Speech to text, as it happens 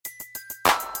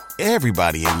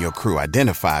Everybody in your crew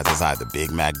identifies as either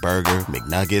Big Mac Burger,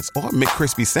 McNuggets, or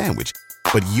McCrispy Sandwich.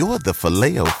 But you're the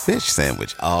Filet-O-Fish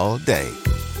Sandwich all day.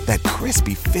 That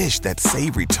crispy fish, that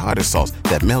savory tartar sauce,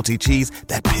 that melty cheese,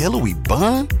 that pillowy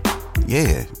bun.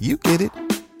 Yeah, you get it.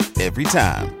 Every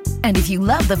time. And if you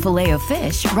love the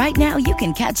Filet-O-Fish, right now you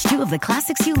can catch two of the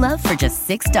classics you love for just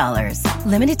 $6.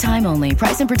 Limited time only.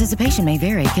 Price and participation may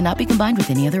vary. Cannot be combined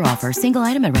with any other offer. Single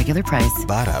item at regular price.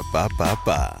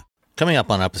 Ba-da-ba-ba-ba. Coming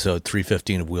up on episode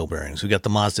 315 of Wheel Bearings, we got the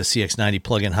Mazda CX-90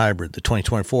 plug-in hybrid, the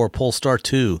 2024 Polestar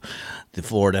 2, the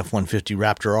Ford F-150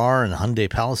 Raptor R, and the Hyundai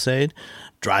Palisade,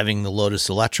 driving the Lotus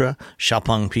Electra,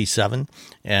 Xpeng P7,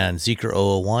 and Zeekr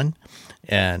 001.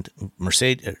 And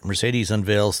Mercedes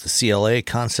unveils the CLA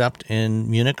concept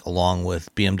in Munich, along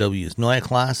with BMW's Neue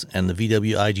Class and the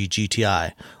VW ID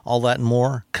GTI. All that and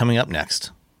more coming up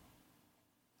next.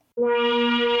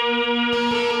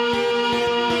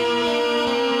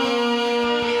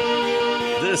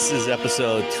 This is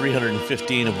episode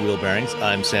 315 of Wheel Bearings.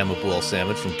 I'm Sam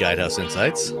Abuel-Salmon from Guidehouse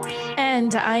Insights.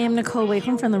 And I am Nicole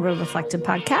Wakeman from the Road Reflected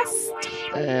podcast.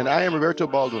 And I am Roberto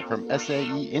Baldwin from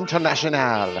SAE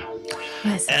International.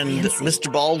 And Mr.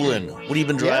 Baldwin, what have you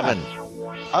been driving?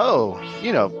 Yeah.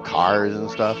 Oh, cars and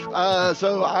stuff.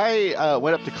 So I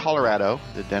went up to Colorado,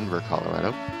 to Denver,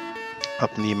 Colorado,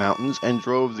 up in the mountains, and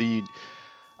drove the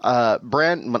not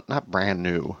brand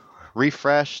new,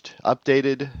 refreshed,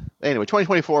 updated, anyway,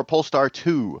 2024 Polestar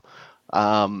 2.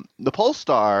 The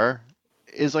Polestar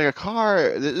is like a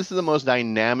car. This is the most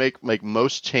dynamic,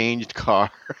 most changed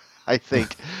car I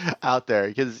think out there,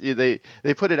 because they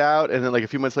put it out and then like a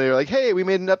few months later, like, hey, we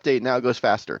made an update, now it goes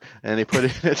faster, and they put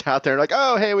it out there and like,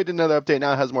 oh, hey, we did another update,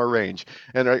 now it has more range,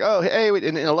 and they're like, oh, hey,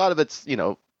 and a lot of it's,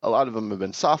 a lot of them have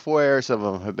been software, some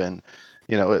of them have been,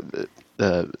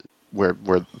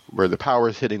 where the power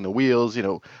is hitting the wheels.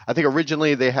 I think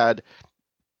originally they had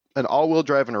an all-wheel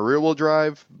drive and a rear-wheel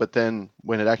drive, but then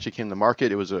when it actually came to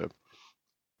market, it was a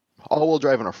all-wheel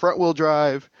drive and a front-wheel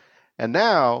drive. And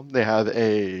now they have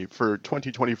for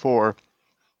 2024,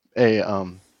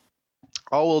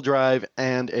 all-wheel drive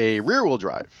and a rear-wheel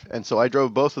drive. And so I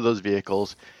drove both of those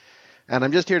vehicles, and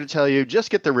I'm just here to tell you, just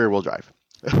get the rear-wheel drive.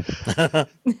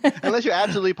 Unless you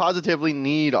absolutely positively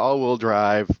need all-wheel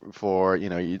drive for,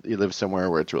 you live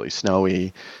somewhere where it's really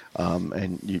snowy,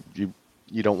 and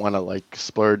you don't want to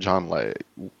splurge on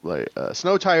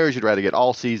snow tires. You'd rather get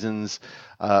all seasons.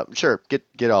 Sure,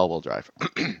 get all-wheel drive.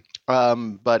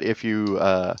 But if you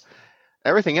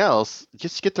everything else,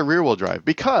 just get the rear wheel drive,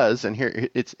 because, and here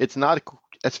it's not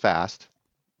as fast.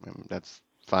 That's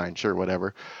fine, sure,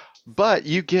 whatever. But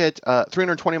you get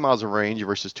 320 miles of range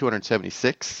versus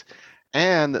 276,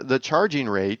 and the charging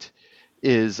rate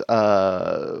is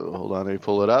hold on, let me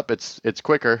pull it up. It's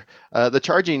quicker. The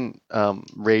charging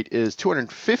rate is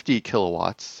 250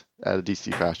 kilowatts at a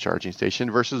DC fast charging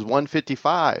station versus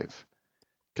 155.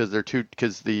 So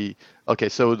the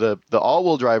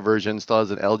all-wheel drive version still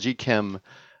has an LG Chem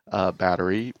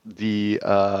battery. The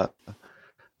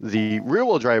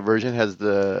rear-wheel drive version has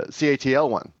the CATL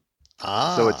one.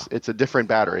 So it's a different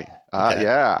battery. Okay.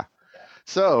 Yeah.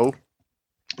 So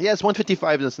yes,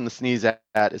 155 isn't to sneeze at.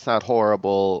 It's not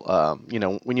horrible.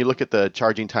 When you look at the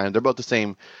charging time, they're both the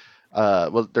same.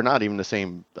 Well, they're not even the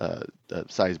same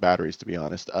size batteries, to be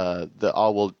honest. The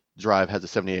all-wheel drive has a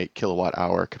 78 kilowatt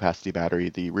hour capacity battery.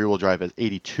 The rear wheel drive has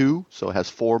 82, so it has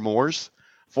four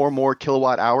more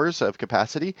kilowatt hours of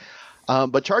capacity.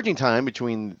 But charging time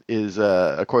between is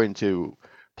according to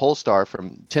Polestar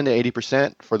from 10 to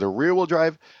 80% for the rear wheel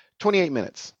drive, 28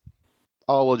 minutes.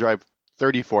 All wheel drive,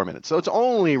 34 minutes. So it's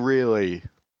only really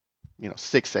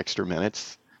 6 extra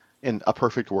minutes in a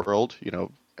perfect world,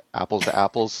 apples to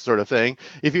apples sort of thing.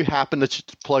 If you happen to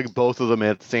plug both of them in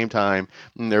at the same time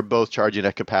and they're both charging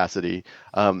at capacity,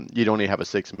 you'd only have a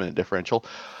 6-minute differential.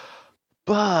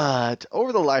 But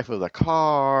over the life of the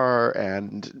car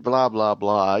and blah, blah,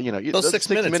 blah, those 6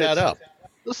 minutes add up.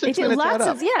 Those 6 minutes add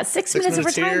up. 6 minutes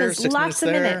over time is lots of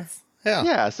minutes. Yeah.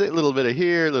 Yeah, so a little bit of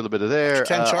here, a little bit of there.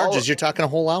 10 charges, you're talking a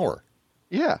whole hour.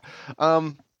 Yeah.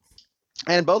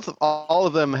 And all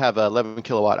of them have 11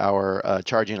 kilowatt hour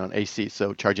charging on AC,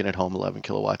 so charging at home 11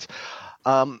 kilowatts.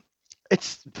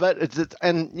 That's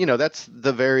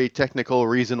the very technical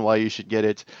reason why you should get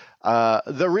it.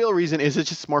 The real reason is it's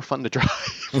just more fun to drive.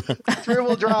 It's rear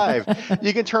wheel drive.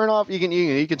 You can turn off. You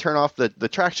can turn off the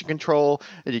traction control,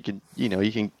 and you can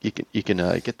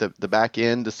get the back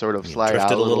end to sort of slide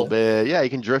out a little bit. Yeah, you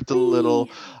can drift a little.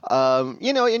 And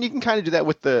you can kind of do that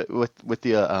with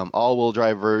the all wheel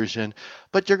drive version,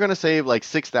 but you're going to save like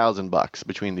 $6,000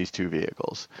 between these two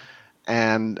vehicles,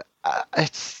 and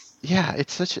it's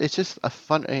just a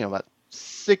fun, about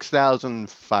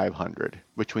 6,500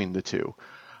 between the two.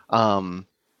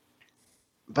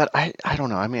 But I don't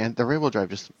know. I mean, the rear-wheel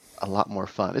drive is just a lot more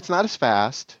fun. It's not as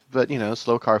fast, but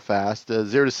slow car fast.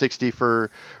 0 to 60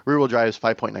 for rear-wheel drive is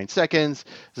 5.9 seconds.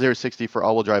 0 to 60 for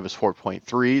all-wheel drive is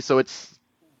 4.3. So it's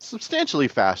substantially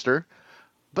faster.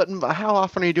 But how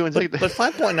often are you doing? But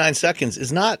 5.9 seconds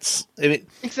is not. I mean,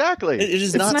 exactly. It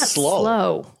is not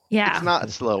slow. Yeah, it's not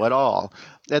slow at all.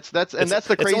 That's the craziness.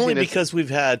 It's only because we've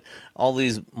had all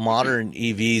these modern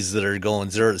EVs that are going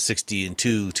 0 to 60 in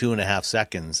 2.5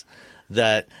 seconds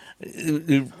that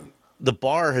the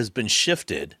bar has been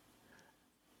shifted.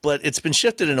 But it's been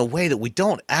shifted in a way that we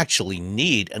don't actually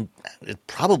need and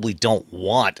probably don't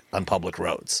want on public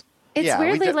roads. It's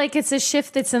weirdly like it's a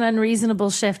shift that's an unreasonable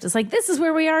shift. It's like, this is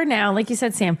where we are now. Like you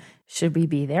said, Sam, should we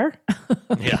be there?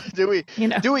 Yeah. Do we?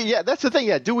 Yeah, that's the thing.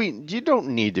 Yeah. You don't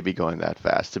need to be going that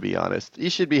fast, to be honest. You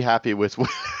should be happy with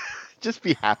just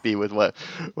be happy with what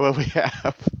we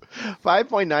have.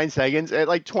 5.9 seconds.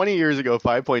 Like 20 years ago,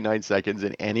 5.9 seconds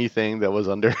in anything that was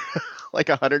under like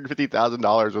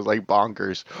 $150,000 was like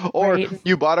bonkers. Or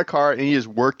you bought a car and you just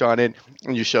worked on it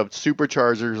and you shoved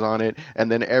superchargers on it,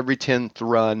 and then every 10th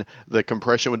run the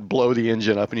compression would blow the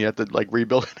engine up and you have to like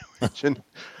rebuild an engine.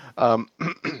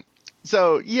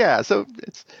 So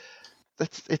it's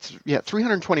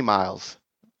 320 miles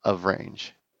of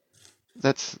range.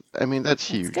 That's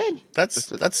huge. That's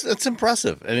good. That's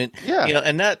impressive. I mean, yeah.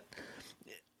 And that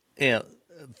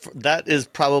that is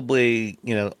probably,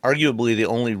 arguably the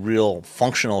only real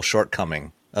functional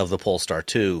shortcoming of the Polestar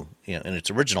 2, in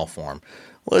its original form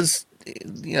was,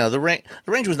 the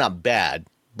range was not bad,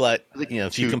 but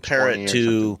if you compare it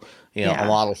to a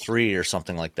Model 3 or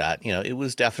something like that, it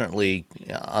was definitely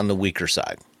on the weaker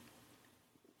side.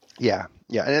 Yeah.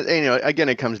 Yeah. And again,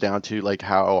 it comes down to like,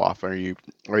 how often are you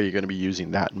going to be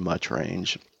using that much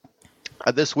range?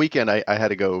 This weekend, I had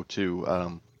to go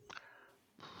to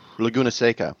Laguna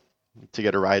Seca to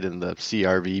get a ride in the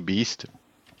CRV Beast.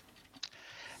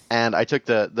 And I took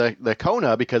the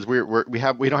Kona because we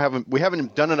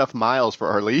haven't done enough miles for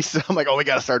our lease. I'm like, we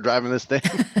got to start driving this thing.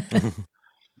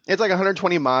 It's like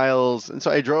 120 miles, and so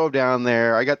I drove down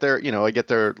there. I got there, I get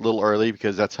there a little early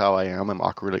because that's how I am. I'm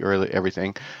awkwardly early,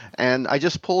 everything. And I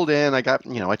just pulled in. I got,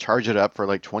 I charged it up for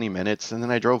like 20 minutes, and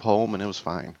then I drove home, and it was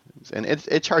fine. And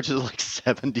it charges like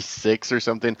 76 or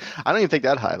something. I don't even think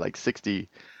that high, like 60.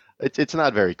 It's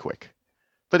not very quick,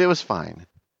 but it was fine.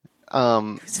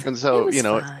 And so,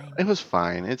 it was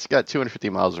fine. It's got 250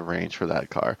 miles of range for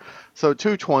that car. So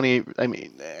 220, I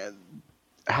mean,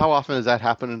 how often does that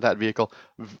happen in that vehicle?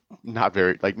 Not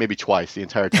very, like maybe twice the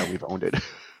entire time we've owned it.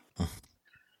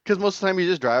 Because most of the time you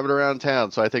just drive it around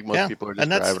town. So I think most people are just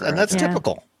driving around. And that's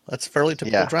typical. That's fairly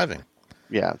typical driving.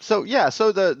 Yeah. So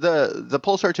the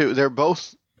Polestar 2, they're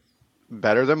both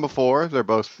better than before. They're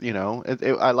both,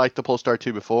 I liked the Polestar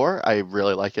 2 before. I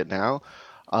really like it now.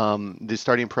 The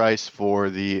starting price for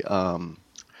the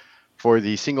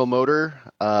single motor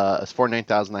is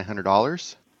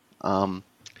 $49,900.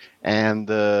 And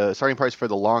the starting price for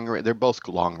the long range, they're both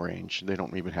long range. They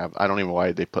don't even have, I don't even know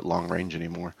why they put long range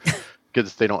anymore.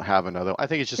 Because they don't have another. I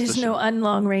think it's just there's no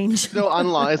unlong range. No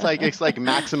unlong. It's like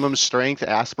maximum strength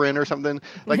aspirin or something.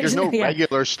 Like there's no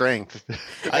regular strength.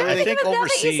 I think now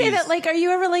overseas. That you say that, like, are you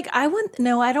ever like, I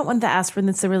don't want the aspirin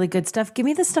that's the really good stuff. Give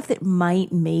me the stuff that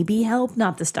might maybe help,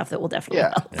 not the stuff that will definitely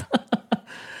help. Yeah.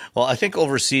 Well, I think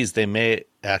overseas they may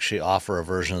actually offer a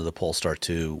version of the Polestar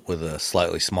 2 with a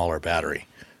slightly smaller battery.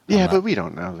 Yeah, but we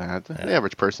don't know that. The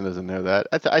average person doesn't know that.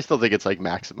 I still think it's like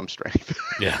maximum strength.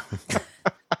 Yeah.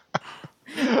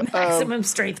 Maximum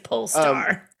strength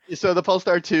Polestar. So the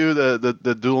Polestar 2,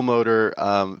 the dual motor,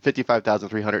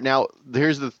 55,300. Now,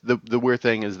 here's the weird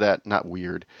thing is that, not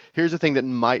weird. Here's the thing that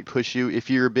might push you if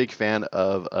you're a big fan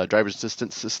of driver's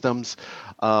assistance systems.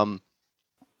 The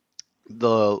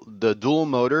dual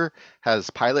motor has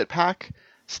Pilot Pack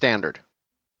standard.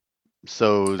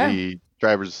 So the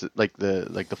drivers like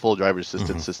the full driver's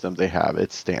assistance system they have,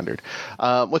 it's standard.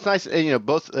 What's nice,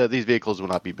 both these vehicles will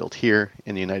not be built here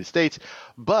in the United States,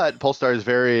 but Polestar is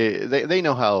they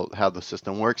know how the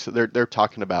system works. They're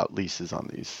talking about leases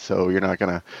on these, so you're not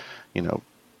gonna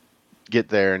get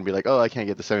there and be like, I can't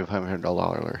get the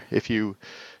 $7,500. If you're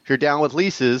down with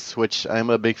leases, which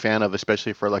I'm a big fan of,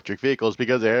 especially for electric vehicles,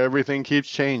 because everything keeps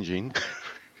changing.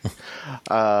 Do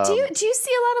you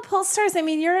see a lot of Polestars? I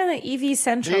mean, you're in the EV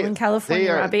Central in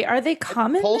California, Robbie. Are they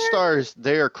common Polestars,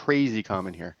 they are crazy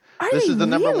common here. This is the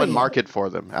number one market for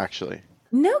them, actually.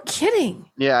 No kidding.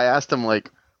 Yeah, I asked them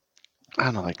like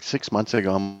 6 months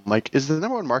ago. I'm like, is the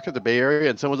number one market the Bay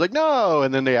Area? And someone's like, no.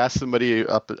 And then they asked somebody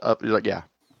up. You're like, yeah.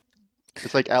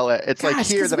 It's like LA. It's like Gosh,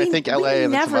 here 'cause that I think LA and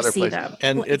some never other see places. them.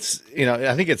 And it's,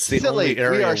 I think it's the Silly. only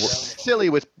area. We are silly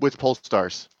with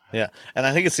Polestars. Yeah, and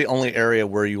I think it's the only area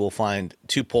where you will find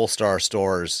two Polestar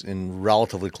stores in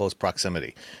relatively close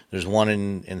proximity. There's one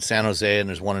in San Jose and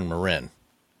there's one in Marin.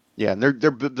 Yeah, and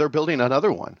they're building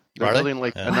another one. They're building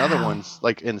like another one's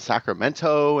like in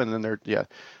Sacramento, and then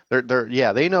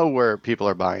they know where people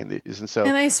are buying these, and so.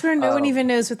 And I swear no one even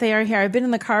knows what they are here. I've been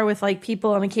in the car with like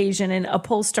people on occasion, and a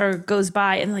Polestar goes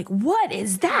by, and like, what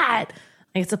is that?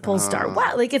 Like, it's a Polestar.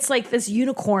 What? Like, it's like this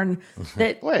unicorn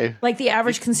that like the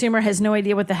average consumer has no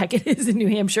idea what the heck it is in New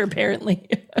Hampshire, apparently.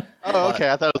 Oh, okay.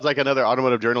 I thought it was like another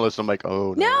automotive journalist. I'm like,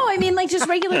 oh, no. No, I mean, like just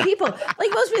regular people.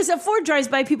 Like most people, if Ford drives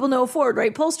by, people know Ford,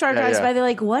 right? Polestar drives by, they're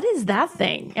like, what is that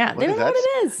thing? Yeah, they don't know what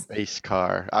it is. Space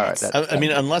car. All right. I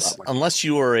mean, unless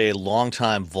you are a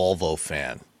longtime Volvo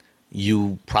fan,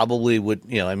 you probably would,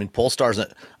 Polestar's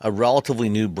a relatively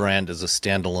new brand as a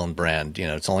standalone brand.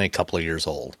 It's only a couple of years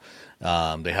old.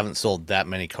 They haven't sold that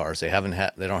many cars. They don't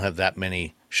have that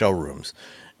many showrooms.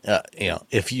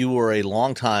 If you were a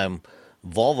longtime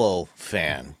Volvo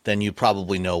fan, then you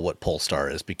probably know what Polestar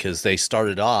is because they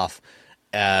started off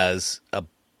as a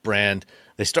brand.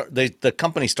 The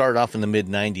company started off in the mid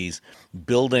 90s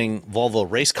building Volvo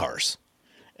race cars,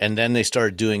 and then they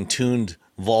started doing tuned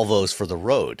Volvos for the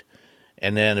road.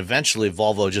 And then eventually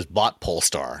Volvo just bought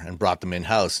Polestar and brought them in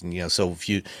house. And so if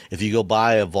you go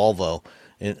buy a Volvo,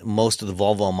 most of the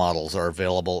Volvo models are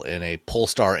available in a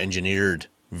Polestar engineered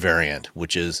variant,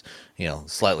 which is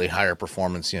slightly higher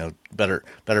performance, better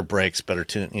brakes, better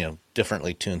tune,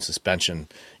 differently tuned suspension,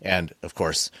 and of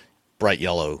course bright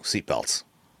yellow seatbelts.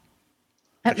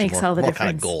 That makes all the difference. More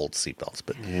kind of gold seatbelts,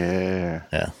 but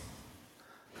yeah.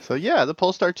 So the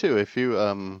Polestar 2. If you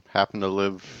happen to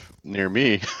live near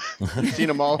me, you've seen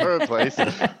them all over the place.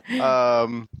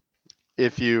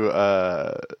 If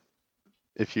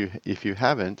you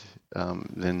haven't,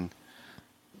 then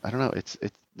I don't know.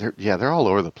 They're all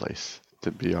over the place.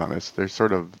 To be honest, it's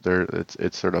sort of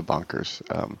bonkers.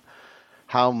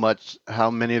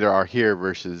 How many there are here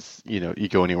versus you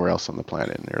go anywhere else on the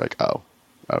planet and they're like, oh,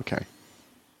 okay.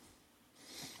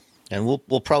 And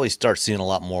we'll probably start seeing a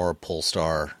lot more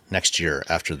Polestar next year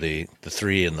after the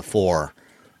 3 and the 4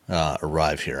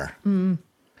 arrive here. Mm.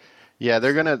 Yeah,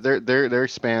 they're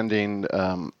expanding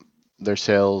their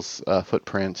sales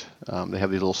footprint. They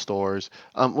have these little stores.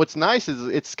 What's nice is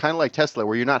it's kind of like Tesla,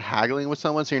 where you're not haggling with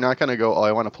someone, so you're not going to go, oh,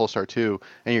 I want a Polestar 2,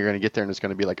 and you're going to get there and it's going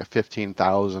to be like a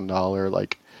 $15,000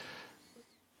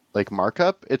 like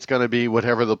markup. It's going to be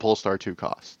whatever the Polestar 2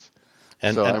 costs. I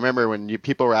remember when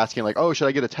people were asking like, oh, should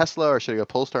I get a Tesla or should I get a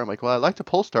Polestar? I'm like, well, I like the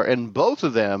Polestar, and both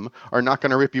of them are not going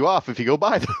to rip you off if you go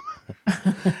buy them.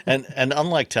 and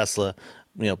unlike Tesla,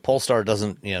 Polestar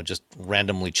doesn't just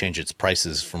randomly change its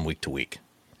prices from week to week.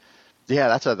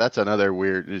 Yeah, that's another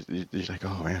weird. You're like,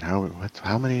 oh man,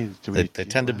 how many do we? They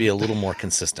tend to be a little more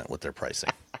consistent with their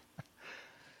pricing.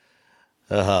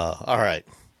 All right,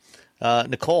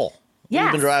 Nicole, what have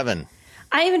you been driving?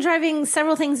 I have been driving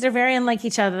several things that are very unlike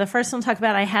each other. The first one to talk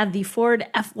about, I had the Ford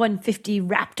F-150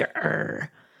 Raptor.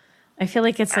 I feel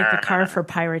like it's like the car for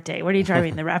Pirate Day. What are you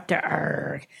driving? The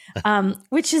Raptor.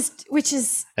 Which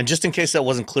is. And just in case that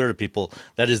wasn't clear to people,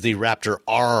 that is the Raptor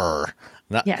R,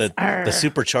 not the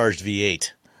supercharged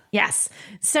V8. Yes.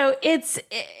 So it's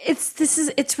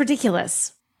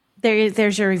ridiculous.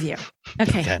 There's your review.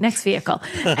 Okay. Next vehicle.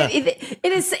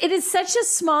 It is such a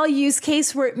small use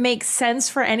case where it makes sense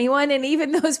for anyone, and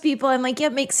even those people, I'm like, yeah,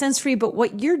 it makes sense for you, but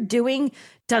what you're doing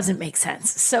doesn't make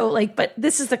sense. So but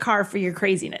this is the car for your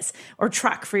craziness, or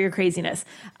truck for your craziness.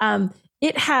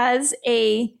 It has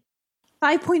a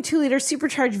 5.2 liter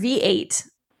supercharged V8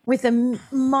 with a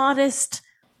modest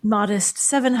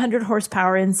 700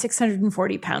 horsepower and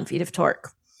 640 pound-feet of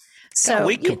torque. So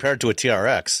weak compared to a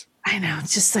TRX. I know,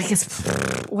 it's just like, it's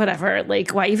whatever.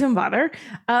 Like, why even bother?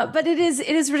 But it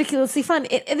is ridiculously fun.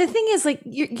 And the thing is, like,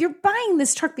 you're buying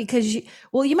this truck because you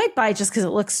might buy it just because it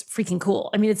looks freaking cool.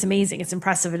 I mean, it's amazing. It's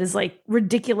impressive. It is like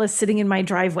ridiculous sitting in my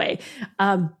driveway.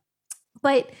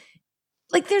 But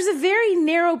like, there's a very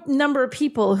narrow number of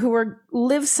people who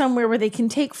live somewhere where they can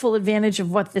take full advantage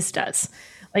of what this does.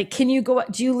 Like, do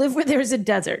you live where there's a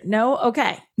desert? No?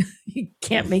 Okay. You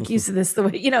can't make use of this the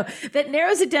way, that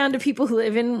narrows it down to people who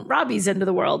live in Robbie's end of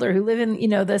the world or who live in,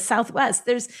 the Southwest.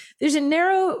 There's a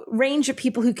narrow range of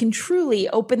people who can truly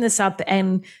open this up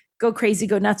and go crazy,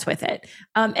 go nuts with it.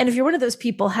 And if you're one of those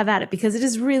people, have at it, because it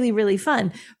is really, really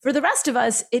fun. For the rest of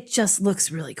us, it just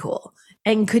looks really cool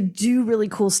and could do really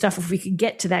cool stuff if we could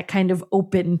get to that kind of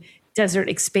open desert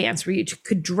expanse where you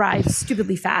could drive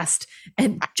stupidly fast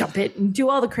and jump it and do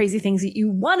all the crazy things that you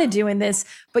want to do in this,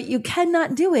 but you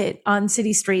cannot do it on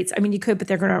city streets. I mean, you could, but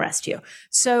they're going to arrest you.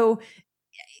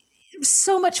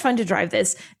 So much fun to drive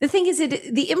this. The thing is,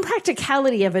 the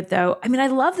impracticality of it, though. I mean, I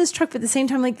love this truck, but at the same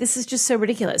time, like, this is just so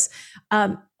ridiculous.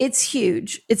 It's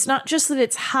huge. It's not just that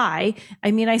it's high.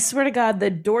 I mean, I swear to God, the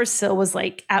door sill was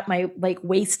like at my like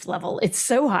waist level. It's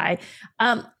so high,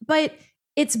 but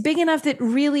it's big enough that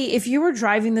really, if you were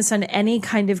driving this on any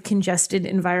kind of congested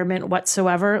environment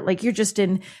whatsoever, like you're just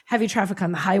in heavy traffic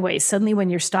on the highway, suddenly when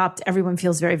you're stopped, everyone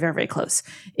feels very, very, very close.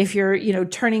 If you're,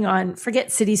 turning on,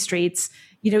 forget city streets,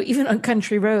 even on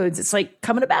country roads, it's like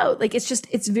coming about. Like,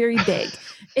 it's very big.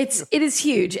 It is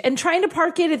huge. And trying to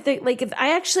park it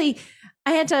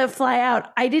I had to fly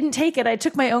out. I didn't take it. I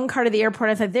took my own car to the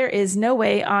airport. I thought, there is no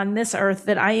way on this earth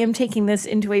that I am taking this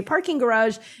into a parking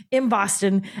garage in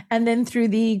Boston and then through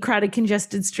the crowded,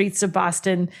 congested streets of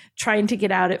Boston, trying to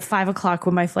get out at 5:00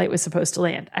 when my flight was supposed to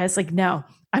land. I was like, no,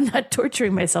 I'm not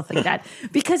torturing myself like that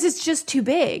because it's just too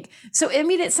big. So, I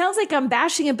mean, it sounds like I'm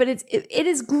bashing it, but it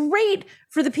is great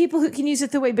for the people who can use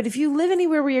it the way. But if you live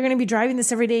anywhere where you're going to be driving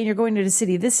this every day and you're going to the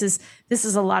city, this is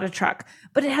a lot of truck,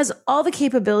 but it has all the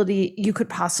capability you could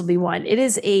possibly want. It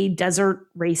is a desert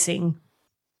racing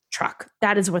truck.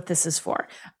 That is what this is for.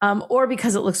 Or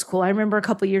because it looks cool. I remember a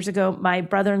couple of years ago, my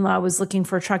brother-in-law was looking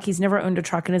for a truck. He's never owned a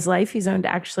truck in his life. He's owned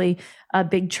actually a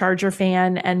big Charger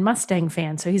fan and Mustang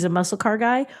fan. So he's a muscle car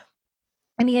guy.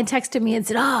 And he had texted me and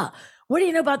said, what do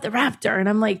you know about the Raptor? And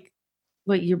I'm like,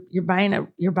 what, you're buying a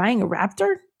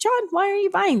Raptor, John? Why are you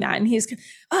buying that? And he's,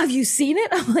 have you seen it?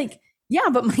 I'm like, yeah,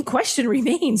 but my question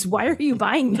remains, why are you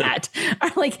buying that?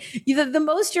 I'm like, the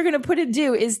most you're going to put it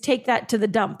do is take that to the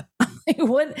dump. I'm like,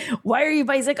 what? Why are you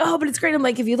buying? He's like, but it's great. I'm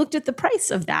like, have you looked at the price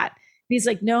of that? He's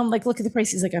like, no. I'm like, look at the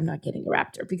price. He's like, I'm not getting a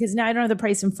Raptor because now I don't have the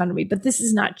price in front of me, but this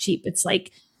is not cheap. It's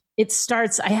like, it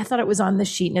starts, I thought it was on the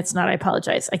sheet and it's not. I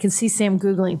apologize. I can see Sam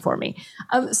Googling for me.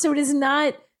 So it is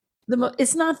not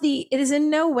it is in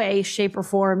no way, shape, or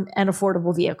form an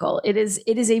affordable vehicle. It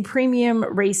is a premium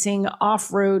racing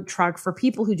off-road truck for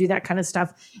people who do that kind of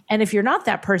stuff. And if you're not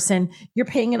that person, you're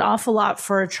paying an awful lot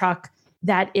for a truck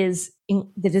that is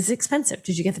expensive.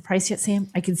 Did you get the price yet, Sam?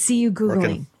 I can see you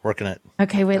Googling. Working it.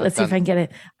 Okay, wait, let's see if I can get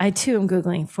it. I too am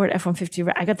Googling Ford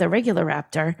F-150. I got the regular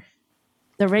Raptor.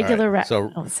 The regular Raptor.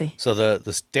 Let's see. So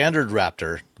the standard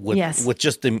Raptor with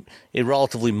just a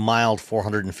relatively mild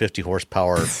 450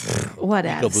 horsepower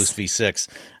EcoBoost V6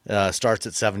 starts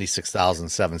at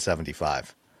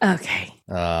 $76,775. Okay.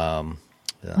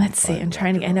 Let's see. I'm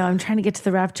trying to get to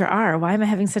the Raptor R. Why am I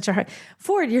having such a hard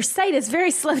Ford? Your site is very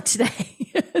slow today.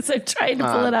 So I'm trying to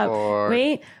pull it up.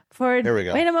 Wait. Ford. Here we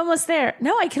go. Wait, I'm almost there.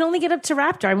 No, I can only get up to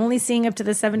Raptor. I'm only seeing up to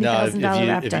the $70,000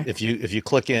 Raptor. If you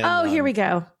click in. Oh, here we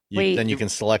go. Then you can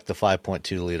select the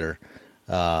 5.2 liter,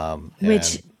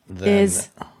 which is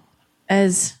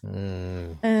as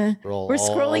we're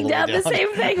scrolling down the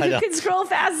same thing. Who can scroll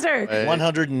faster?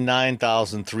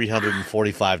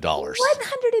 $109,345.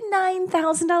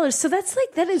 $109,000. So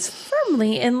that is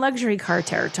firmly in luxury car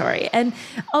territory. And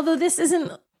although this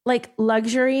isn't like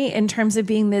luxury in terms of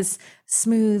being this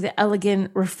smooth, elegant,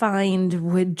 refined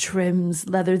wood trims,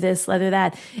 leather this, leather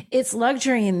that, it's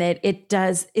luxury in that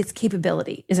its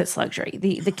capability is its luxury.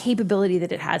 The capability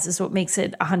that it has is what makes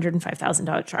it a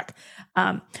 $105,000 truck.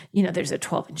 There's a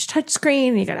 12-inch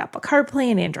touchscreen, you got Apple CarPlay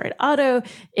and Android Auto.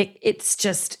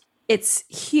 It's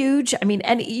huge. I mean,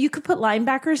 and you could put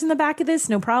linebackers in the back of this,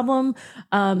 no problem.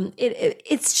 It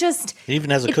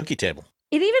even has a cookie table.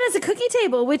 It even has a cookie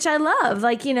table, which I love.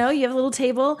 Like, you have a little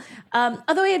table.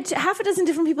 Although I had half a dozen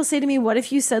different people say to me, what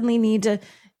if you suddenly need to,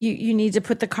 you need to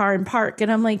put the car in park? And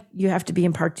I'm like, you have to be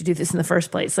in park to do this in the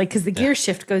first place. Like, because the gear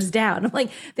shift goes down. I'm like,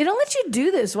 they don't let you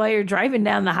do this while you're driving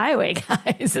down the highway,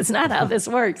 guys. It's not how this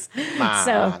works.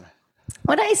 So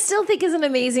what I still think is an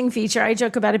amazing feature, I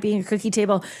joke about it being a cookie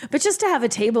table, but just to have a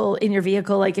table in your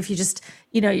vehicle, like if you just,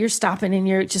 you're stopping and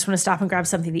you just want to stop and grab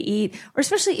something to eat, or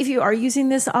especially if you are using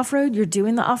this off-road, you're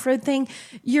doing the off-road thing,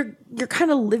 you're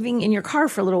kind of living in your car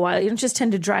for a little while. You don't just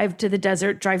tend to drive to the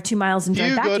desert, drive 2 miles and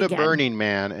drive back again. You go to Burning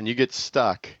Man and you get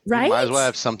stuck. Right? You might as well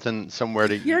have something somewhere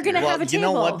to eat. You're going to have a table. You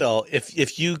know what, though?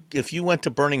 If you went to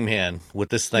Burning Man with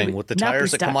this thing, with the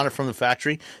tires that come on it from the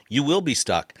factory, you will be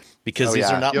stuck. Because these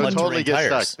are not mud-terrain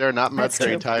tires. Stuck. They're not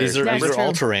mud-terrain tires. These are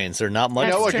all-terrains. They're not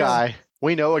mud-terrain.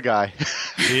 We know a guy.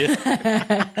 A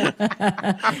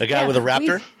guy with a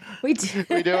Raptor? We do.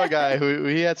 We know a guy who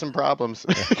he had some problems.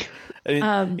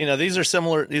 These are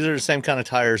similar. These are the same kind of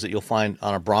tires that you'll find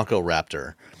on a Bronco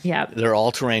Raptor. Yeah. They're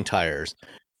all-terrain tires.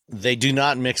 They do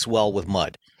not mix well with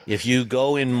mud. If you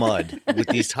go in mud with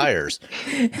these tires,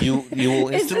 you will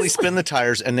instantly spin the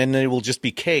tires, and then they will just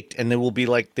be caked, and they will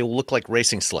look like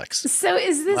racing slicks. So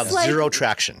is this like zero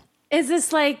traction? Is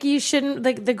this like you shouldn't,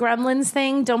 like the Gremlins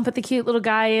thing? Don't put the cute little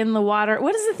guy in the water.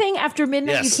 What is the thing after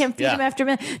midnight? Yes, You can't feed him after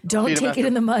midnight. Don't take it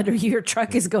in the mud, or your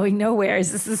truck is going nowhere.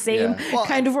 Is this the same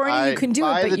kind of warning? You can do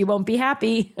it, but you won't be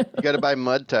happy. You got to buy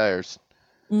mud tires.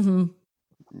 Mm-hmm.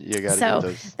 You got to get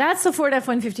those. That's the Ford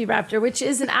F-150 Raptor, which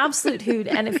is an absolute hoot.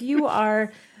 And if you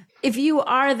are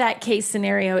that case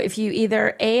scenario, if you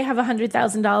either have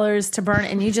 $100,000 to burn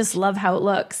and you just love how it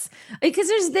looks, because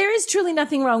there is truly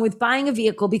nothing wrong with buying a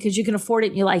vehicle because you can afford it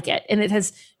and you like it, and it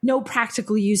has no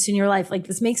practical use in your life. Like,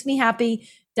 this makes me happy,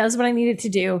 does what I need it to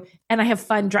do, and I have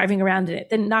fun driving around in it.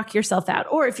 Then knock yourself out.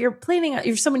 Or if you're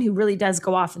someone who really does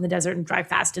go off in the desert and drive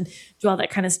fast and do all that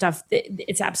kind of stuff,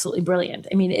 it's absolutely brilliant.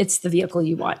 I mean, it's the vehicle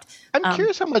you want. I'm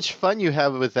curious how much fun you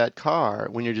have with that car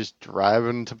when you're just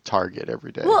driving to Target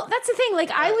every day. Well, that's the thing.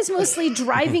 Like, I was mostly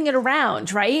driving it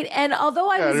around, right? And although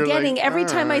I was getting, every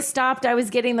time I stopped, I was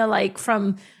getting the, like,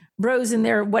 from Bros in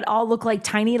their what all look like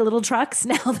tiny little trucks.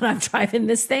 Now that I'm driving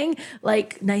this thing,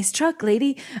 like, nice truck,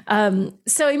 lady.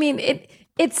 So I mean,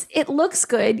 it looks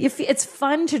good. It's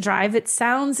fun to drive. It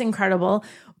sounds incredible,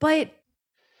 but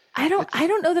I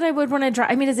don't know that I would want to drive.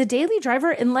 I mean, as a daily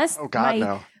driver, unless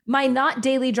my not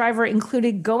daily driver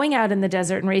included going out in the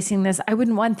desert and racing this, I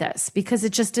wouldn't want this, because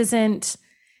it just isn't.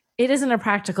 It isn't a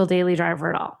practical daily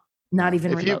driver at all. Not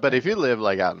even. But if you live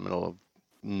like out in the middle of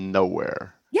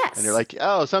nowhere. Yes. And you're like,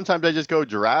 oh, sometimes I just go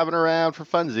driving around for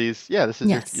funsies. Yeah, this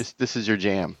is your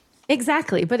jam.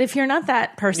 Exactly. But if you're not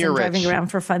that person driving around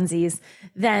for funsies,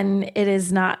 then it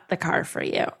is not the car for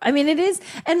you. I mean, it is.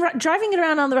 And driving it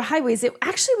around on the highways, it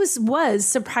actually was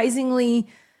surprisingly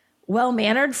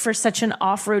well-mannered for such an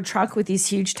off-road truck with these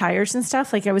huge tires and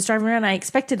stuff. Like, I was driving around, I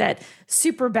expected that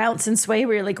super bounce and sway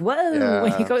where you're like, whoa,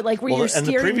 when you go, like, where you're steering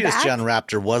back. And the previous gen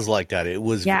Raptor was like that. It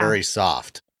was very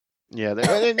soft. Yeah,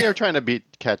 they're trying to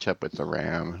catch up with the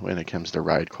Ram when it comes to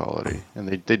ride quality, and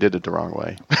they did it the wrong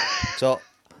way. So,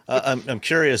 I'm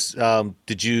curious.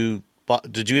 Did you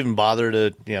even bother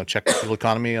to check the fuel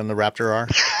economy on the Raptor R?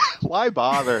 Why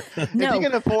bother? No. If you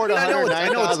can afford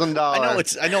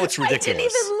 $109,000, I know it's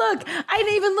ridiculous. I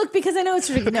didn't even look because I know it's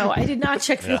ridiculous. No, I did not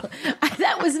check fuel.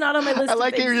 That was not on my list. I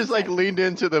like you're just like leaned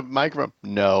into the microphone.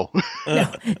 No.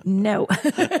 No.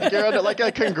 You're under like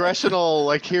a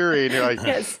congressional hearing. You're like,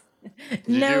 yes.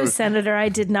 No, Senator, I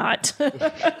did not.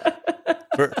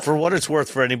 For what it's worth,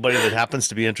 for anybody that happens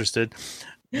to be interested,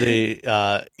 the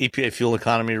EPA fuel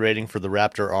economy rating for the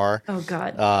Raptor R. Oh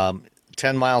God.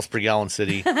 10 miles per gallon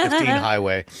city, 15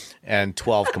 highway, and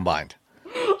 12 combined.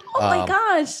 Oh my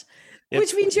gosh.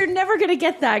 Which means you're never going to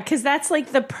get that, because that's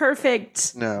like the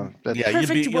perfect. No.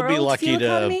 You'll be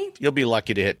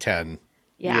lucky to hit 10.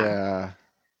 Yeah.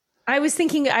 I was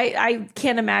thinking, I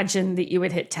can't imagine that you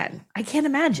would hit 10. I can't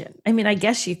imagine. I mean, I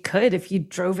guess you could if you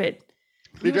drove it.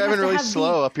 You're driving really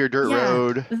slow up your dirt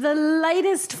road. The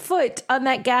lightest foot on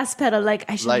that gas pedal. Like,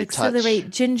 I should accelerate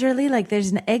gingerly, like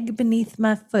there's an egg beneath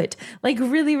my foot. Like,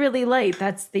 really, really light.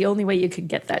 That's the only way you could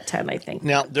get that 10, I think.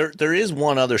 Now, there is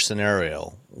one other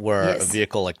scenario where a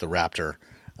vehicle like the Raptor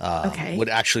would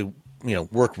actually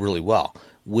work really well,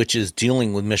 which is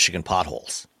dealing with Michigan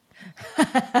potholes.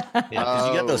 Because you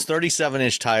got those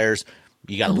 37-inch tires.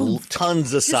 You got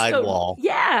tons of sidewall.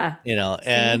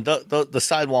 And the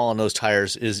sidewall on those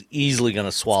tires is easily going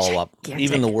to swallow up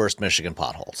even the worst Michigan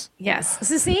potholes. Yes.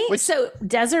 So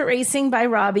desert racing by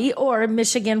Robbie or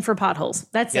Michigan for potholes.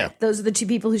 That's it. Those are the two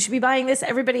people who should be buying this.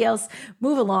 Everybody else,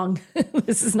 move along.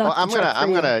 This is not. Well,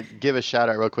 I'm gonna give a shout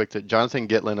out real quick to Jonathan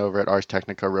Gitlin over at Ars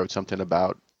Technica. Wrote something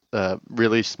about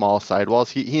really small sidewalls.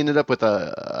 He ended up with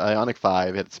a Ioniq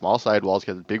 5. It had small sidewalls,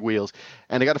 got big wheels,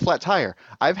 and it got a flat tire.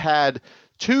 I've had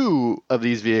 2 of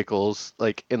these vehicles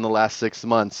like in the last 6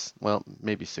 months. Well,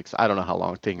 maybe 6. I don't know how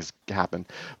long things happen,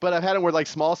 but I've had them where like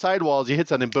small sidewalls, you hit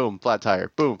something, boom, flat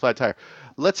tire, boom, flat tire.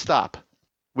 Let's stop.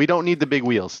 We don't need the big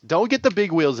wheels. Don't get the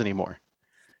big wheels anymore.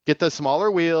 Get the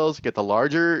smaller wheels, get the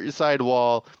larger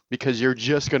sidewall, because you're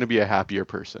just going to be a happier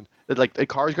person. Like, the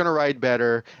car's going to ride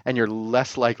better, and you're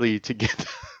less likely to get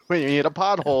when you hit a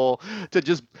pothole to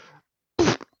just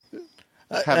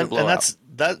have it blow out.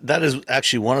 That is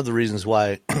actually one of the reasons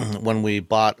why when we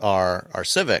bought our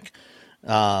Civic,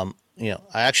 I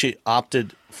actually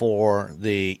opted for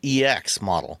the EX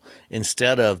model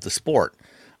instead of the Sport,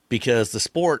 because the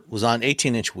Sport was on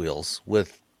 18-inch wheels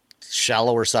with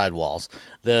shallower sidewalls.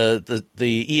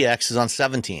 The EX is on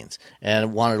 17s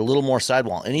and wanted a little more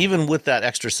sidewall. And even with that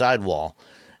extra sidewall,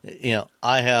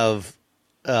 I have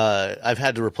I've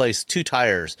had to replace 2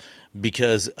 tires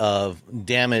because of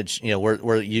damage,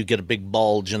 where you get a big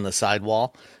bulge in the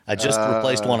sidewall. I just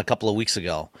replaced one a couple of weeks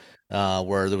ago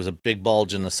where there was a big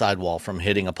bulge in the sidewall from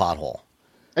hitting a pothole.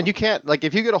 And you can't, like,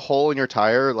 if you get a hole in your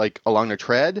tire, like along the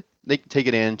tread, they can take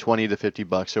it in $20 to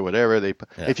 $50 or whatever.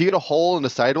 If you get a hole in the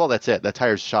sidewall, that's it. That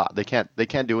tire's shot. They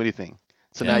can't do anything.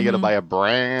 So now you got to buy a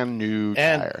brand new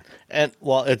tire. And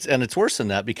it's worse than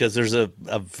that because there's a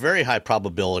very high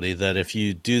probability that if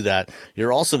you do that,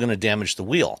 you're also going to damage the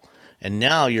wheel. And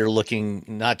now you're looking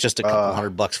not just a couple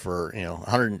 $100 for,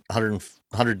 $100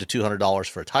 to $200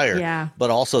 for a tire, but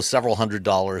also several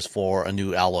 $100s for a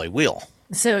new alloy wheel.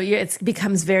 So it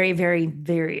becomes very, very,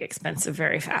 very expensive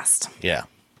very fast. Yeah.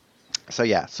 So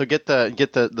get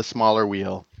the smaller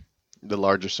wheel, the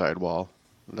larger sidewall.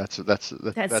 That's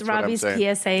Robbie's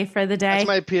PSA for the day. That's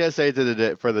my PSA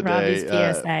for the Robbie's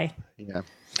day. PSA. Yeah.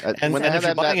 And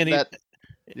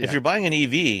if you're buying an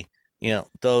EV,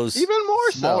 those even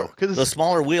more smaller, so because the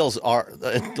smaller wheels are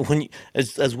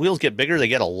as wheels get bigger, they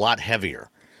get a lot heavier.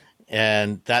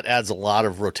 And that adds a lot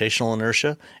of rotational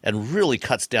inertia and really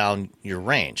cuts down your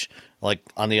range. Like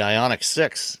on the Ioniq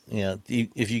 6,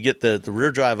 if you get the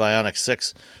rear drive Ioniq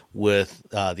 6 with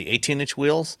the 18-inch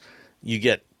wheels, you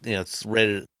get, it's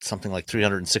rated at something like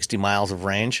 360 miles of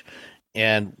range.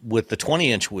 And with the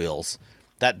 20-inch wheels,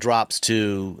 that drops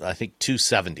to, I think,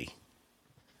 270.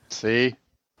 See?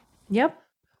 Yep.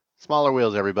 Smaller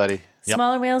wheels, everybody.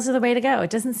 Smaller wheels are the way to go. It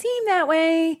doesn't seem that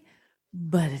way,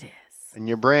 but it is. In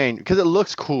your brain, because it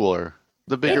looks cooler.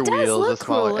 The bigger wheels, the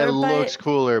smaller. It looks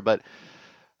cooler, but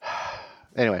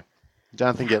anyway,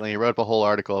 Jonathan Gitling wrote up a whole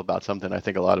article about something I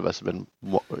think a lot of us have been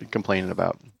complaining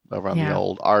about around the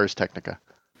old Ars Technica.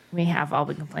 We have all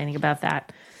been complaining about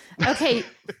that. Okay,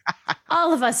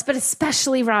 all of us, but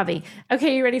especially Robbie.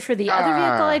 Okay, you ready for the other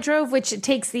vehicle I drove, which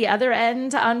takes the other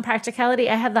end on practicality?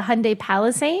 I had the Hyundai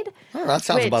Palisade. Oh, that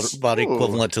sounds about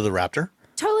equivalent to the Raptor.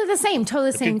 Totally the same.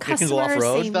 Totally the same customer, can go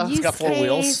off-road. Same It's got 4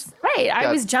 wheels. Right.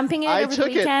 I was jumping in over the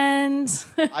weekend.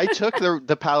 I took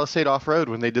the Palisade off-road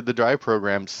when they did the drive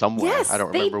program somewhere. Yes, I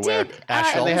don't remember where.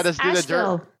 Asheville. And they had us do the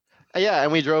dirt. Yeah,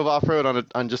 and we drove off-road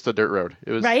on just a dirt road.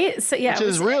 It was right. So which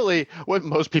is really what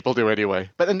most people do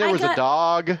anyway. But then there was a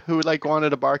dog who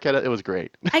wanted to bark at it. It was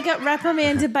great. I got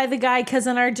reprimanded by the guy because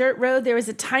on our dirt road there was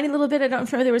a tiny little bit. I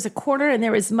don't remember. There was a corner and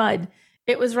there was mud.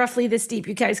 It was roughly this deep.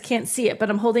 You guys can't see it, but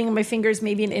I'm holding my fingers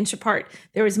maybe an inch apart.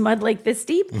 There was mud like this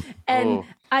deep, and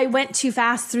I went too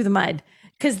fast through the mud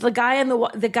because the guy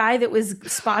the guy that was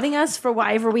spotting us for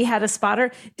wherever we had a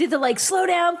spotter did the slow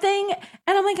down thing,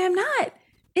 and I'm like, I'm not.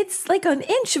 It's like an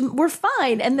inch. We're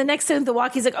fine. And the next time the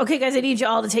walk, he's like, okay, guys, I need you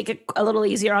all to take it a little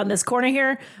easier on this corner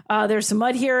here. There's some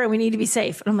mud here and we need to be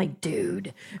safe. And I'm like,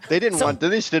 dude. They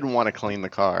just didn't want to clean the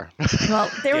car. Well,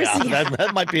 there was.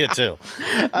 That might be it too.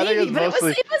 Maybe, but it was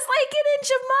like an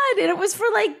inch of mud and it was for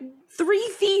 3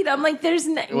 feet. I'm like, there's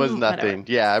no. It was nothing.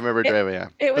 Whatever. Yeah, I remember driving. Yeah.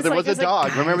 But there was a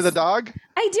dog. Remember the dog?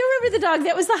 I do remember the dog.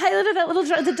 That was the highlight of that little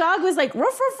dog. The dog was like,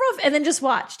 roof, roof, roof, and then just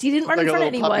watched. He didn't run in front of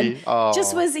anyone. Oh.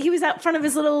 He was out front of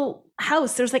his little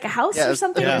house. There's like a house or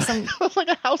something. Yeah. It was like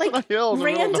a house on a hill.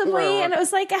 Randomly, and it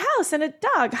was like a house and a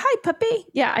dog. Hi, puppy.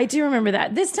 Yeah, I do remember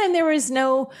that. This time there was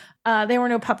no, there were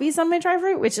no puppies on my drive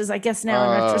route, which is, I guess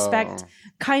now in retrospect,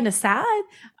 kind of sad.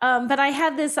 But I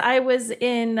had this, I was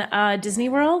in Disney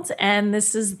World, and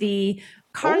this is the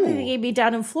car that they gave me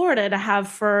down in Florida to have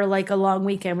for a long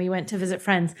weekend. We went to visit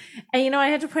friends. And, I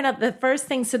had to point out the first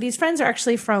thing. So these friends are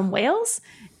actually from Wales,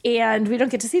 and we don't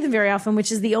get to see them very often,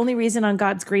 which is the only reason on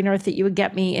God's green earth that you would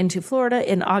get me into Florida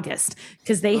in August,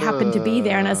 because they happen to be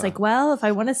there. And I was like, well, if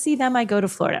I want to see them, I go to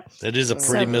Florida. It is a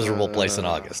pretty miserable place in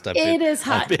August. It is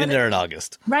hot. I've been there in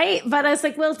August. Right. But I was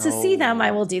like, well, to see them,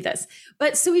 I will do this.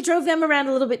 But so we drove them around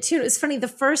a little bit too. It was funny. The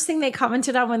first thing they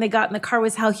commented on when they got in the car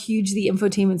was how huge the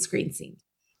infotainment screen seemed.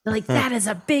 They're like, that is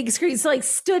a big screen. So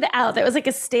stood out. That was like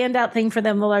a standout thing for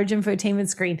them, the large infotainment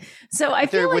screen. So I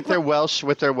feel with their Welsh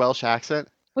accent.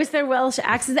 With their Welsh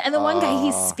accent. And the one guy,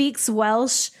 he speaks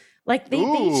Welsh.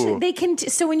 They can.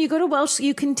 So when you go to Welsh,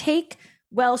 you can take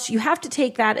Welsh. You have to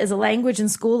take that as a language in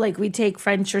school, like we take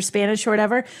French or Spanish or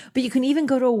whatever. But you can even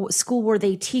go to a school where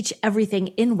they teach everything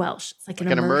in Welsh. It's like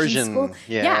an immersion school.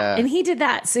 Yeah. And he did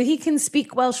that. So he can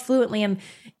speak Welsh fluently. And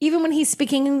even when he's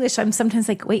speaking English, I'm sometimes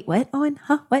like, wait, what, Owen?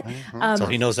 Huh? What? So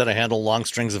he knows how to handle long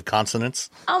strings of consonants?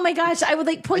 Oh my gosh. I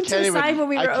would point to a sign when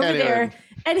we were over there.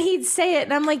 And he'd say it,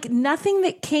 and I'm like, nothing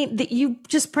that you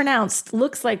just pronounced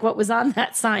looks like what was on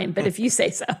that sign, but if you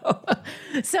say so.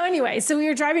 So anyway, so we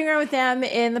were driving around with them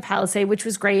in the Palisade, which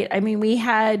was great. I mean, we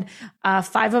had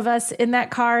 5 of us in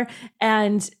that car,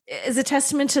 and as a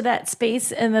testament to that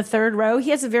space in the third row,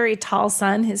 he has a very tall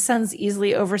son. His son's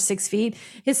easily over 6 feet.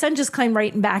 His son just climbed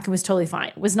right in back and was totally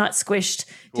fine, was not squished,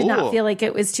 did not feel like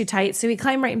it was too tight. So he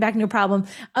climbed right in back, no problem.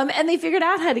 And they figured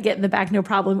out how to get in the back, no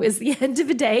problem. It was the end of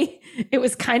the day. It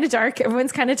was kind of dark.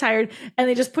 Everyone's kind of tired. And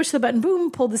they just pushed the button, boom,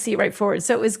 pulled the seat right forward.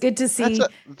 So it was good to see.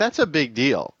 That's a big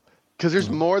deal. Because there's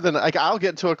more than, like, I'll get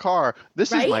into a car.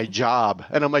 This is my job.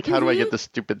 And I'm like, how do I get this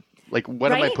stupid, like,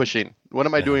 what am I pushing? What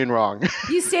am I doing wrong?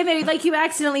 You stand there, like you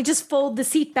accidentally just fold the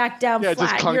seat back down flat.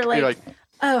 Just you're like,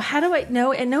 oh, how do I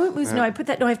know? And no, it moves. No, I put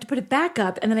that. No, I have to put it back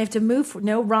up, and then I have to move.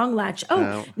 No, wrong latch. Oh,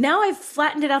 no. Now I've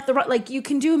flattened it out the right. Like you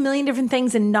can do a million different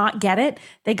things and not get it.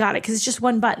 They got it because it's just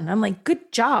one button. I'm like,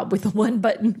 good job with the one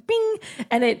button. Bing,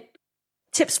 and it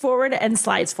tips forward and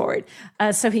slides forward.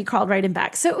 So he crawled right in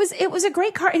back. So it was a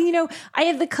great car. And, you know, I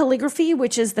have the calligraphy,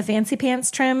 which is the fancy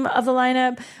pants trim of the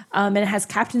lineup. And it has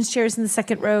captain's chairs in the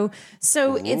second row.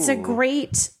 So it's a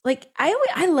great, like,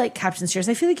 I like captain's chairs.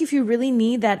 I feel like if you really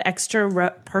need that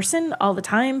extra person all the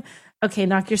time, okay,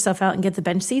 knock yourself out and get the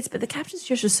bench seats. But the captain's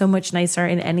chairs are so much nicer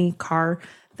in any car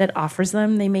that offers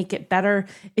them. They make it better.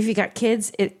 If you got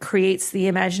kids, it creates the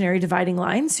imaginary dividing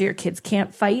line so your kids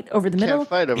can't fight over the middle.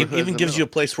 It even gives you a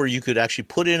place where you could actually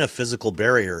put in a physical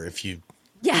barrier if you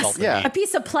Yes, a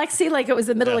piece of plexi like it was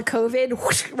the middle of COVID,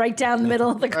 whoosh, right down the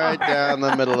middle of the car. Right down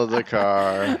the middle of the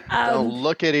car. Don't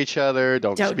look at each other.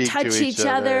 Don't speak touch to each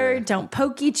other. Don't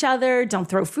poke each other. Don't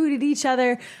throw food at each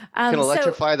other. You can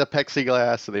electrify the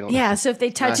plexiglass so they don't. Yeah, so if they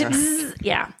touch it,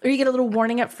 or you get a little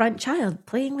warning up front: child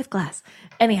playing with glass.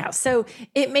 Anyhow, so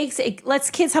it lets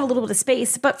kids have a little bit of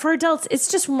space, but for adults, it's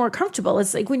just more comfortable.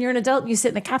 It's like when you're an adult and you sit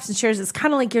in the captain's chairs, it's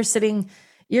kind of like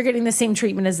you're getting the same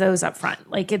treatment as those up front.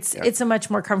 Like it's a much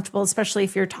more comfortable, especially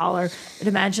if you're taller. I'd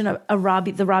imagine the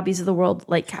Robbies of the world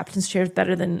like captain's chairs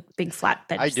better than big flat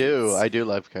bench seats. I do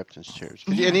love captain's chairs.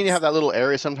 Yes. And then you have that little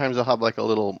area. Sometimes they'll have like a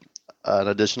little an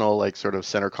additional like sort of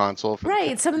center console.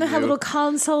 Right. Some of them have little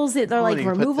consoles that they're like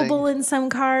removable in some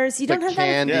cars. You don't have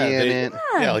candy in it.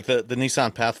 Yeah, like the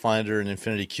Nissan Pathfinder and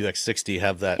Infiniti QX60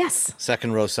 have that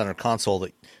second row center console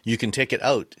that you can take it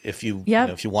out if you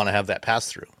if you want to have that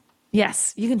pass through.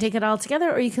 Yes, you can take it all together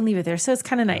or you can leave it there. So it's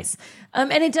kind of nice.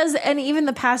 And it does, and even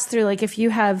the pass through, like if you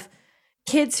have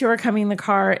kids who are coming in the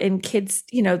car and kids,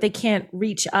 they can't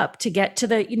reach up to get to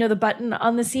the, the button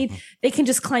on the seat, they can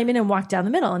just climb in and walk down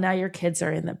the middle. And now your kids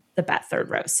are in the back third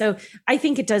row. So I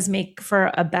think it does make for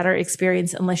a better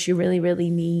experience unless you really, really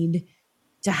need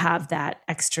to have that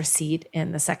extra seat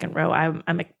in the second row.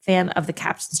 I'm a fan of the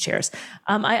captain's chairs.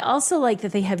 I also like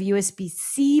that they have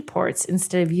USB-C ports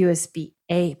instead of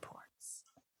USB-A ports.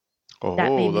 Oh,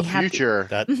 the future.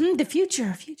 The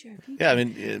future. Yeah, I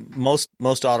mean, most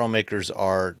automakers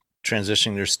are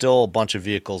transitioning. There's still a bunch of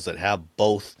vehicles that have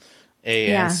both A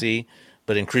and C,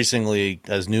 but increasingly,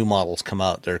 as new models come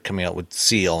out, they're coming out with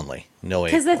C only, no A.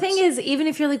 Because the thing is, even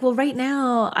if you're like, well, right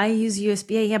now I use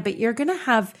USB-A, but you're going to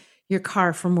have your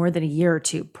car for more than a year or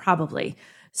two, probably.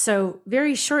 So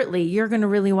very shortly, you're going to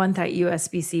really want that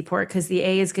USB-C port because the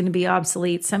A is going to be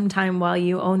obsolete sometime while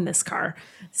you own this car.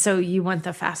 So you want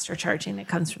the faster charging that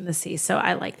comes from the C. So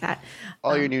I like that.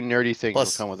 All your new nerdy things will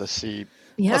come with a C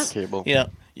cable. Yeah,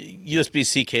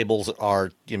 USB-C cables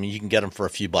are. I mean, you can get them for a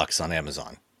few bucks on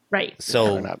Amazon. Right.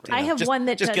 So I have one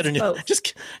that does both.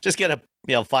 Just get a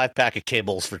 5-pack of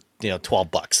cables for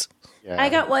 $12. Yeah. I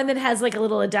got one that has like a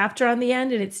little adapter on the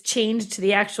end and it's chained to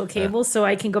the actual cable so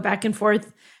I can go back and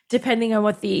forth depending on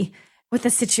what the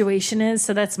situation is.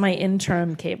 So that's my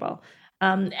interim cable.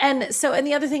 And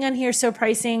the other thing on here, so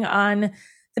pricing on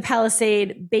the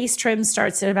Palisade, base trim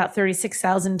starts at about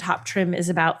 $36,000, top trim is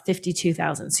about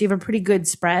 $52,000. So you have a pretty good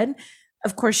spread.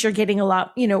 Of course, you're getting a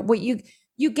lot, what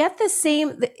you get the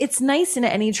same. It's nice in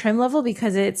any trim level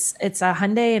because it's a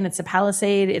Hyundai and it's a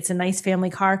Palisade. It's a nice family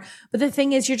car. But the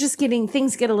thing is, you're just getting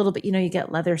things get a little bit, you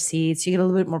get leather seats, you get a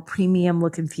little bit more premium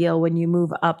look and feel when you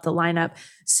move up the lineup.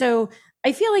 So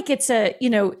I feel like it's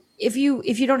if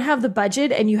you don't have the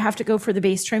budget and you have to go for the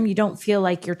base trim, you don't feel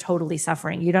like you're totally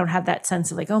suffering. You don't have that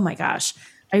sense of like, oh my gosh,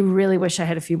 I really wish I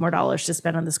had a few more dollars to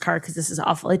spend on this car because this is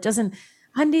awful. It doesn't.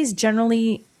 Hyundais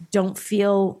generally don't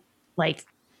feel like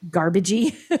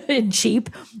garbagey and cheap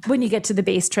when you get to the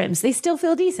base trims. They still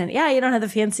feel decent. Yeah, you don't have the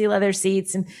fancy leather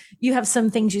seats and you have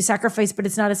some things you sacrifice, but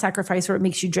it's not a sacrifice where it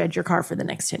makes you dread your car for the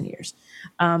next 10 years.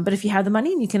 But if you have the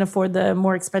money and you can afford the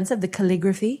more expensive, the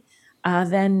calligraphy,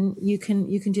 then you can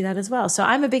do that as well. So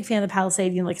I'm a big fan of the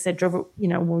Palisade. Like I said, drove it,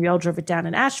 when we all drove it down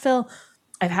in Asheville.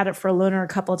 I've had it for a loaner a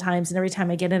couple of times, and every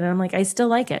time I get it, I'm like, I still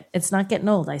like it. It's not getting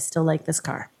old. I still like this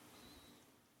car.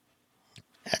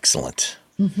 Excellent.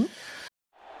 Mm-hmm.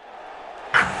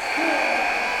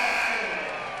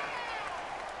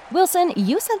 Wilson,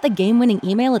 you sent the game-winning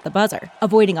email at the buzzer,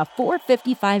 avoiding a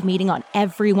 4:55 meeting on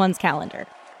everyone's calendar.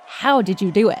 How did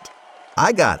you do it?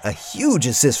 I got a huge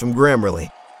assist from Grammarly,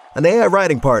 an AI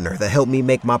writing partner that helped me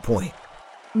make my point.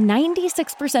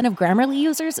 96% of Grammarly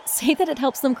users say that it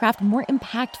helps them craft more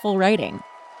impactful writing.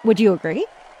 Would you agree?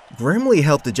 Grammarly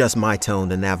helped adjust my tone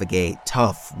to navigate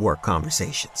tough work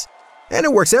conversations. And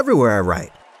it works everywhere I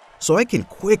write, so I can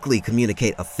quickly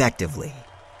communicate effectively.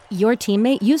 Your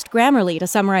teammate used Grammarly to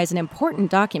summarize an important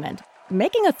document,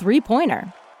 making a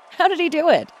 3-pointer. How did he do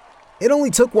it? It only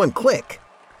took one click.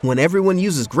 When everyone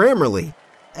uses Grammarly,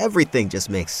 everything just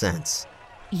makes sense.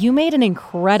 You made an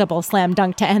incredible slam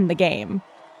dunk to end the game.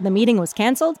 The meeting was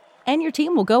canceled, and your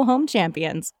team will go home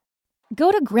champions. Go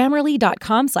to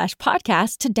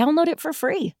Grammarly.com/podcast to download it for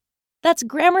free. That's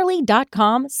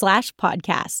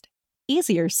Grammarly.com/podcast.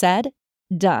 Easier said,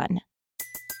 done.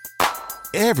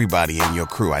 Everybody in your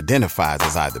crew identifies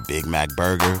as either Big Mac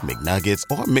Burger, McNuggets,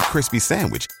 or McCrispy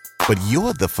Sandwich. But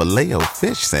you're the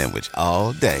Filet-O-Fish Sandwich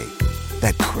all day.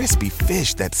 That crispy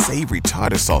fish, that savory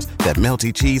tartar sauce, that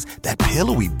melty cheese, that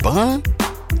pillowy bun.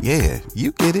 Yeah,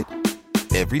 you get it.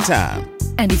 Every time.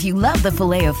 And if you love the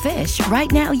Filet-O-Fish, right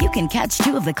now you can catch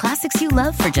 2 of the classics you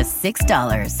love for just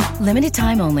 $6. Limited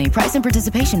time only. Price and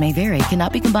participation may vary.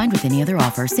 Cannot be combined with any other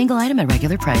offer. Single item at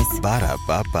regular price.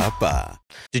 Ba-da-ba-ba-ba.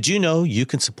 Did you know you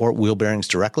can support Wheel Bearings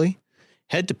directly?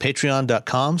 Head to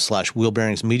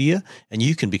patreon.com/wheelbearingsmedia and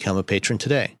you can become a patron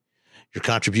today. Your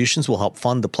contributions will help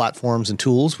fund the platforms and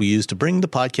tools we use to bring the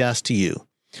podcast to you.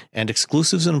 And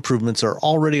exclusives and improvements are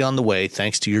already on the way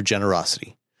thanks to your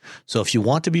generosity. So if you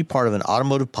want to be part of an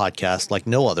automotive podcast like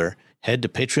no other, head to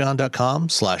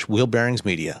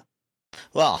patreon.com/wheelbearingsmedia.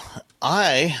 Well,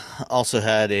 I also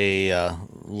had a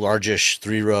largish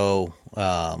 3-row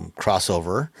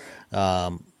crossover.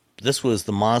 This was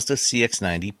the Mazda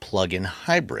CX-90 plug-in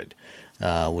hybrid,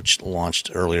 which launched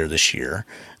earlier this year.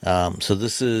 So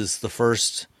this is the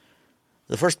first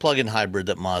plug-in hybrid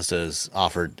that Mazda has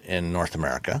offered in North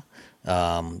America.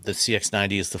 The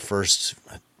CX-90 is the first,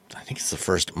 I think it's the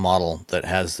first model that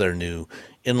has their new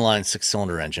inline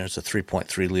 6-cylinder engine. It's a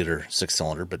 3.3-liter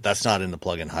 6-cylinder, but that's not in the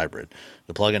plug-in hybrid.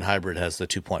 The plug-in hybrid has the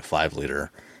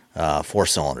 2.5-liter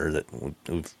 4-cylinder that we're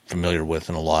familiar with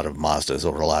in a lot of Mazdas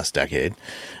over the last decade.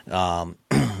 And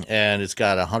it's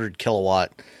got a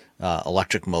 100-kilowatt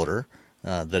electric motor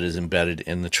that is embedded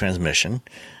in the transmission.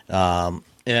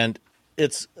 And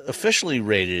it's officially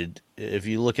rated, if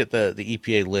you look at the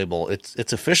EPA label,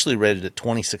 it's officially rated at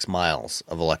 26 miles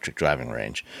of electric driving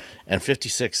range and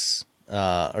 56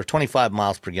 or 25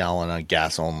 miles per gallon on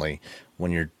gas only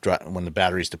when the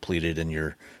battery's depleted and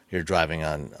you're driving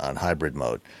on hybrid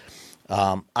mode.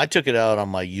 I took it out on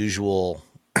my usual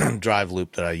drive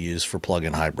loop that I use for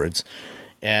plug-in hybrids,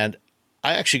 and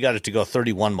I actually got it to go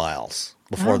 31 miles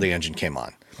before the engine came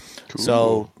on. Cool.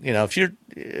 So,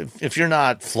 if you're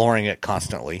not flooring it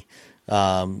constantly,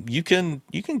 you can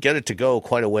get it to go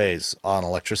quite a ways on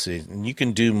electricity, and you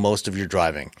can do most of your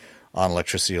driving on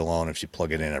electricity alone if you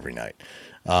plug it in every night.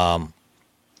 The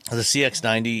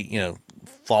CX-90,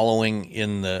 following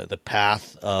in the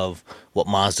path of what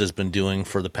Mazda's been doing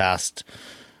for the past,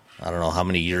 I don't know how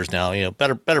many years now,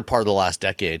 better part of the last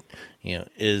decade,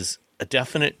 is a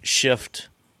definite shift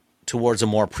towards a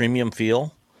more premium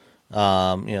feel,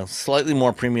 slightly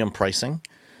more premium pricing.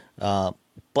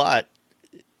 But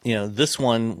this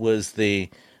one was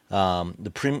had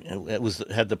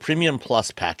the Premium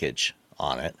Plus package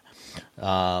on it.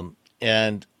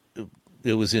 And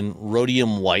it was in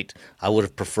rhodium white. I would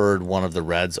have preferred one of the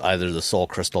reds, either the Soul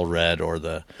Crystal red or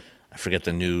I forget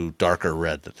the new darker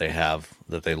red that they launched.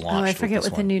 Oh, I forget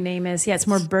what the new name is. Yeah, it's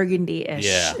more burgundy-ish.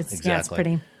 Yeah, exactly. Yeah, it's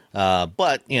pretty.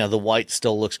 But the white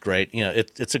still looks great.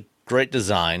 It's a great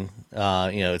design.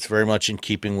 It's very much in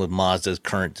keeping with Mazda's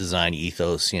current design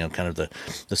ethos. Kind of the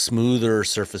smoother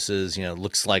surfaces.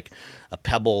 Looks like a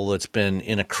pebble that's been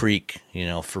in a creek,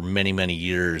 for many, many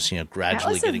years.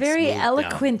 Gradually getting That was a very smoothed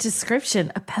eloquent down.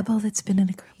 description. A pebble that's been in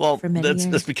a creek for many years.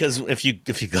 That's because if you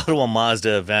go to a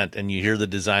Mazda event and you hear the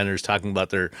designers talking about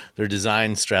their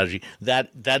design strategy, that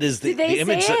is the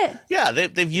image.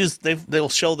 They'll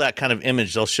show that kind of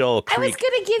image. They'll show a creek. I was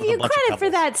going to give you credit for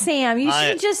that, Sam. You should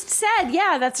have just said,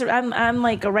 "Yeah, that's." I'm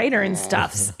like a writer in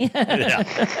stuffs. Yeah.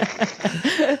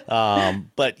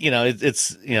 But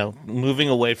it's moving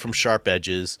away from sharp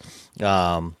edges.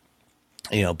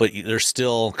 but they're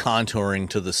still contouring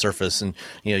to the surface, and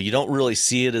you don't really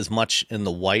see it as much in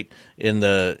the white, in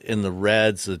the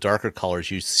reds, the darker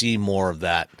colors. You see more of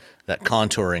that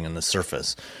contouring in the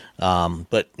surface,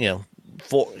 but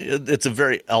it's a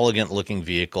very elegant looking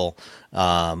vehicle.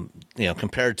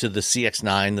 Compared to the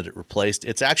CX-9 that it replaced,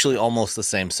 it's actually almost the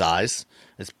same size.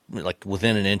 It's like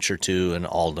within an inch or two in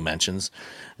all dimensions.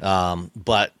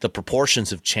 But the proportions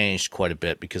have changed quite a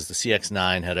bit because the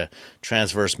CX-9 had a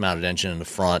transverse mounted engine in the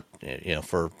front,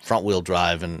 for front wheel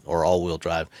drive or all wheel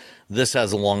drive. This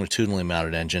has a longitudinally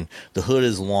mounted engine. The hood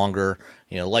is longer,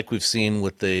 like we've seen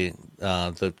with the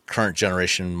current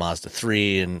generation Mazda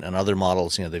 3 and other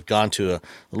models. They've gone to a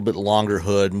little bit longer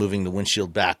hood, moving the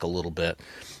windshield back a little bit.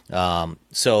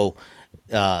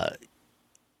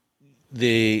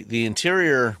 The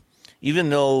interior, even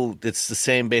though it's the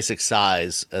same basic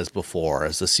size as before,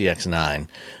 as the CX-9,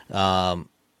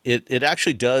 it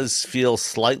actually does feel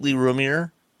slightly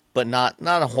roomier, but not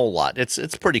a whole lot.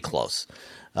 It's pretty close,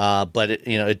 but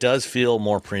it does feel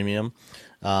more premium.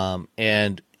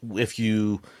 And if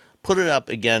you put it up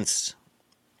against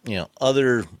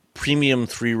other premium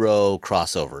 3-row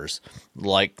crossovers,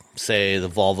 like say the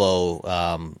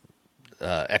Volvo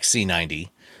XC90.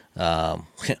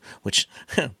 Which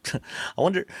I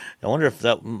wonder if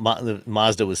that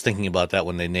Mazda was thinking about that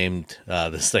when they named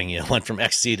this thing. Went from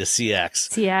XC to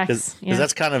CX. Because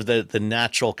that's kind of the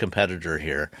natural competitor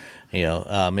here.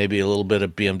 Maybe a little bit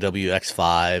of BMW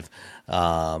X5,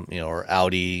 or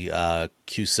Audi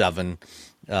Q7.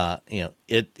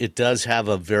 It does have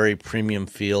a very premium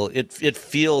feel. It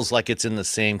feels like it's in the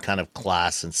same kind of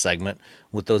class and segment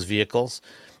with those vehicles.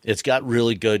 It's got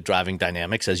really good driving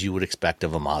dynamics, as you would expect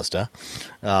of a Mazda,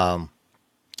 but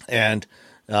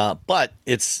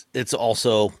it's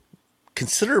also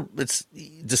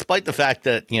despite the fact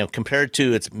that compared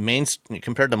to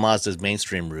Mazda's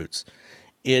mainstream roots,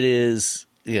 it is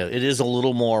a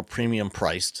little more premium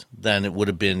priced than it would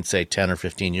have been, say, 10 or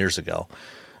 15 years ago,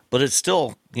 but it's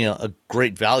still a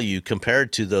great value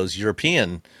compared to those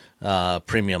European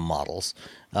premium models.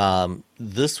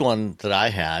 This one that I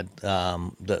had,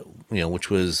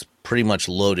 which was pretty much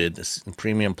loaded, this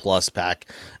Premium Plus pack,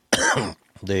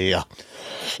 the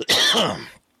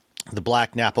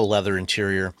black Napa leather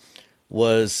interior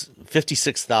was altogether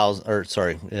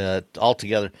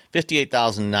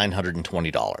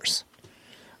 $58,920,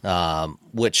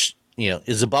 which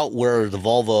is about where the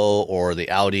Volvo or the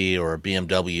Audi or a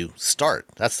BMW start.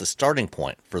 That's the starting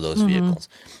point for those vehicles,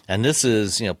 and this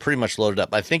is pretty much loaded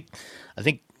up. I think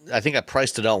I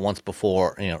priced it out once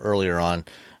before, earlier on.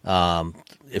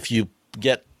 If you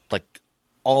get like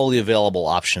all the available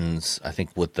options, I think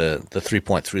with the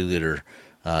 3.3 liter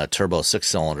turbo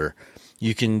 6-cylinder,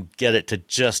 you can get it to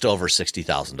just over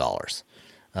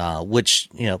 $60,000, which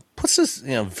puts us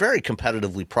very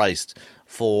competitively priced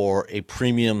for a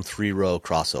premium 3-row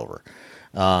crossover.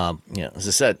 As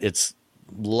I said, it's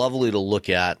lovely to look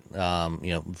at.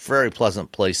 Very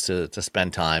pleasant place to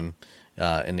spend time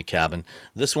in the cabin.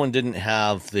 This one didn't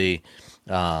have the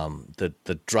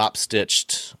drop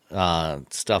stitched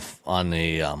stuff on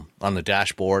the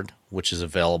dashboard, which is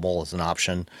available as an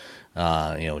option.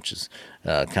 Which is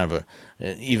kind of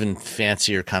an even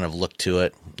fancier kind of look to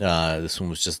it. This one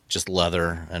was just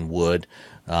leather and wood,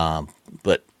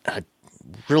 but I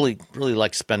really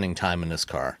like spending time in this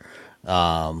car,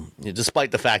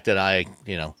 despite the fact that I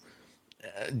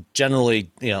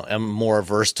generally am more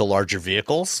averse to larger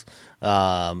vehicles.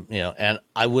 And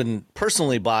I wouldn't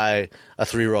personally buy a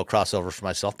 3-row crossover for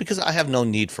myself because I have no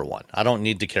need for one. I don't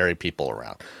need to carry people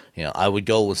around. I would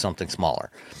go with something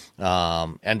smaller.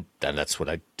 And that's what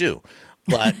I do.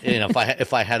 But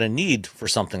if I had a need for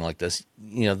something like this,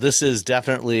 this is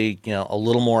definitely a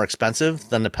little more expensive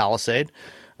than the Palisade.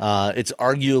 It's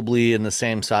arguably in the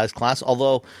same size class,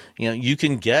 although you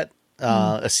can get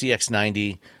a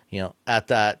CX-90 at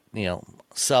that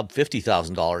sub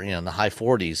 $50,000, in the high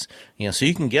 40s, so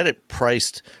you can get it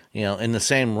priced in the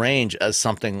same range as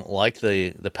something like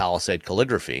the Palisade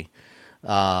Calligraphy.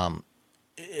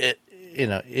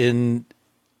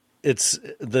 It's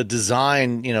the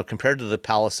design, compared to the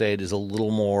Palisade, is a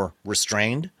little more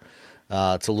restrained.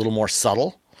 It's a little more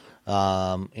subtle.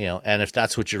 And if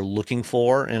that's what you're looking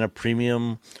for in a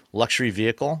premium luxury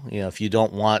vehicle, if you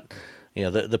don't want,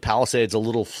 the Palisade's a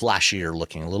little flashier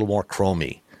looking, a little more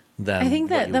chromy than. I think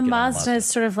that the Mazda is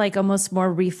sort of like almost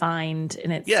more refined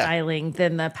in its styling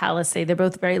than the Palisade. They're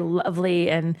both very lovely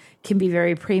and can be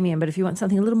very premium. But if you want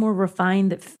something a little more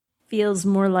refined that feels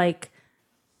like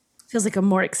a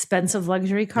more expensive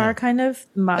luxury car, kind of,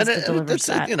 Mazda delivers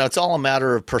that. It's all a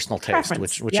matter of personal taste,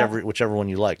 whichever one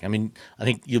you like. I mean, I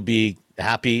think you'll be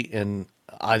happy in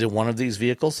either one of these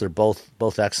vehicles. They're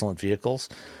both excellent vehicles.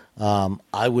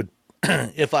 I would,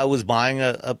 if I was buying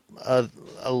a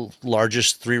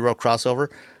largest 3-row crossover,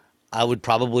 I would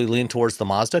probably lean towards the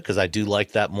Mazda because I do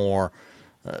like that more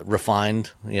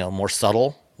refined, more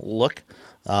subtle look.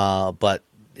 But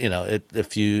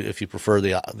if you prefer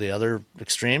the other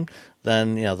extreme,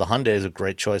 then the Hyundai is a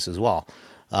great choice as well.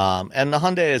 And the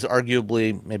Hyundai is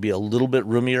arguably maybe a little bit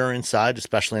roomier inside,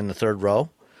 especially in the third row.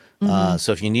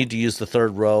 So if you need to use the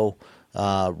third row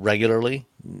regularly,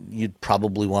 you'd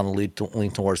probably want to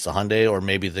lean towards the Hyundai or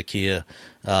maybe the Kia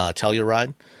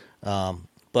Telluride.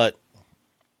 But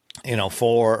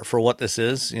for what this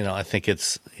is, I think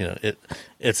it's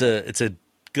it's a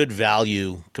good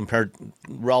value compared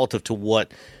relative to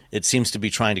what it seems to be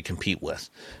trying to compete with.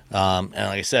 And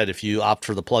like I said, if you opt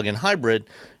for the plug-in hybrid,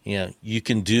 you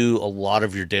can do a lot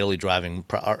of your daily driving,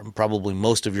 probably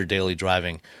most of your daily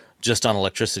driving, just on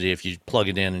electricity if you plug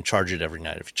it in and charge it every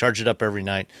night. If you charge it up every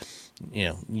night,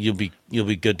 you'll be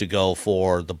good to go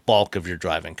for the bulk of your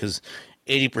driving because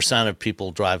 80% of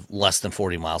people drive less than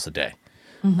 40 miles a day.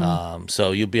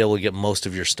 So you'll be able to get most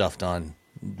of your stuff done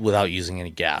without using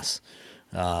any gas.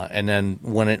 And then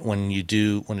when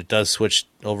it does switch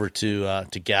over to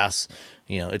gas,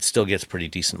 it still gets pretty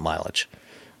decent mileage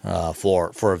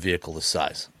for a vehicle this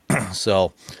size.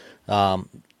 So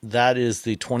that is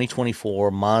the 2024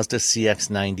 Mazda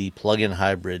CX-90 plug-in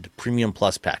hybrid Premium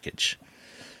Plus package.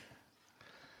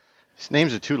 These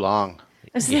names are too long.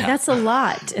 That's a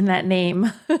lot in that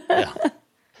name. Yeah.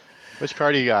 Which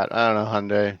car do you got? I don't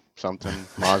know, Hyundai, something,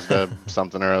 Mazda,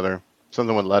 something or other.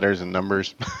 Something with letters and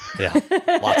numbers. Yeah,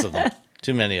 lots of them.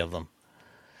 Too many of them.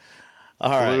 All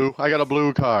blue. right. I got a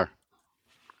blue car.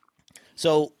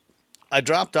 So I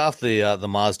dropped off the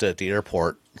Mazda at the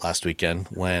airport last weekend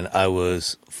when I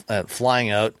was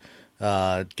flying out,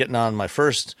 getting on my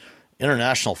first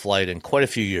international flight in quite a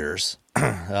few years,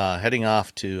 heading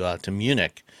off to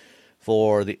Munich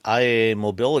for the IAA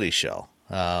Mobility Show,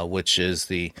 which is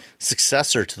the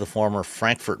successor to the former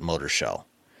Frankfurt Motor Show.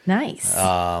 Nice.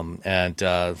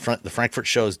 The Frankfurt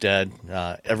show is dead.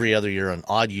 Every other year on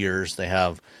odd years, they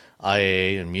have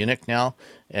IAA in Munich now.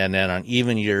 And then on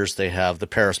even years, they have the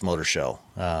Paris Motor Show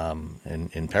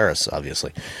in Paris,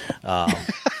 obviously.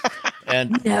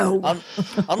 And no.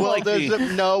 Unlike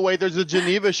there's a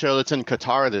Geneva show that's in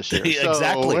Qatar this year.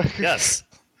 Exactly. Yes.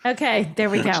 Okay, there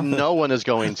we go. No one is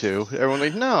going to. Everyone's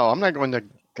like, no, I'm not going to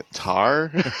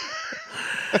Qatar.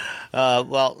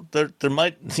 Well, there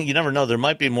might, you never know, there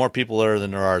might be more people there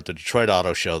than there are at the Detroit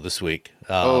Auto Show this week.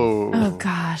 Oh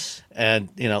gosh. And,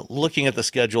 looking at the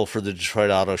schedule for the Detroit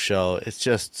Auto Show, it's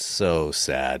just so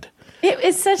sad. It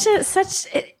was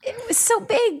it was so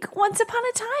big. Once upon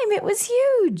a time, it was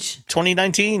huge.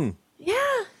 2019. Yeah,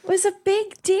 it was a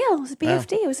big deal. It was a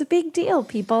BFD. Yeah. It was a big deal,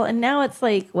 people. And now it's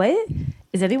like, what?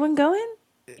 Is anyone going?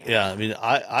 Yeah, I mean,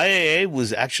 IAA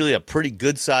was actually a pretty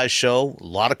good-sized show. A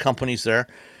lot of companies there.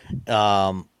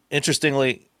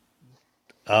 Interestingly,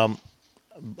 I'm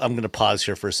going to pause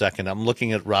here for a second. I'm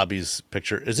looking at Robbie's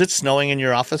picture. Is it snowing in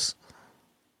your office?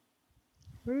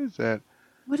 What is that?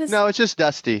 No, it's just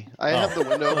dusty. I have the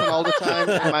window open all the time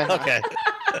in my house. Okay.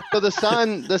 So the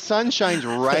sun shines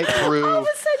right through. All of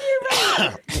a sudden you're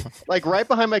right. Like right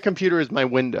behind my computer is my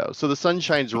window. So the sun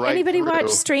shines right Anybody through. watch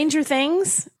Stranger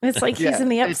Things? It's like he's in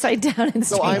the upside down in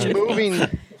Stranger So I'm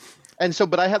moving.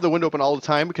 But I have the window open all the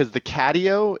time because the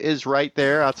catio is right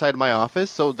there outside my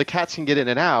office. So the cats can get in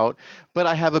and out. But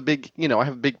I have a big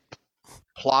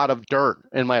plot of dirt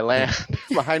in my land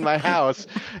behind my house.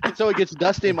 And so it gets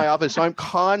dusty in my office. So I'm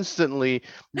constantly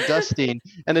dusting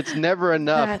and it's never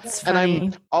enough. That's funny.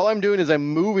 And all I'm doing is I'm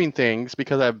moving things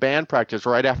because I have band practice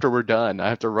right after we're done. I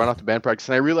have to run off to band practice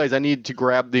and I realize I need to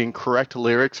grab the incorrect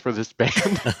lyrics for this band.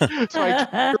 So I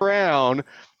turned around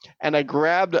and I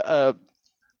grabbed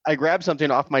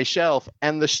something off my shelf,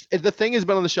 and the thing has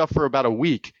been on the shelf for about a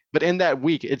week. But in that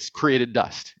week, it's created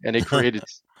dust, and it created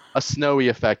a snowy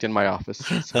effect in my office.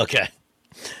 So, okay.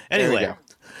 Anyway,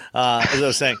 as I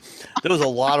was saying, there was a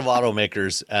lot of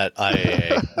automakers at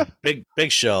IAA.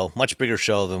 Big show, much bigger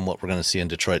show than what we're going to see in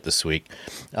Detroit this week.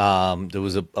 There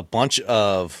was a bunch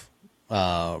of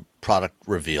product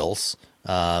reveals,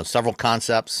 several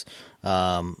concepts,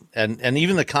 and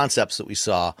even the concepts that we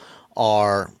saw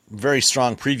are very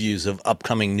strong previews of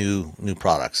upcoming new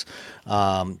products.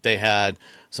 They had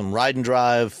some ride and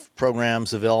drive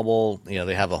programs available.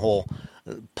 They have a whole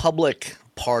public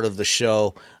part of the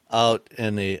show out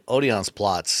in the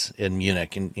Odeonsplatz in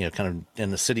Munich, and kind of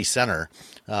in the city center,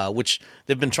 which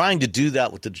they've been trying to do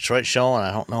that with the Detroit show, and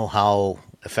I don't know how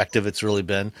effective it's really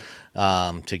been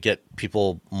to get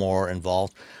people more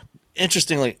involved.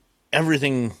 Interestingly,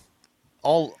 everything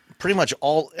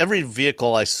every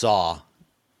vehicle I saw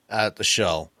at the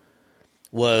show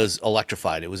was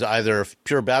electrified. It was either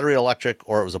pure battery electric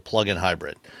or it was a plug-in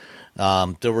hybrid.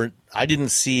 I didn't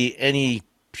see any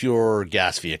pure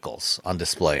gas vehicles on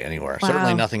display anywhere. Wow.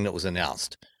 Certainly nothing that was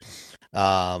announced.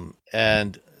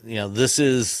 And this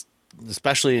is,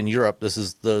 especially in Europe, this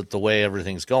is the way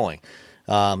everything's going.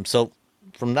 So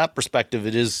from that perspective,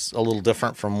 it is a little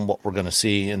different from what we're going to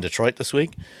see in Detroit this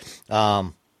week.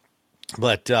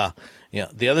 But the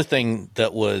other thing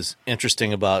that was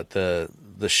interesting about the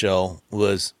show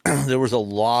was there was a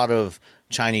lot of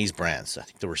Chinese brands. I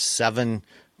think there were 7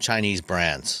 Chinese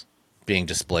brands being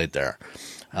displayed there.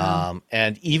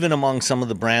 And even among some of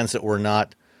the brands that were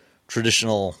not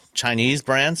traditional Chinese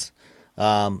brands,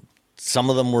 some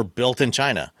of them were built in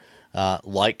China,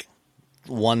 like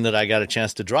one that I got a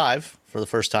chance to drive for the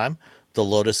first time, the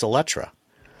Lotus Electra.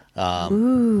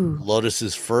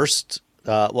 Lotus's first,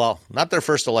 not their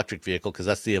first electric vehicle, because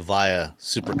that's the Avaya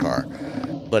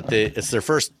supercar, but it's their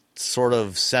first sort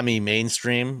of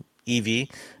semi-mainstream EV.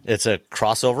 It's a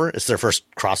crossover. It's their first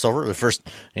crossover, the first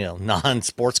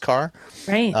non-sports car.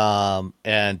 Right.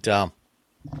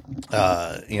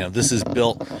 This is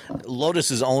built. Lotus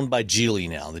is owned by Geely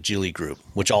now, the Geely Group,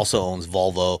 which also owns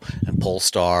Volvo and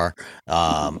Polestar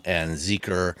and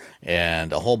Zeekr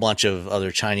and a whole bunch of other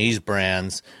Chinese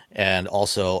brands, and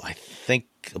also I think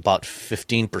about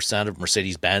 15% of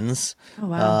Mercedes-Benz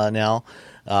now.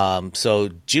 So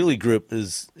Geely Group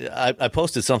is. I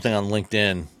posted something on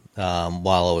LinkedIn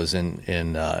while I was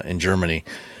in Germany.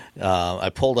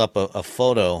 I pulled up a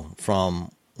photo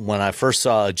from when I first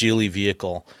saw a Geely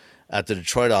vehicle at the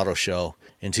Detroit Auto Show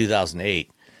in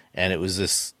 2008, and it was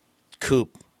this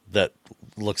coupe that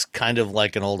looks kind of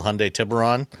like an old Hyundai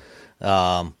Tiburon,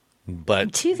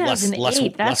 but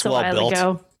 2008, that's a while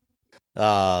ago.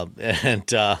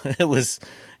 It was,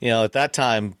 at that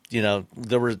time,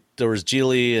 there was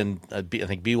Geely, and I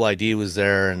think BYD was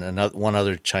there, and one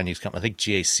other Chinese company. I think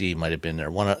GAC might have been there.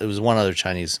 It was one other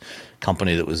Chinese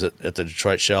company that was at the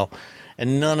Detroit show.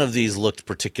 And none of these looked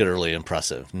particularly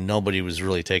impressive. Nobody was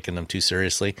really taking them too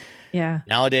seriously. Yeah.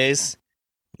 Nowadays,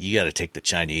 you got to take the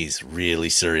Chinese really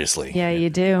seriously. Yeah,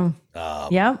 you do.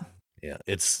 Yep. Yeah,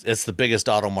 it's the biggest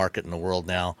auto market in the world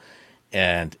now,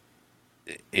 and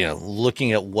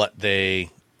looking at what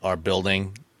they are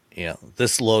building,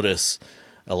 this Lotus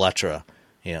Electra,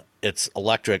 it's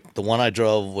electric. The one I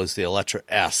drove was the Electra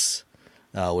S,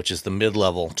 which is the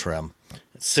mid-level trim.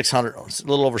 It's a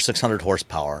little over 600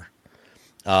 horsepower.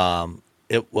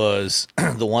 It was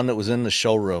the one that was in the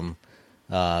showroom,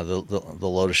 the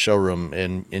Lotus showroom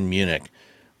in Munich,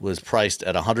 was priced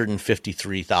at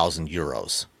 153,000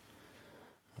 euros.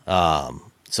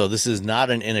 So this is not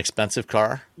an inexpensive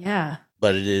car. Yeah.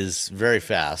 But it is very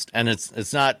fast, and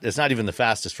it's not even the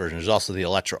fastest version. There's also the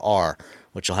Electra R,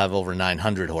 which will have over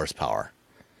 900 horsepower,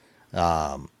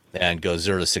 and goes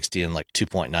 0 to 60 in like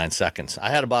 2.9 seconds.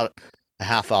 I had about a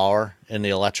half hour in the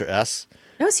Electra S.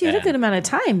 No, so you had a good amount of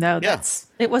time, though. Yeah.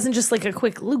 It wasn't just like a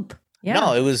quick loop. Yeah.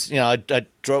 No, it was.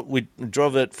 We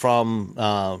drove it from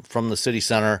the city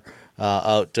center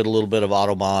out, did a little bit of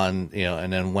Autobahn,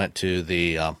 and then went to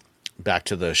the back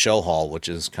to the show hall, which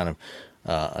is kind of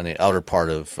on the outer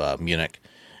part of Munich,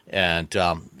 and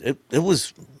it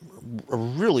was a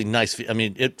really nice.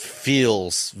 It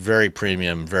feels very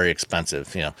premium, very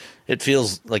expensive. It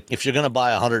feels like if you're going to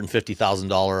buy a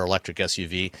 $150,000 electric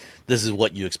SUV, this is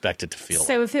what you expect it to feel.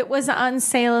 So if it was on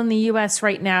sale in the U.S.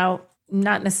 right now,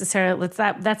 not necessarily.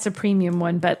 That's a premium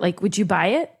one, but would you buy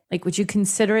it? Would you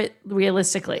consider it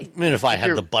realistically? If I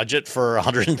had the budget for a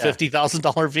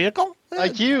 $150,000 vehicle,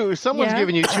 someone's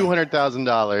giving you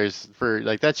 $200,000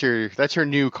 for that's your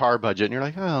new car budget, and you're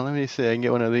like, oh, let me see, I can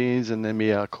get one of these, and then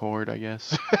be a Accord, I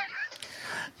guess.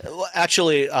 Well,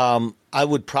 actually, I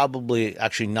would probably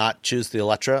not choose the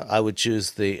Electra. I would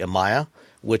choose the Emeya,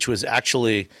 which was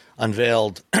actually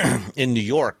unveiled in New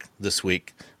York this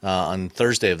week, on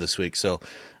Thursday of this week. So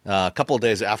a couple of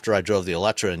days after I drove the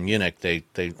Electra in Munich, they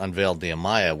unveiled the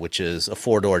Emeya, which is a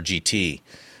 4-door GT.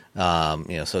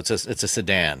 So it's a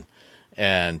sedan,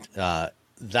 and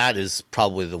that is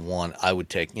probably the one I would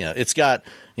take. It's got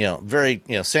very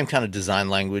same kind of design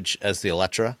language as the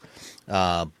Electra,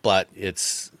 but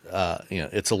it's a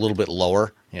little bit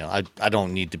lower. I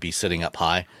don't need to be sitting up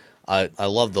high. I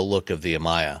love the look of the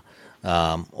Emeya,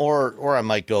 or I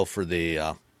might go for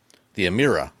the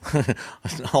Emira.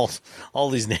 all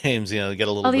these names, get a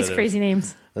little all bit these crazy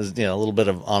names. A little bit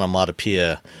of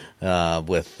onomatopoeia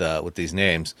with these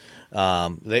names.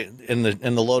 They in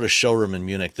the Lotus showroom in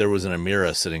Munich, there was an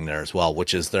Emira sitting there as well,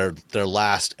 which is their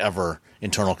last ever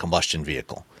internal combustion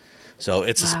vehicle. So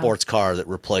it's a sports car that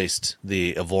replaced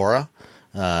the Evora,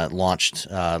 launched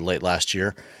late last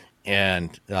year,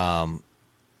 and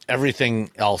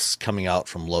everything else coming out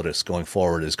from Lotus going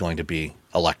forward is going to be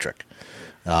electric.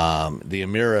 The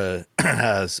Emira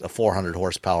has a 400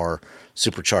 horsepower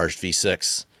supercharged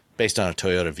V6 based on a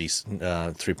Toyota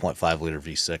 3.5 liter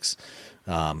V6.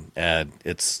 And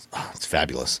it's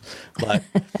fabulous. But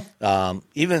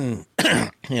even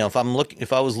if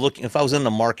I was in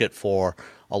the market for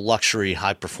a luxury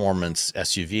high performance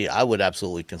SUV, I would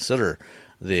absolutely consider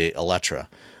the Elettra.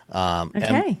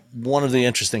 And one of the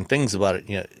interesting things about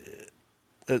it,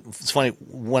 it's funny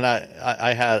when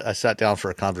I sat down for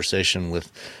a conversation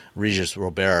with Regis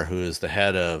Robert, who is the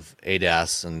head of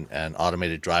ADAS and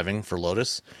automated driving for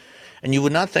Lotus. And you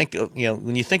would not think of,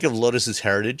 when you think of Lotus's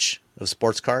heritage of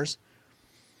sports cars,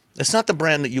 it's not the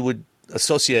brand that you would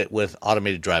associate with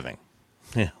automated driving,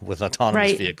 with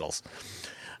autonomous vehicles.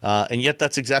 And yet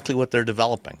that's exactly what they're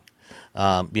developing.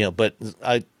 But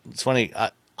it's funny.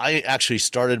 I actually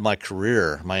started my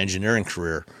engineering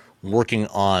career, working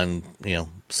on,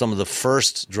 some of the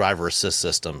first driver assist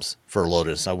systems for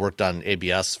Lotus. I worked on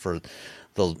ABS for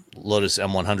the Lotus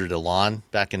M100 Elan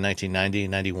back in 1990,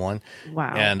 91.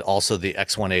 Wow. And also the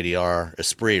X180R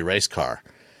Esprit race car.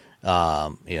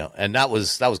 And that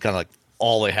was kind of like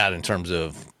all they had in terms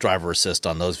of driver assist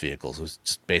on those vehicles. It was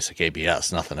just basic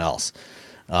ABS, nothing else.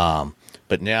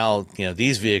 But now,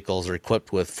 these vehicles are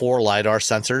equipped with 4 LiDAR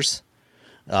sensors.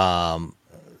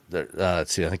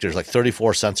 Let's see, I think there's like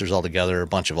 34 sensors altogether, a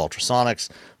bunch of ultrasonics.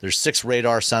 There's 6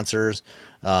 radar sensors,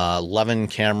 11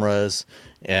 cameras,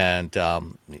 and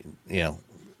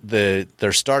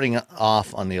they're starting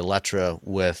off on the Elettra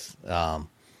with the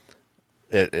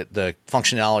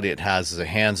functionality it has is a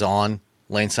hands-on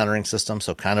lane centering system,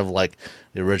 so kind of like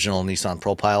the original Nissan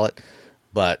ProPilot,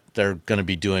 but they're going to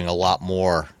be doing a lot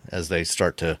more as they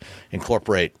start to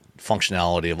incorporate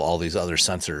functionality of all these other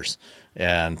sensors.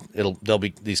 And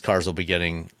these cars will be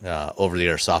getting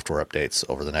over-the-air software updates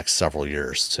over the next several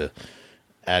years to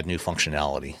add new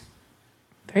functionality.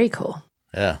 Very cool.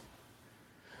 Yeah.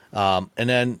 And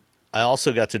then I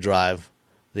also got to drive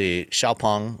the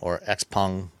Xiaopeng or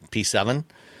XPeng P7.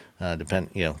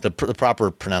 The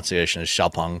proper pronunciation is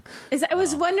Xiaopeng. I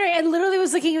was wondering. I literally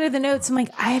was looking into the notes. I'm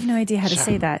like, I have no idea how to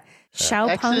say that.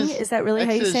 Xiaopeng. Is that really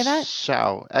how you say that?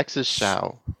 Xiao. X is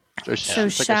Xiao. So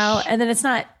Xiao, and then it's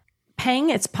not Peng.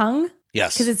 It's Peng.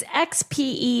 Yes, because it's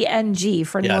XPENG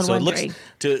for anyone wondering.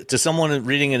 It looks to someone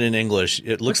reading it in English,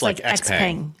 it looks like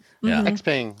XPeng. Yeah,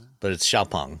 XPeng, but it's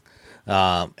Xiaopeng.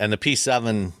 And the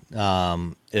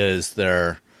P7 is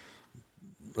their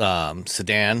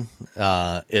sedan.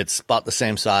 It's about the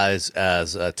same size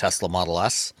as a Tesla Model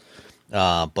S,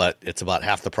 but it's about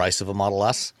half the price of a Model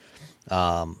S.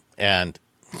 And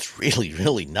it's really,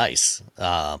 really nice.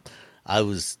 I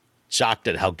was shocked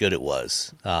at how good it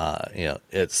was.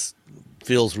 It's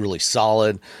feels really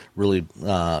solid, really,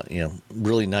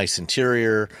 really nice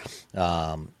interior.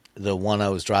 The one I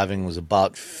was driving was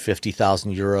about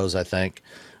 50,000 euros, I think.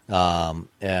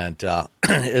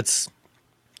 It's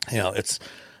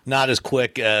not as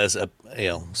quick as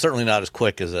certainly not as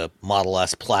quick as a Model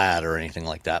S Plaid or anything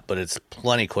like that, but it's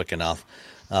plenty quick enough.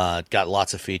 Got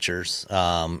lots of features,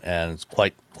 and it's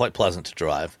quite pleasant to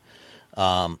drive.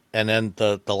 And then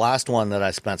the last one that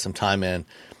I spent some time in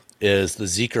is the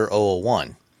Zeekr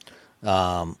 001,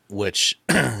 which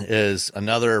is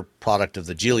another product of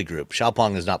the Geely Group.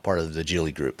 Xiaopeng is not part of the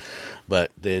Geely Group,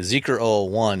 but the Zeekr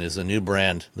 001 is a new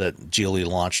brand that Geely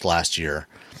launched last year.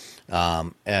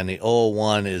 And the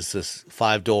 001 is this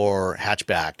 5-door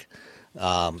hatchback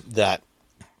that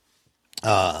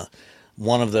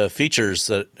one of the features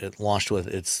that it launched with,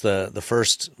 it's the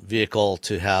first vehicle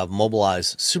to have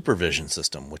Mobileye's Supervision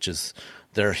system, which is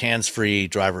their hands-free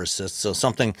driver assist. So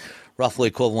something roughly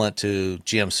equivalent to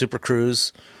GM Super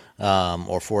Cruise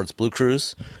or Ford's Blue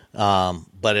Cruise,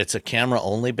 but it's a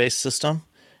camera-only based system.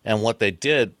 And what they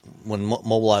did when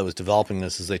Mobileye was developing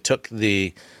this is they took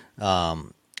the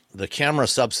camera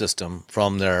subsystem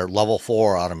from their Level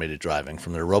 4 automated driving,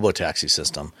 from their robotaxi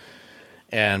system,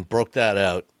 and broke that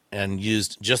out and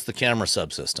used just the camera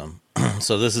subsystem.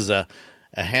 So this is a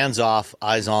hands-off,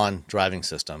 eyes-on driving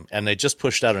system. And they just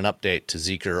pushed out an update to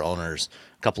Zeekr owners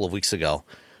a couple of weeks ago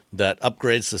that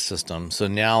upgrades the system. So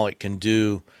now it can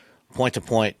do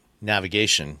point-to-point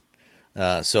navigation.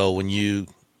 So when you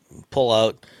pull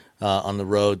out on the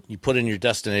road, you put in your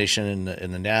destination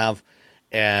in the nav,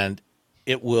 and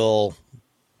it will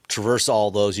traverse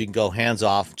all those. You can go hands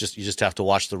off. You just have to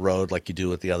watch the road like you do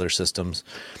with the other systems.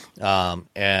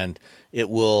 And it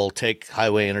will take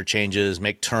highway interchanges,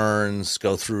 make turns,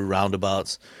 go through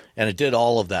roundabouts. And it did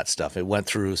all of that stuff. It went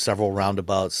through several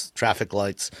roundabouts, traffic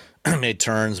lights, made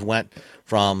turns, went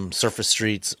from surface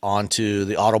streets onto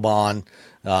the Autobahn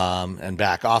and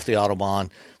back off the Autobahn.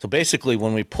 So basically,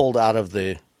 when we pulled out of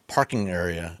the parking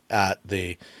area at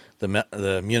the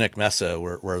Munich Messe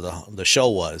where the show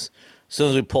was, as soon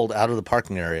as we pulled out of the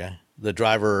parking area, the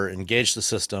driver engaged the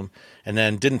system and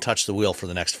then didn't touch the wheel for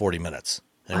the next 40 minutes.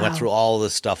 And went through all of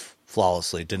this stuff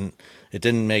flawlessly. It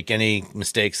didn't make any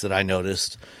mistakes that I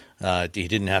noticed. He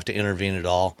didn't have to intervene at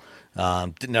all.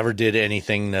 Never did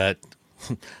anything that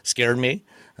scared me,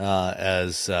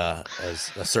 as a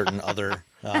certain other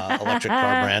electric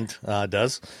car brand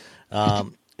does. I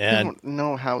don't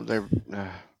know how they're.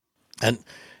 And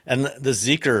the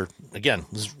Zeekr, again,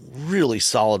 was really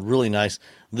solid, really nice.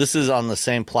 This is on the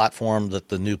same platform that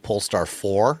the new Polestar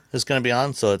 4 is going to be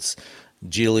on. So it's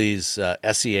Geely's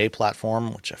SEA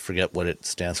platform, which I forget what it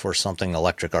stands for, something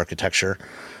electric architecture.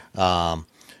 That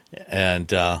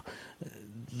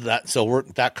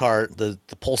car, the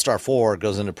Polestar 4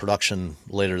 goes into production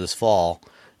later this fall,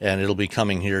 and it'll be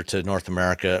coming here to North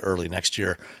America early next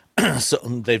year. So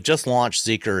they've just launched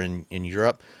Zeekr in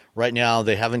Europe. Right now,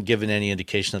 they haven't given any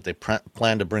indication that they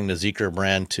plan to bring the Zeekr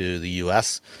brand to the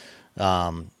U.S.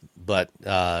 But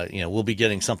we'll be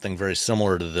getting something very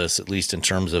similar to this, at least in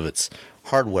terms of its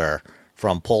hardware,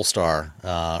 from Polestar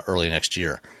early next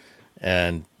year.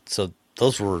 And so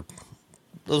those were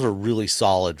really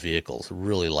solid vehicles.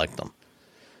 Really liked them.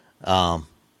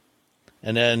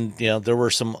 And then there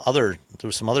was some other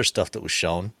stuff that was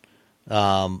shown.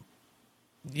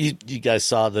 You guys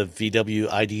saw the VW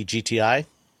ID GTI?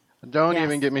 Don't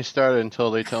even get me started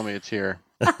until they tell me it's here.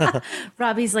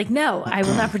 Robbie's like, no, I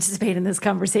will not participate in this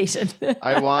conversation.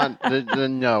 I want the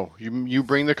no. You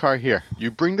bring the car here.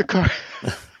 You bring the car.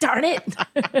 Darn it.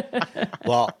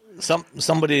 Well,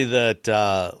 somebody that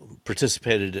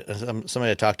participated,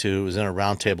 somebody I talked to was in a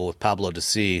roundtable with Pablo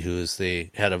Desi, who is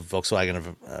the head of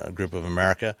Volkswagen Group of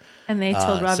America. And they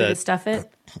told Robbie to stuff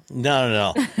it?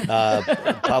 No.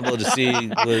 Pablo Desi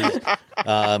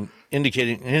was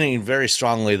indicating very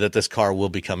strongly that this car will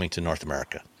be coming to North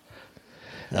America.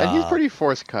 And he's pretty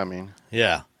forthcoming.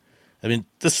 Yeah. I mean,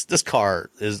 this car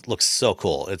looks so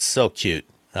cool. It's so cute.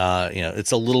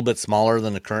 It's a little bit smaller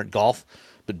than the current Golf,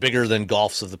 but bigger than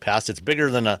Golfs of the past. It's bigger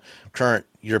than a current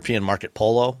European market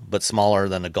Polo, but smaller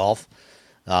than a Golf.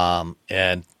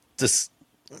 And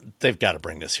they've got to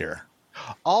bring this here.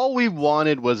 All we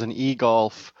wanted was an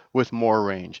e-Golf with more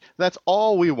range. That's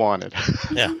all we wanted.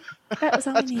 Yeah. That was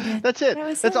all we needed. That's it.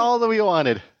 That's all that we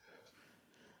wanted.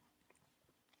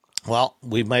 Well,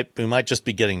 we might just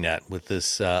be getting that with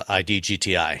this ID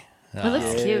GTI. It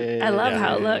looks cute. I love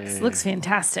how it looks. It looks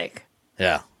fantastic.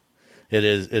 Yeah, it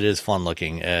is. It is fun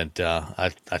looking, and I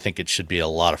think it should be a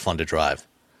lot of fun to drive.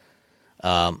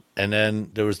 And then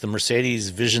there was the Mercedes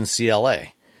Vision CLA,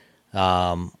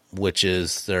 which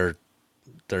is their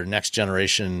next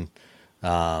generation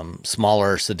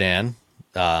smaller sedan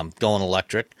going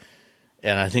electric,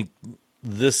 and I think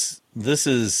this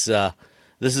is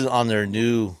on their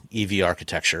new EV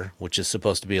architecture, which is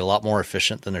supposed to be a lot more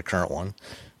efficient than their current one.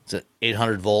 It's an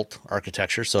 800-volt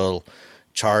architecture, so it'll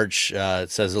charge. It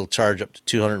says it'll charge up to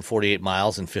 248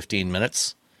 miles in 15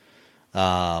 minutes,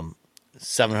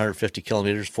 750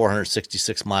 kilometers,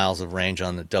 466 miles of range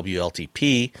on the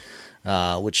WLTP,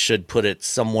 which should put it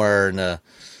somewhere in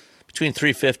between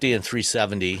 350 and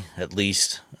 370 at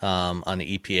least on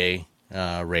the EPA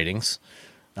ratings.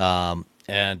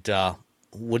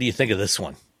 What do you think of this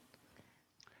one?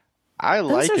 I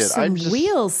like it. Some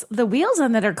wheels. The wheels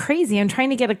on that are crazy. I'm trying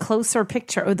to get a closer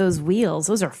picture of those wheels.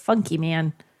 Those are funky,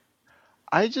 man.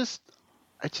 I just,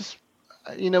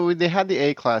 they had the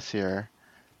A-Class here,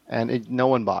 and no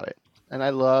one bought it. And I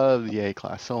love the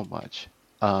A-Class so much.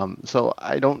 So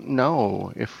I don't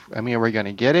know are we going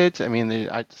to get it? I mean,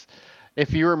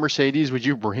 if you were Mercedes, would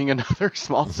you bring another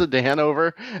small sedan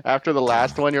over after the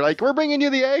last one? You're like, we're bringing you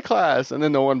the A-Class. And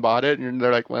then no one bought it. And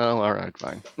they're like, well, all right,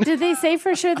 fine. Did they say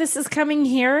for sure this is coming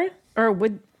here or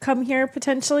would come here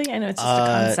potentially? I know it's just a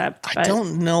concept. I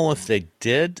don't know if they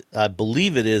did. I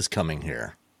believe it is coming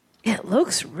here. It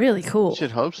looks really cool.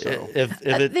 Should hope so.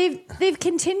 They've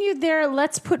continued their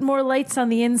let's put more lights on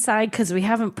the inside because we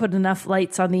haven't put enough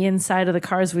lights on the inside of the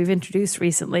cars we've introduced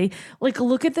recently. Like,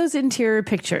 look at those interior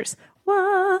pictures.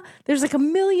 Wow, there's like a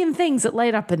million things that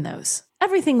light up in those.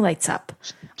 everything lights up.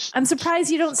 I'm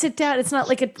surprised you don't sit down. It's not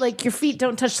like your feet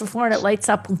don't touch the floor and it lights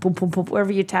up boom, boom, boom, boom,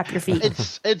 wherever you tap your feet.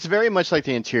 It's very much like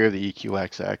the interior of the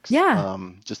EQXX. Yeah.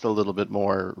 Just a little bit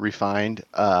more refined.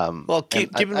 Well,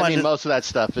 keep in mind, I mean, most of that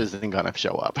stuff isn't going to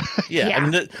show up. I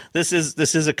mean, this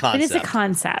is a concept. It is a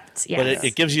concept, yes. But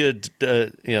it gives you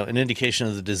an indication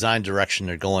of the design direction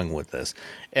they're going with this.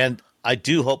 And I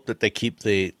do hope that they keep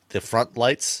the front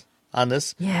lights on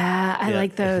this. Yeah, I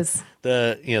like those.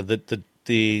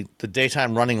 The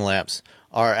daytime running lamps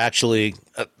are actually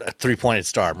a 3-pointed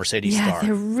star, Mercedes star. Yeah,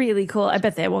 they're really cool. I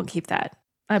bet they won't keep that.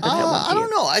 I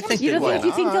don't know. I think you they will.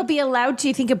 You think they'll be allowed to?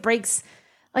 You think it breaks?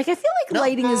 Like, I feel like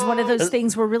lighting is one of those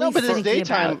things we're really but it's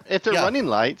daytime. about. If they're running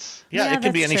lights, it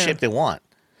can be any shape they want.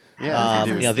 Yeah,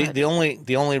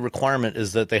 the only requirement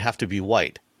is that they have to be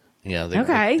white.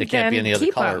 They can't be any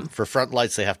other color. Them. For front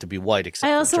lights, they have to be white. Except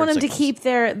I also want them signals. to keep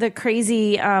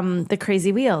the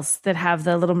crazy wheels that have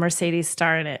the little Mercedes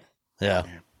star in it. Yeah.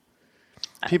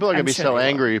 People are going to be sure so they will.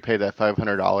 angry you pay that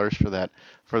 $500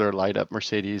 for their light up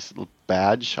Mercedes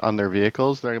badge on their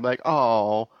vehicles. They're going to be like,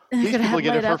 oh, these people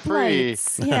get it for free.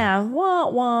 Lights. Yeah, wah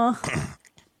wah.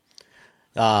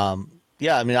 I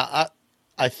mean,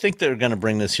 I think they're going to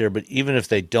bring this here, but even if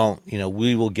they don't,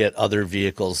 we will get other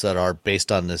vehicles that are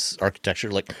based on this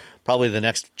architecture, like probably the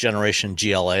next generation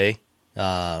GLA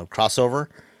crossover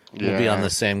will be on the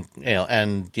same,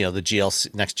 and the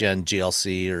GLC next gen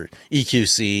GLC or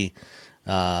EQC,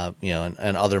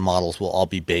 and other models will all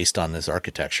be based on this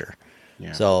architecture.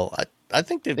 Yeah. So I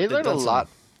think they learned a lot.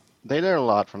 They learned a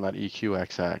lot from that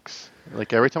EQXX.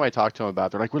 Like every time I talk to them about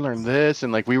it, they're like, we learned this,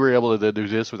 and like we were able to do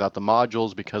this without the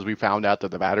modules because we found out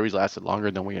that the batteries lasted longer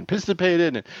than we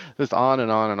anticipated, and just on and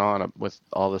on and on with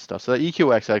all this stuff. So that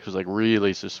EQXX was like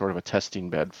really just sort of a testing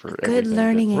bed for good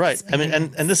learning right. I mean,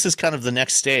 and this is kind of the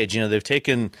next stage. They've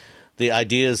taken the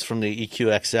ideas from the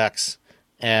EQXX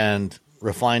and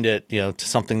refined it, to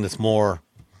something that's more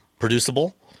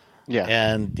producible. Yeah.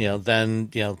 And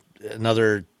then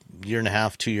another year and a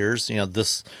half, 2 years,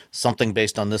 this something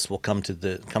based on this will come to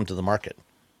the market.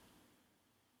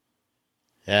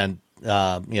 And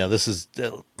this is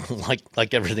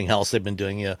like everything else they've been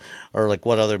doing, or like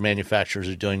what other manufacturers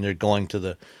are doing. They're going to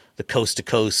the coast to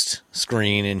coast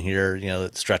screen in here,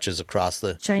 that stretches across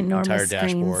the entire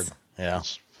dashboard. Yeah.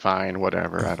 It's fine,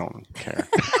 whatever. I don't care.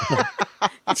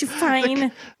 It's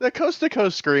fine. The coast to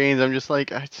coast screens, I'm just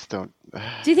like, I just don't.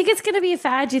 Do you think it's going to be a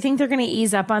fad? Do you think they're going to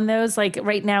ease up on those? Like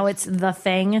right now it's the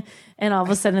thing, and all of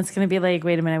a sudden it's going to be like,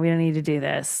 wait a minute, we don't need to do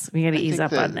this. We got to ease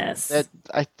up on this.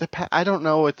 I don't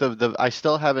know what I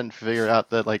still haven't figured out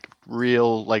the like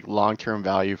real like long-term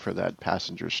value for that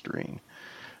passenger screen,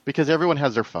 because everyone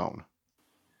has their phone.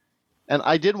 And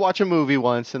I did watch a movie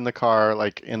once in the car,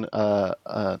 like in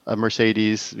a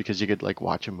Mercedes, because you could like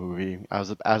watch a movie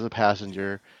as a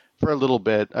passenger for a little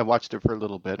bit. I watched it for a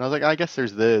little bit, and I was like, I guess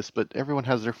there's this, but everyone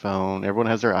has their phone, everyone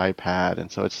has their iPad,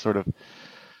 and so it's sort of.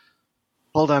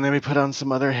 Hold on, let me put on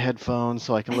some other headphones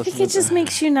so I can listen. I think it just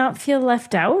makes you not feel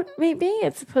left out. Maybe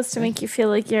it's supposed to make you feel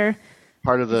like you're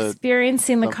part of the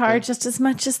experiencing the car just as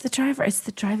much as the driver. It's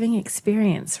the driving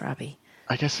experience, Robbie.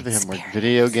 I guess if they have more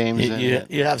video games,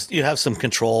 you have some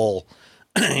control.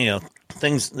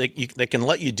 Things they can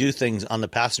let you do things on the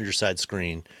passenger side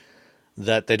screen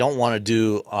that they don't want to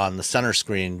do on the center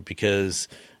screen, because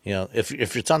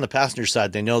if it's on the passenger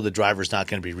side, they know the driver's not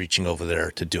going to be reaching over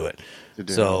there to do it.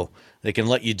 So they can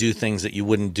let you do things that you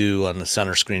wouldn't do on the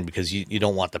center screen because you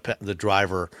don't want the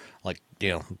driver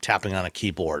tapping on a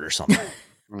keyboard or something.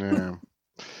 Yeah.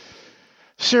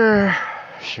 Sure.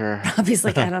 Robbie's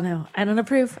like, I don't know. I don't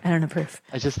approve. I don't.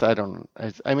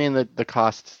 I mean, the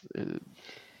cost. We're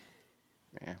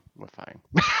fine.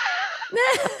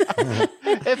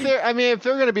 If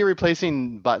they're going to be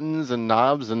replacing buttons and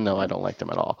knobs, then no, I don't like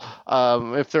them at all.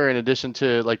 If they're in addition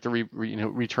to like the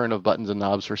return of buttons and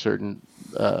knobs for certain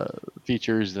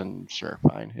features, then sure,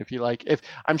 fine. If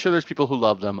I'm sure there's people who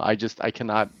love them. I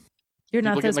cannot. You're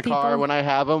not those people get in the car when I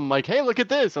have them, like, hey, look at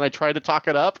this, and I try to talk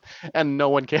it up, and no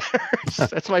one cares.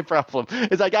 That's my problem.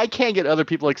 It's like I can't get other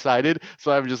people excited,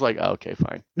 so I'm just like, oh, okay,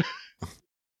 fine.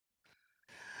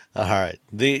 All right.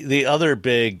 The other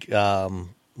big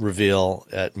reveal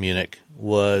at Munich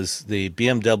was the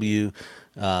BMW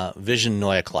Vision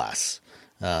Neue Klasse.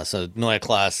 So Neue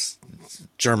Klasse,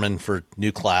 German for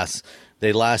new class.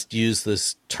 They last used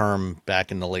this term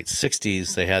back in the late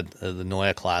 60s. They had the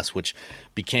Neue Klasse, which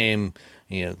became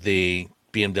the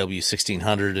BMW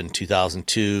 1600 in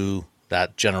 2002,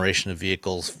 that generation of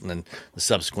vehicles, and then the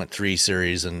subsequent 3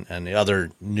 Series and the other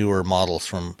newer models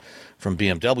from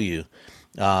BMW.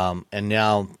 And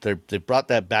now they brought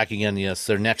that back again. Yes,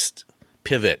 their next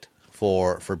pivot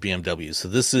for BMW. So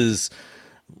this is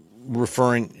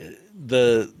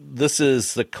this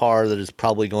is the car that is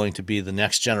probably going to be the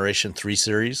next generation 3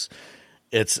 Series.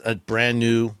 It's a brand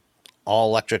new all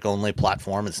electric only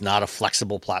platform. It's not a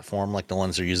flexible platform like the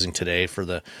ones they're using today for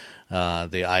the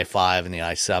i5 and the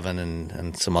i7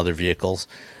 and some other vehicles.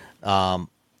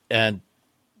 And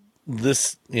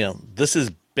this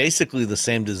is basically the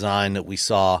same design that we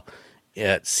saw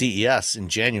at CES in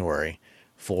January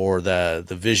for the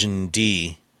Vision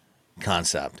D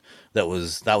concept. That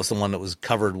was the one that was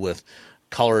covered with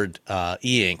colored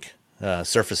e-ink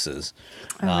surfaces.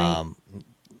 Right.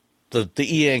 The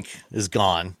e-ink is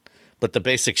gone, but the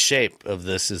basic shape of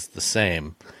this is the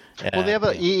same. Well, they have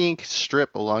an e-ink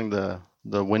strip along the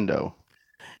window.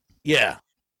 Yeah.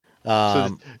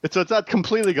 So it's not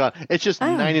completely gone. It's just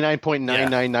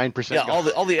 99.999%. Yeah,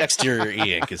 all the exterior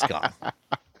e-ink is gone.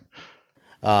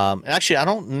 Actually, I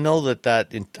don't know I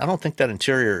don't think that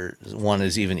interior one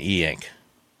is even e-ink.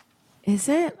 Is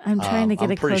it? I'm trying to get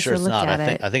a pretty closer sure it's look not. at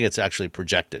it. I think it's actually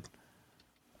projected.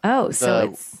 Oh, so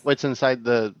it's what's inside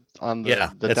the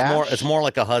it's dash? It's more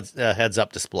like a heads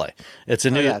up display. It's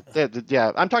a new.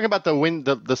 Yeah. I'm talking about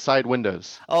the side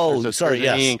windows. Oh, there's sorry. an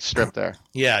Yes, e-ink strip there.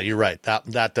 Yeah, you're right.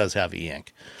 That does have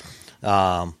e-ink.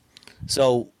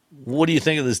 So, what do you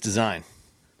think of this design?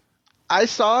 I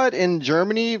saw it in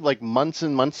Germany like months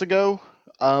and months ago.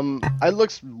 It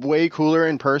looks way cooler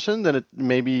in person than it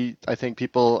maybe. I think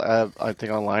people I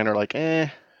think online are like,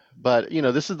 but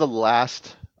this is the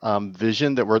last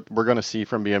vision that we're going to see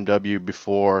from BMW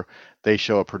before they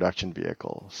show a production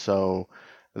vehicle. So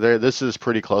this is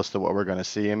pretty close to what we're going to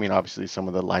see. I mean, obviously some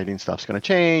of the lighting stuff's going to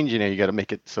change. You got to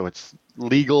make it so it's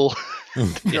legal to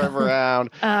drive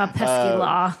around. pesky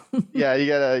law. Yeah, you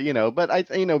got to, but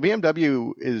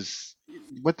BMW is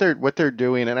what they're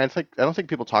doing, and I don't think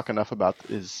people talk enough about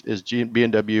is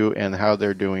BMW and how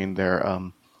they're doing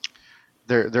their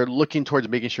they're looking towards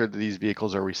making sure that these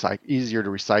vehicles are easier to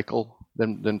recycle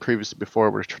than previously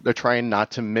before. They're trying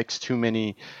not to mix too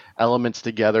many elements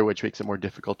together, which makes it more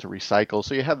difficult to recycle.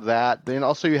 So you have that. Then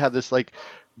also you have this like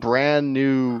brand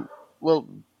new,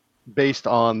 based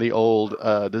on the old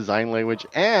design language,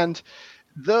 and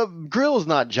the grill is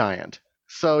not giant.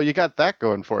 So you got that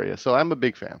going for you. So I'm a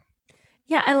big fan.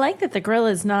 Yeah, I like that the grill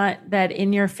is not that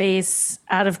in your face,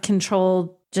 out of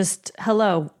control, just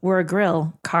hello, we're a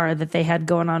grill car that they had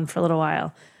going on for a little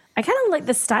while. I kind of like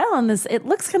the style on this. It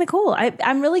looks kind of cool.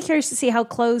 I'm really curious to see how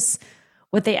close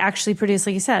what they actually produce.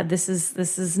 Like you said, this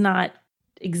is not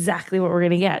exactly what we're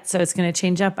going to get. So it's going to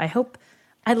change up.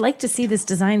 I'd like to see this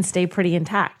design stay pretty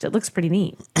intact. It looks pretty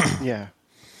neat. Yeah.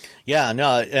 Yeah,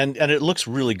 no, and it looks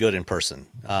really good in person.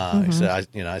 So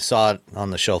I saw it on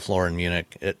the show floor in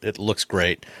Munich. It looks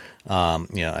great.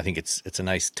 I think it's a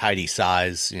nice tidy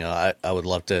size. I would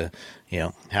love to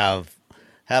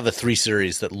have a 3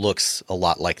 Series that looks a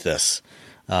lot like this.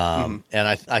 And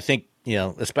I think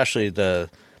especially the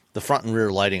front and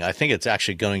rear lighting, I think it's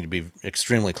actually going to be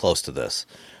extremely close to this.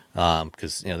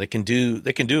 Because they can do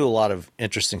a lot of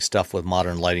interesting stuff with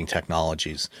modern lighting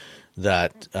technologies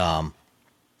that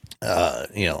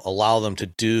allow them to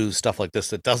do stuff like this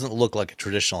that doesn't look like a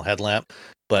traditional headlamp,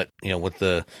 but with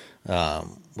the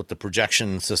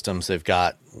projection systems they've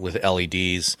got with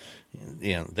LEDs,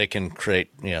 they can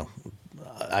create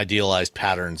idealized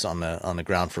patterns on the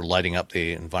ground for lighting up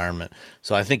the environment.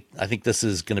 So I think this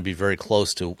is going to be very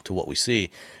close to what we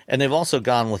see, and they've also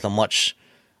gone with a much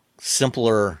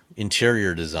simpler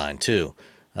interior design too.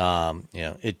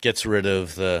 It gets rid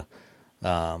of the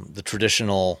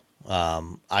traditional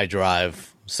iDrive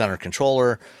center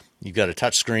controller. You've got a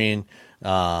touchscreen,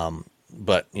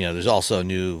 but there's also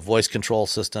new voice control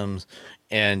systems,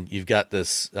 and you've got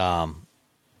this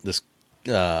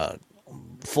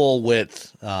full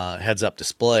width heads-up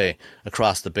display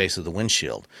across the base of the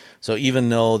windshield. So even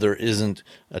though there isn't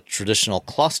a traditional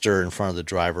cluster in front of the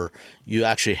driver, you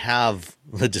actually have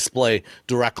the display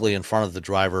directly in front of the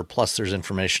driver. Plus, there's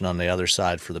information on the other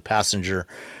side for the passenger.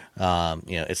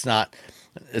 It's not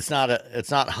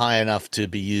high enough to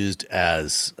be used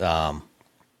as for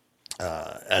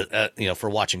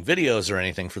watching videos or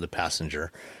anything for the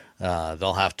passenger.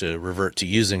 They'll have to revert to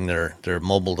using their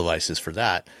mobile devices for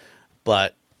that.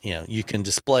 But you can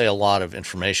display a lot of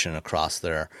information across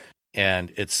there,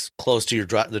 and it's close to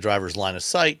the driver's line of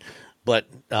sight, but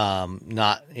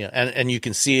not and you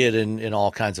can see it in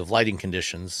all kinds of lighting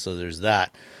conditions. So there's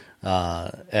that,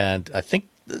 and I think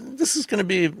this is going to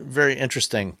be very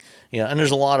interesting. And there's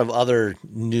a lot of other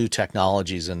new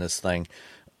technologies in this thing,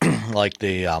 like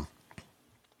the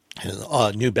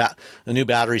new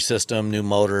battery system, new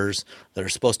motors that are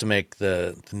supposed to make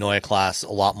the Neue class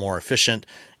a lot more efficient.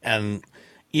 And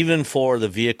even for the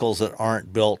vehicles that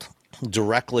aren't built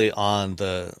directly on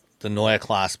the Neue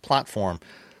Class platform,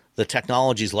 the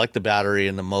technologies like the battery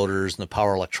and the motors and the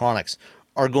power electronics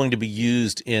are going to be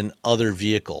used in other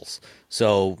vehicles.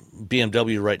 So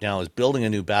BMW right now is building a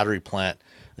new battery plant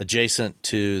adjacent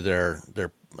to their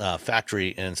factory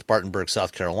in Spartanburg,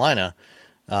 South Carolina,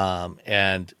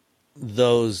 and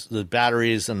the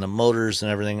batteries and the motors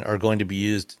and everything are going to be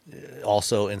used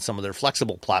also in some of their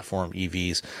flexible platform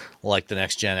EVs, like the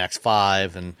next gen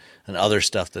X5 and other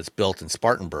stuff that's built in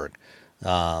Spartanburg.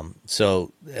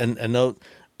 So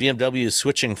BMW is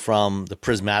switching from the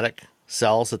prismatic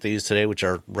cells that they use today, which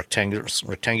are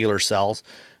rectangular cells,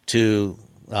 to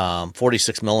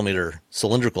 46 millimeter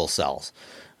cylindrical cells,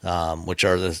 which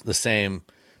are the same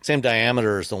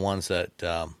diameter as the ones that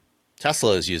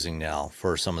Tesla is using now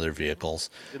for some of their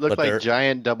vehicles. They look like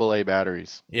giant AA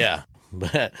batteries. Yeah,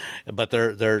 but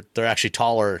they're actually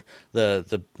taller.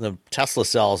 The Tesla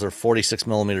cells are 46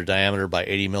 millimeter diameter by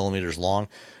 80 millimeters long.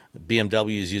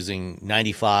 BMW is using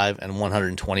 95 and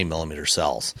 120 millimeter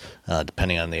cells,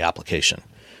 depending on the application.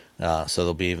 So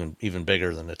they'll be even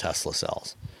bigger than the Tesla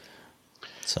cells.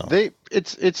 So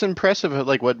it's impressive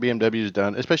like what BMW's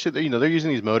done, especially they're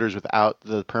using these motors without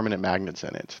the permanent magnets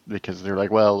in it, because they're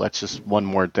like, well, that's just one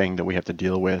more thing that we have to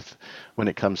deal with when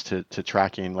it comes to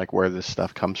tracking like where this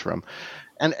stuff comes from.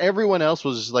 And everyone else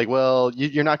was just like, well,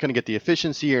 you're not going to get the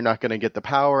efficiency, you're not going to get the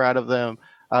power out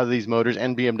of these motors,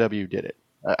 and BMW did it.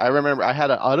 I remember I had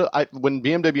when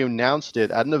BMW announced it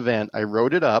at an event, I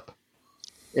wrote it up.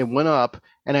 It went up,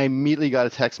 and I immediately got a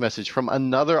text message from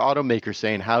another automaker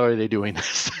saying, how are they doing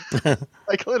this?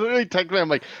 Like, literally text me. I'm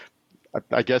like,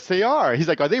 I guess they are. He's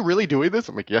like, are they really doing this?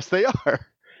 I'm like, yes, they are.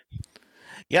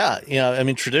 Yeah. I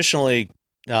mean, traditionally,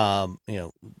 AC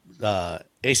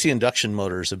induction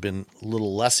motors have been a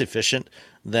little less efficient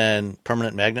than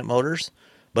permanent magnet motors,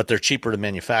 but they're cheaper to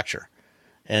manufacture.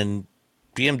 And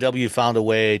BMW found a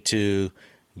way to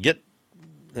get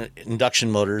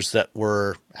induction motors that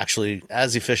were actually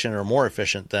as efficient or more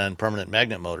efficient than permanent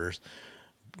magnet motors,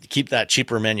 keep that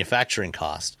cheaper manufacturing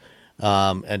cost.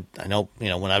 And I know,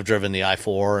 when I've driven the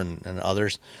i4 and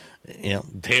others,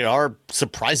 they are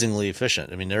surprisingly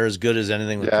efficient. I mean, they're as good as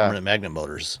anything with permanent magnet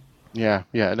motors. Yeah.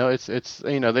 No, it's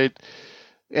they,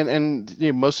 and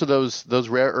most of those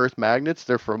rare earth magnets,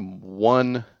 they're from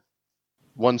one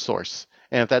source.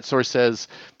 And if that source says,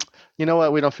 you know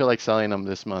what, we don't feel like selling them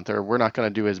this month, or we're not going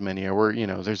to do as many, or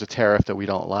there's a tariff that we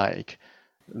don't like,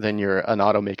 then you're an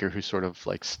automaker who's sort of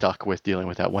like stuck with dealing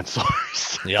with that one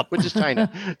source. Yep. Which is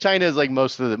China. China is like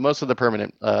most of the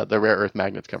permanent, the rare earth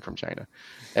magnets come from China.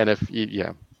 And and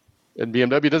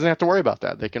BMW doesn't have to worry about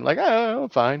that. They can like, oh,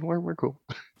 fine, we're cool.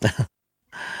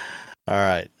 All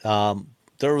right.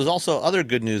 There was also other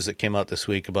good news that came out this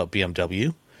week about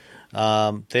BMW.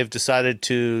 They've decided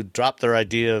to drop their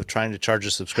idea of trying to charge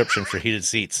a subscription for heated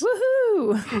seats.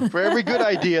 Woohoo! For every good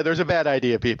idea, there's a bad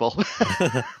idea, people.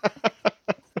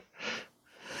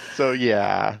 So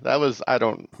yeah, that was I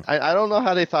don't know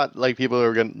how they thought like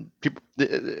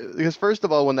because first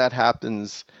of all, when that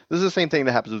happens, this is the same thing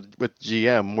that happens with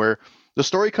GM, where the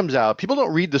story comes out, people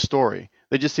don't read the story,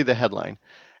 they just see the headline,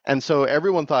 and so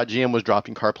everyone thought GM was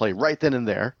dropping CarPlay right then and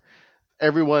there.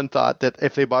 Everyone thought that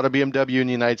if they bought a BMW in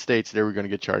the United States, they were going to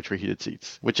get charged for heated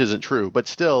seats, which isn't true. But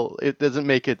still, it doesn't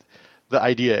make the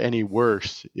idea any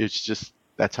worse. It's just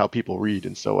that's how people read.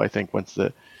 And so I think once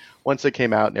it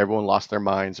came out and everyone lost their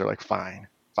minds, they're like, fine.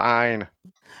 Yeah,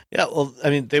 well, I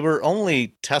mean, they were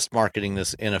only test marketing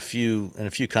this in a few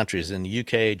countries, in the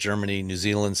UK, Germany, New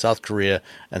Zealand, South Korea,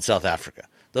 and South Africa.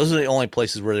 Those are the only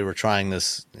places where they were trying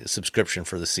this subscription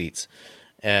for the seats.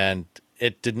 And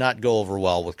it did not go over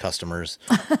well with customers,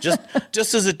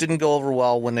 just as it didn't go over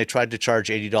well when they tried to charge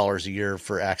 $80 a year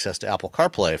for access to Apple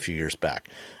CarPlay a few years back,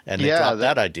 and they dropped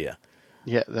that idea.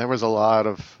 Yeah, there was a lot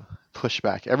of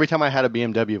pushback. Every time I had a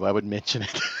BMW, I would mention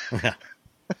it. Yeah.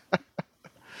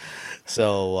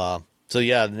 So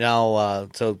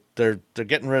they're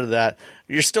getting rid of that.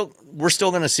 We're still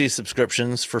going to see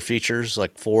subscriptions for features,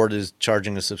 like Ford is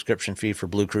charging a subscription fee for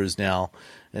Blue Cruise now,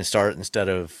 and instead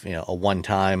of a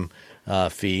one-time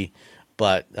fee,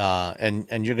 but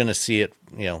and you're going to see it,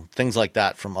 things like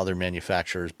that from other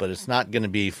manufacturers, but it's not going to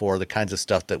be for the kinds of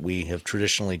stuff that we have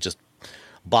traditionally just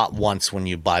bought once when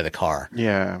you buy the car.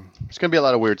 Yeah, it's going to be a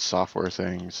lot of weird software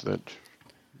things that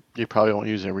you probably won't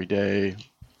use every day.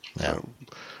 Yeah. So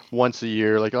once a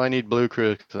year, like, I need Blue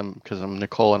Cruise because I'm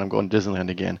Nicole and I'm going to Disneyland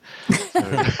again.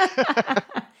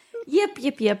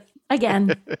 Yep.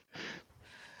 Again.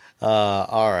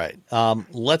 All right.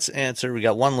 Let's answer. We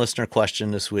got one listener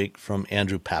question this week from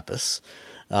Andrew Pappas.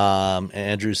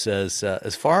 Andrew says,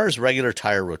 as far as regular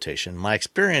tire rotation, my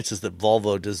experience is that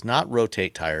Volvo does not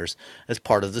rotate tires as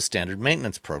part of the standard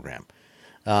maintenance program,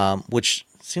 which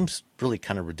seems really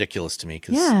kind of ridiculous to me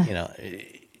because,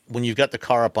 when you've got the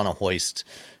car up on a hoist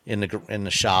in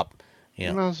the shop,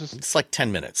 it's like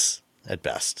 10 minutes at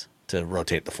best to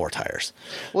rotate the 4 tires.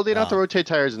 Well, they don't have to rotate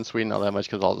tires in Sweden all that much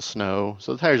because of all the snow,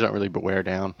 so the tires don't really wear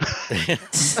down.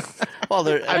 Well,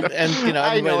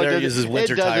 everybody there uses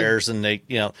winter tires, and they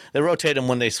rotate them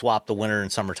when they swap the winter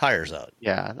and summer tires out.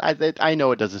 Yeah, I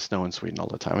know it doesn't snow in Sweden all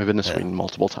the time. I've been to Sweden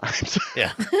multiple times.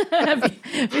 Yeah.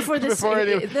 Those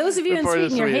of you in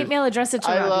Sweden, your hate mail address it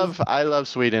to Robbie. I love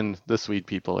Sweden. The Swede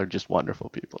people are just wonderful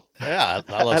people. Yeah,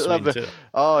 I love Sweden too.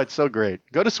 Oh, it's so great.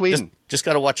 Go to Sweden. Just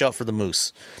got to watch out for the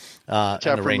moose and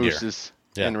the reindeer. Mooses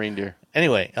and reindeer.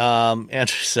 Anyway,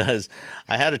 Andrew says,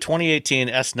 I had a 2018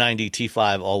 S90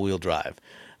 T5 all-wheel drive.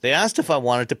 They asked if I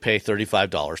wanted to pay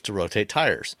 $35 to rotate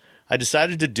tires. I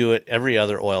decided to do it every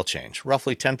other oil change,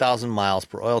 roughly 10,000 miles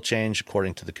per oil change,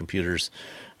 according to the computer's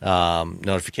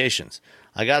notifications.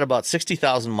 I got about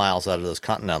 60,000 miles out of those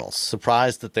Continentals,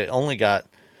 surprised that they only got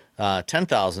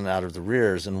 10,000 out of the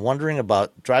rears, and wondering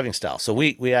about driving style. So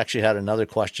we actually had another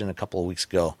question a couple of weeks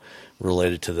ago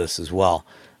related to this as well.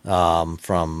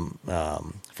 From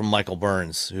Michael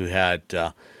Burns, who had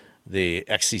the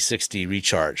XC60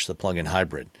 Recharge, the plug-in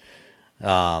hybrid,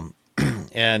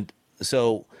 and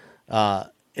so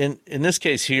in this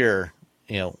case here,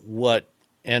 what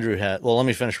Andrew had. Well, let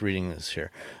me finish reading this here.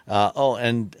 That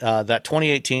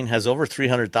 2018 has over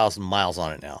 300,000 miles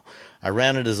on it now. I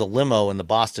ran it as a limo in the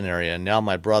Boston area, and now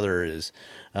my brother is.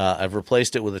 I've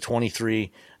replaced it with a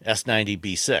 23 S90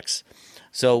 B6.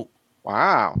 So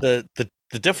wow,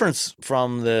 the difference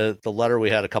from the letter we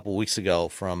had a couple of weeks ago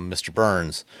from Mr.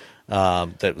 Burns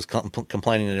that was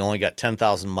complaining that he only got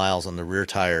 10,000 miles on the rear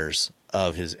tires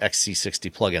of his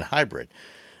XC60 plug-in hybrid.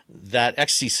 That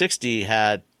XC60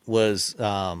 had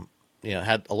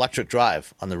electric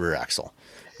drive on the rear axle.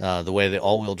 The way the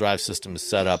all-wheel drive system is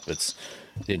set up, it's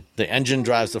the engine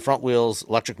drives the front wheels,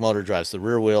 electric motor drives the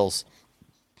rear wheels,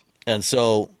 and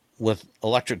so with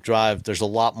electric drive, there's a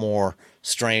lot more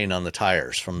strain on the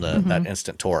tires from that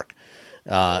instant torque.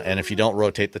 And if you don't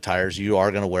rotate the tires, you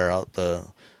are going to wear out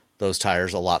those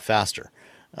tires a lot faster.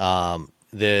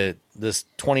 This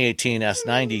 2018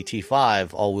 S90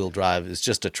 T5 all-wheel drive is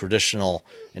just a traditional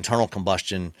internal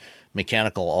combustion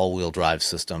mechanical all-wheel drive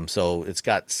system. So it's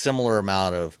got similar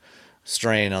amount of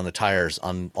strain on the tires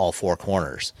on all 4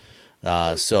 corners.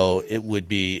 So it would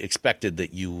be expected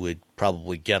that you would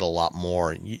probably get a lot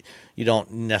more. You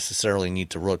don't necessarily need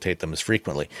to rotate them as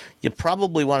frequently. You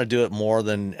probably want to do it more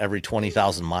than every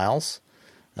 20,000 miles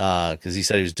because he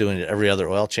said he was doing it every other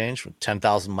oil change with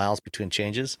 10,000 miles between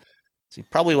changes. So you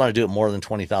probably want to do it more than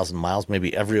 20,000 miles,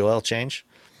 maybe every oil change.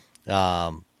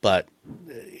 But,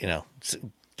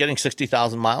 getting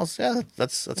 60,000 miles,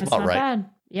 that's about right. Bad.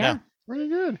 Yeah. Pretty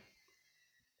good.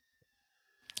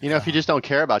 If you just don't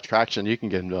care about traction, you can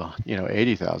get into,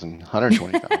 80,000,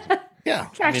 120,000. Yeah.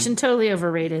 Traction totally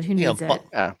overrated. Who needs it?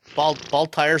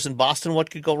 Bald tires in Boston,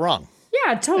 what could go wrong?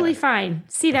 Yeah, totally fine.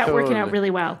 See that working out really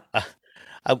well.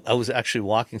 I was actually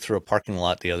walking through a parking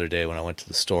lot the other day when I went to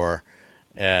the store,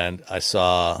 and I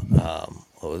saw,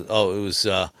 it was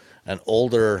an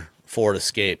older Ford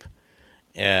Escape,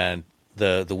 and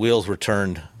the wheels were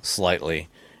turned slightly,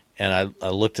 and I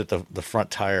looked at the front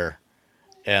tire,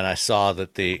 and I saw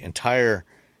that the entire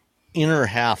inner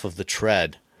half of the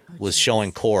tread was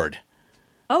showing cord.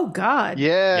 Oh God!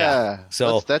 Yeah.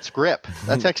 So that's grip.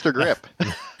 That's extra grip.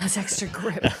 That's extra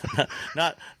grip.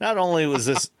 Not only was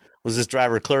this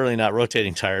driver clearly not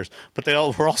rotating tires, but they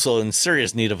all were also in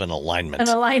serious need of an alignment.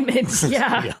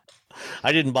 Yeah.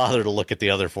 I didn't bother to look at the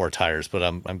other 4 tires, but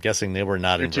I'm guessing they were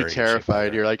not in very good shape. You're too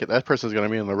terrified. You're like, that person's going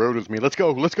to be on the road with me. Let's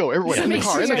go. Everyone in the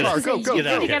car. Go. You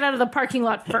got to get out of the parking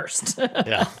lot first.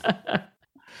 Yeah.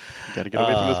 Got to get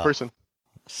away from this person.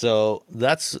 So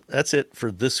that's it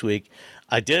for this week.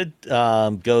 I did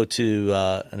go to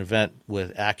an event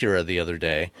with Acura the other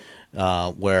day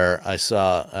where I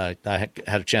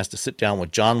had a chance to sit down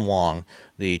with John Wong,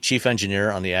 the chief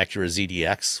engineer on the Acura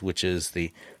ZDX, which is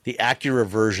the Acura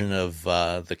version of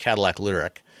the Cadillac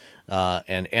Lyriq,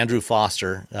 and Andrew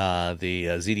Foster, the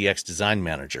ZDX design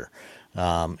manager.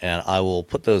 And I will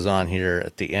put those on here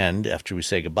at the end after we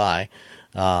say goodbye.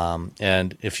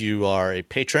 And if you are a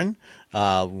patron, we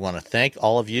want to thank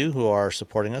all of you who are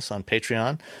supporting us on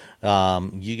Patreon.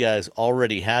 You guys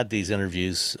already had these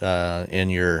interviews in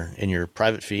your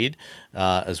private feed,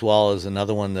 as well as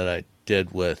another one that I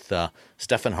did with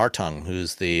Stefan Hartung,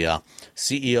 who's the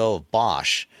CEO of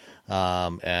Bosch,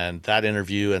 And that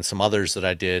interview and some others that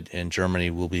I did in Germany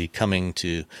will be coming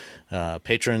to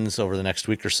patrons over the next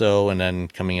week or so, and then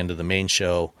coming into the main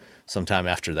show sometime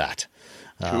after that.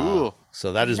 Cool.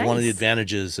 So that is one of the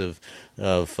advantages of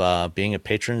being a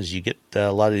patron is you get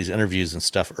a lot of these interviews and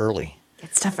stuff early.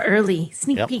 Get stuff early.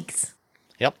 Sneak peeks.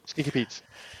 Yep. Sneaky Pete's.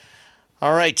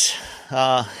 All right.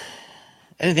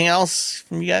 Anything else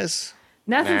from you guys?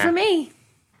 Nothing for me.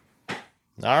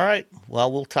 All right.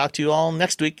 Well, we'll talk to you all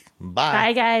next week. Bye.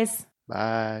 Bye, guys.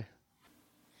 Bye.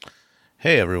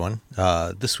 Hey, everyone.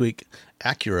 This week,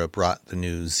 Acura brought the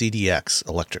new ZDX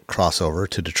electric crossover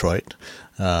to Detroit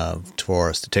for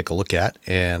us to take a look at.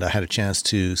 And I had a chance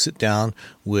to sit down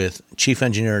with Chief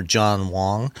Engineer John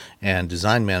Wong and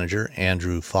Design Manager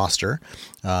Andrew Foster.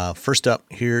 First up,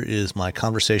 here is my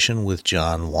conversation with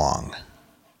John Wong.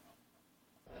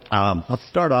 I'll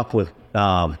start off with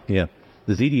the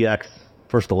ZDX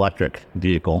first electric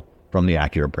vehicle from the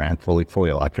Acura brand, fully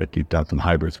electric. You've done some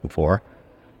hybrids before.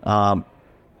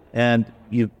 And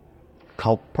you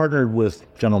partnered with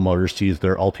General Motors to use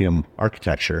their Ultium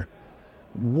architecture.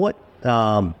 What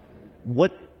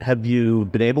have you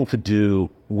been able to do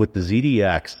with the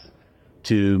ZDX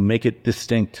to make it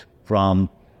distinct from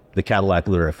the Cadillac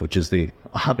Lyriq, which is the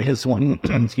obvious one?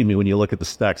 Excuse me, when you look at the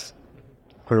specs,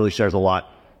 clearly shares a lot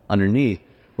underneath.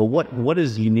 But what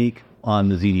is unique on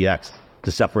the ZDX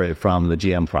to separate it from the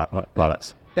GM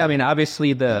products? I mean,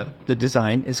 obviously the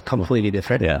design is completely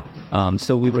different. Yeah.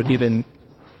 So we were given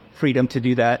freedom to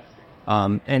do that.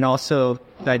 And also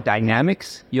the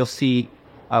dynamics you'll see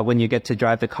when you get to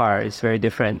drive the car is very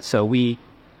different. So we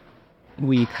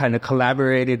kind of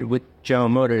collaborated with General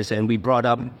Motors and we brought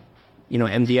up,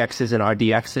 MDXs and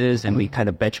RDXs, and we kind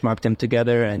of benchmarked them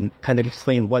together and kind of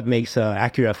explained what makes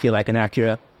Acura feel like an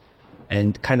Acura.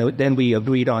 And kind of then we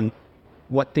agreed on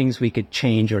what things we could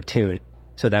change or tune,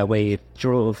 so that way it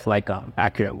drove like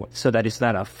Acura, so that it's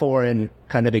not a foreign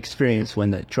kind of experience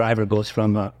when the driver goes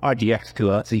from a RDX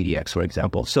to a ZDX, for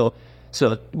example. So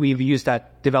we've used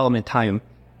that development time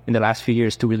in the last few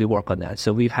years to really work on that.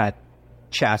 So we've had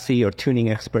chassis or tuning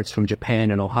experts from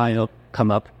Japan and Ohio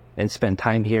come up and spend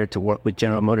time here to work with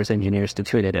General Motors engineers to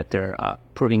tune it at their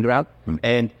proving ground.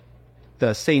 And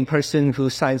the same person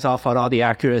who signs off on all the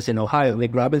Acuras in Ohio,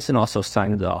 Nick Robinson, also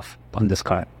signed off on this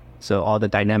car. So all the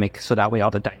dynamic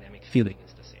feeling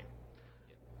is the same.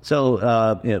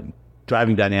 So,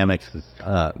 driving dynamics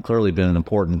has clearly been an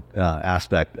important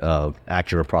aspect of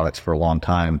Acura products for a long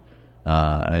time.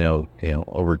 I know,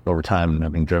 over time,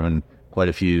 having driven quite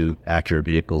a few Acura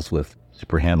vehicles with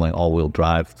super handling, all-wheel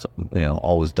drive,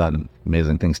 always done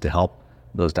amazing things to help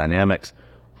those dynamics.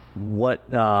 What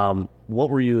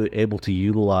were you able to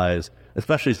utilize,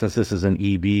 especially since this is an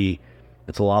EV?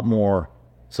 It's a lot more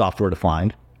software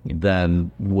defined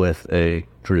than with a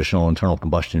traditional internal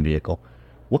combustion vehicle.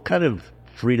 What kind of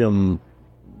freedom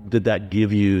did that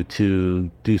give you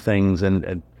to do things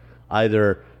and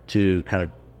either to kind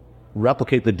of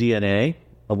replicate the DNA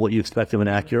of what you expect of an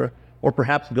Acura, or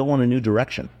perhaps go in a new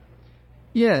direction?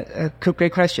 Yeah,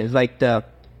 great question. Like the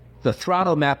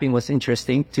throttle mapping was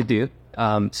interesting to do.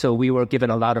 So we were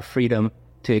given a lot of freedom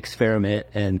to experiment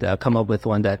and come up with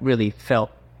one that really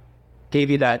gave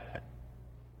you that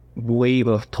wave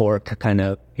of torque kind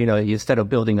of, instead of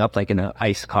building up like in an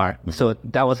ICE car. Mm-hmm. So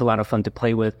that was a lot of fun to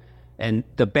play with. And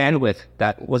the bandwidth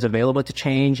that was available to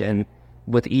change, and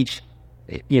with each,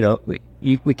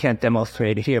 we can't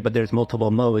demonstrate it here, but there's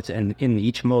multiple modes. And in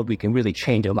each mode, we can really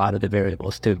change a lot of the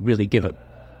variables to really give a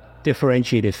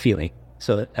differentiated feeling.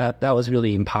 So that was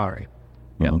really empowering.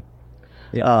 Yeah.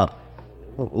 Yeah.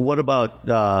 What about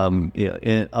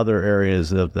in other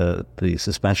areas of the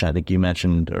suspension? I think you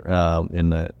mentioned in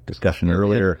the discussion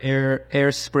earlier.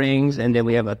 Air springs, and then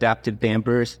we have adaptive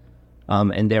dampers,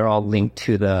 and they're all linked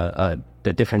to the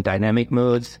different dynamic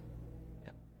modes.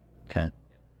 Okay.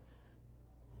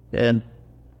 And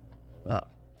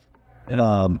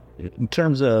in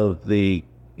terms of the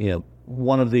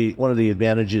one of the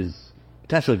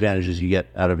potential advantages you get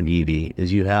out of an EV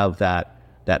is you have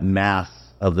that mass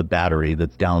of the battery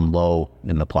that's down low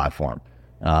in the platform.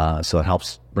 So it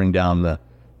helps bring down the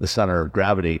center of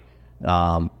gravity.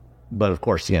 But of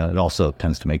course, it also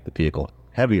tends to make the vehicle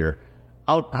heavier.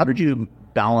 How did you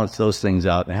balance those things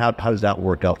out, and how does that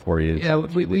work out for you? Yeah,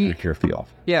 we your feel.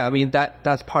 Yeah, I mean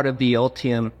that's part of the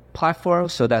Ultium platform,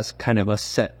 so that's kind of a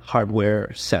set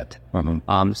hardware set.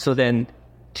 Mm-hmm. So then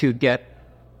to get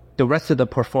the rest of the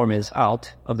performance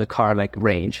out of the car, like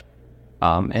range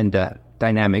and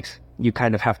dynamics, you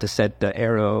kind of have to set the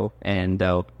aero and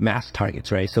mass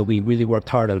targets, right? So we really worked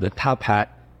hard on the top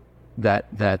hat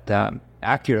that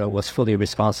Acura was fully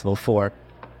responsible for.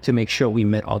 to make sure we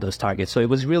met all those targets. So it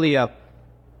was really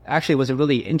it was a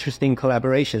really interesting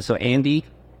collaboration. So Andy,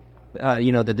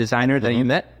 the designer that you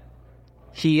met,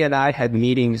 he and I had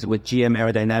meetings with GM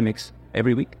Aerodynamics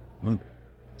every week.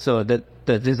 So the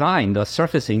design, the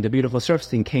surfacing, the beautiful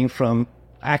surfacing came from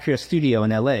Acura Studio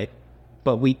in LA,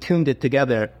 but we tuned it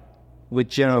together with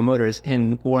General Motors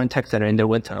in Warren Tech Center in their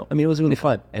wind tunnel. I mean, it was really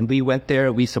fun. And we went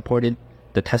there, we supported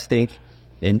the testing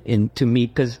to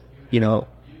meet, because,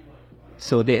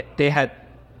 so they had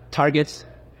targets.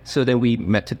 So then we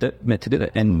met to do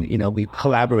it. And, we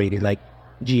collaborated, like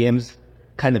GM's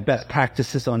kind of best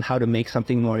practices on how to make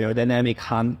something more aerodynamic,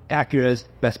 Acura's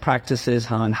best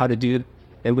practices on how to do it.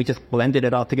 And we just blended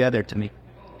it all together to make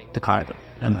the car.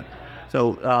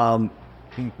 So,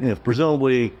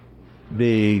 presumably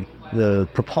the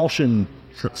propulsion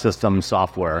system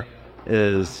software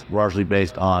is largely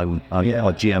based on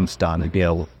what GM's done,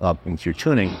 into your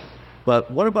tuning.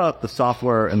 But what about the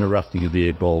software and the rest of the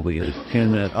vehicle,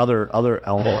 and other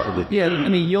elements of it? Yeah, I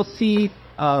mean, you'll see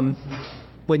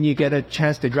when you get a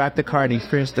chance to drive the car and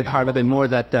experience the car a bit more,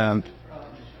 that the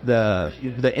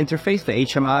interface, the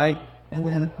HMI,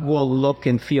 will look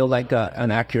and feel like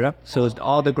an Acura. So it's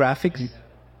all the graphics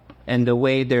and the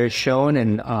way they're shown,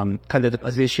 and kind of the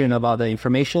position of all the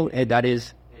information, and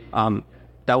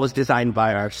that was designed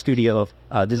by our studio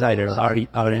designers,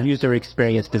 our user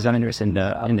experience designers in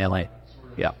LA.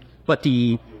 Yeah. But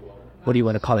what do you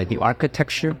want to call it? The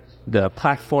architecture, the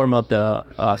platform of the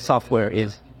software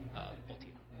is.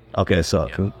 Okay,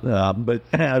 so, but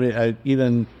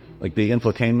even like the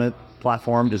infotainment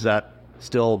platform, is that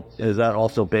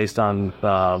also based on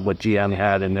what GM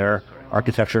had in their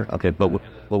architecture? Okay, but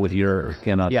with your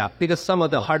cannot. Yeah, because some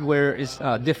of the hardware is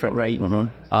different, right?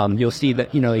 Mm-hmm. You'll see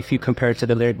that if you compare it to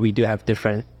the Lyriq, we do have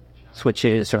different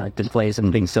switches or displays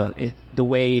and things. So the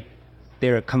way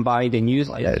they're combined and used,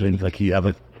 like you have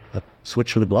a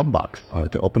switch for the glove box, or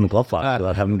to open the glove box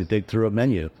without having to dig through a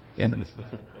menu.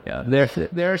 Yeah,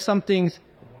 there are some things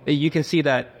that you can see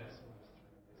that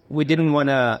we didn't want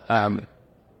to.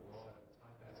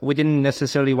 We didn't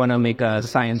necessarily want to make a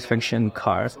science fiction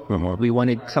car. Mm-hmm. We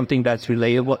wanted something that's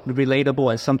relatable,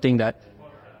 and something that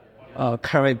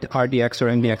current RDX or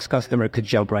MDX customer could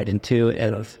jump right into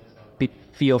and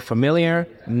feel familiar,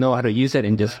 know how to use it,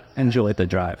 and just enjoy the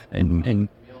drive. And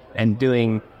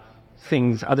doing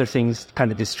other things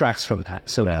kind of distracts from that.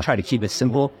 So try to keep it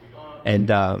simple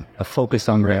and focus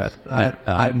on the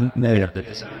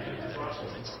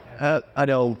I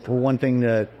know for one thing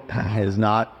that is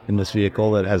not in this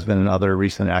vehicle that has been in other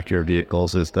recent Acura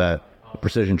vehicles is the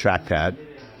precision trackpad.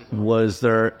 Was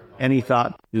there any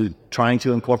thought to trying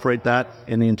to incorporate that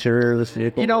in the interior of this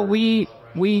vehicle? We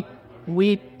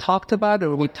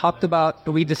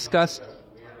discussed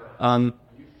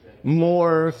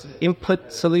more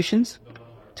input solutions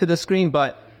to the screen,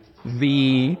 but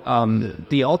the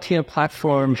Ultium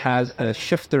platform has a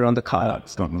shifter on the car,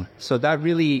 so that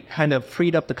really kind of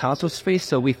freed up the console space.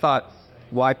 So we thought,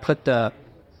 why put the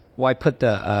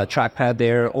trackpad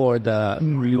there or the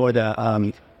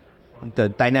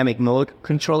dynamic mode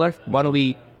controller? Why don't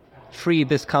we free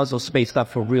this console space up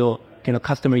for real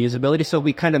customer usability? So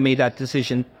we kind of made that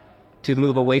decision to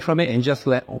move away from it and just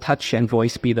let touch and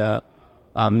voice be the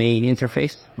main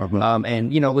interface. Mm-hmm.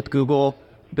 And with Google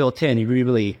built in,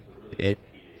 it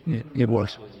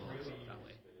works.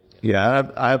 Yeah,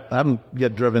 I haven't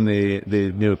yet driven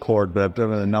the new Accord, but I've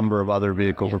driven a number of other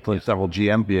vehicles, including several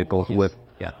GM vehicles with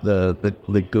the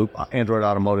Google Android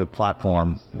Automotive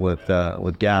platform with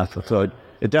gas. So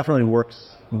it definitely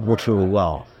works really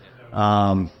well.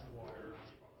 Are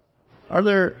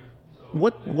there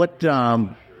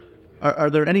are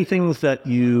there any things that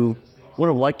you would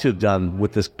have liked to have done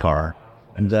with this car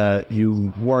that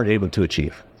you weren't able to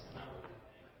achieve?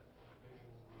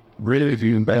 Really, if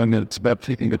you bang it, it's about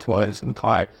thinking it twice and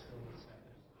tight.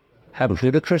 Have a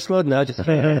ludicrous mode? No, just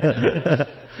no,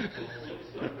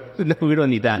 we don't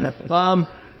need that.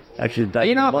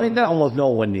 Actually, almost no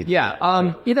one needs. Yeah,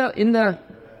 and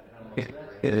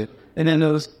then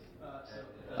those.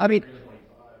 I mean,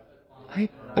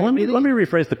 let me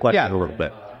rephrase the question a little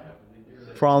bit.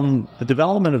 From the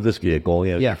development of this vehicle,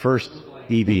 your first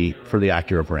EV for the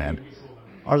Acura brand,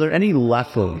 are there any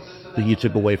lessons that you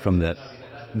took away from this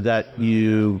that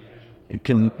will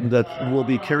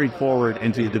be carried forward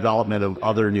into the development of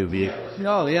other new vehicles?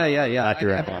 Oh, yeah.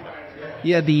 Acura.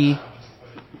 The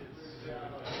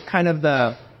kind of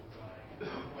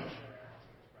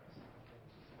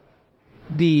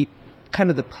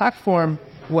the platform.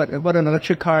 What an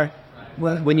electric car,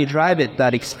 when you drive it,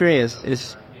 that experience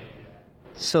is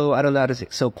so, I don't know how to say,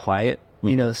 so quiet,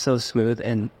 so smooth,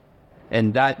 and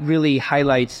that really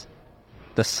highlights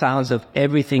the sounds of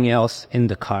everything else in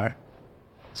the car.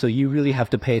 So you really have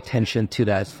to pay attention to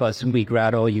that fuzz, squeak,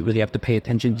 rattle. You really have to pay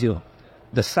attention to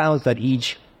the sounds that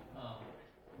each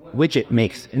widget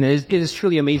makes. And it is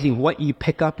truly amazing what you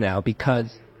pick up now,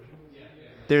 because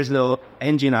there's no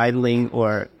engine idling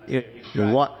or a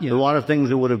lot of things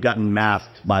that would have gotten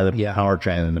masked by the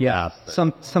powertrain in the past.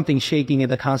 Something shaking in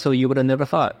the console you would have never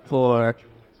thought. For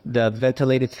the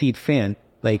ventilated seat fan,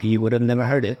 like you would have never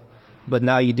heard it, but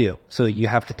now you do. So you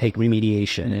have to take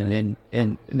remediation,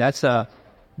 and that's a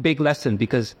big lesson,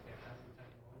 because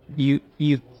you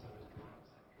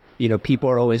know, people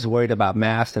are always worried about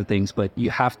masks and things, but you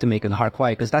have to make it hard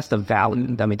quiet, because that's the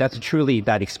value. I mean, that's truly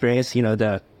that experience, you know,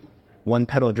 the one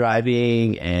pedal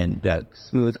driving and that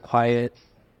smooth, quiet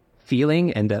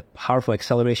feeling and the powerful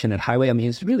acceleration at highway. I mean,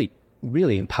 it's really,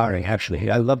 really empowering,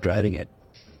 actually. I love driving it.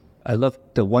 I love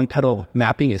the one pedal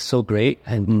mapping is so great.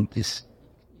 And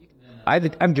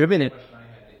I've driven it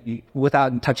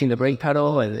without touching the brake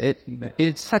pedal, and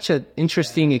it's such an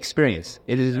interesting experience.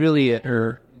 It is really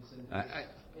I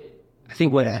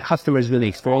think what customers really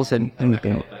expose and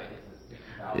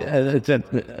it's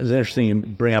interesting you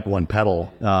bring up one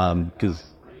pedal, because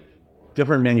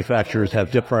different manufacturers have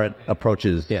different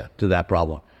approaches to that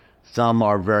problem. Some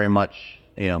are very much,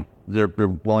 you know, they're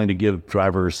willing to give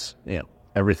drivers, you know,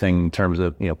 everything in terms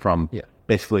of, you know, from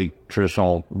basically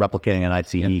traditional replicating an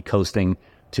ICE coasting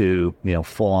to, you know,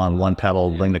 full on one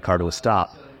pedal, bring the car to a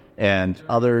stop. And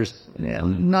others, you know,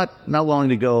 not willing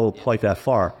to go quite that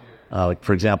far. Like,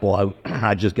 for example,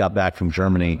 I just got back from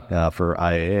Germany for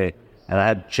IAA, and I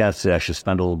had a chance to actually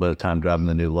spend a little bit of time driving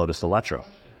the new Lotus Electro.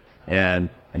 And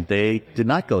they did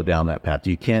not go down that path.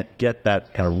 You can't get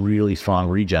that kind of really strong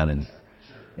regen in.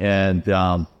 And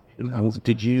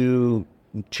did you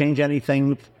change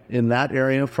anything in that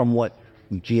area from what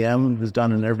GM has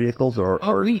done in their vehicles?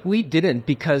 Or we didn't,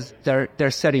 because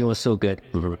their setting was so good.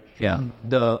 Yeah.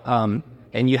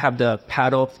 And you have the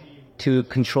paddle to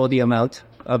control the amount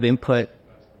of input.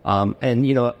 And,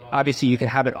 you know, obviously you can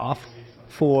have it off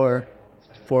for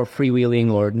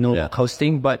freewheeling or no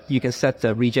coasting, but you can set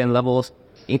the regen levels,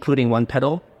 including one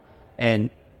pedal. And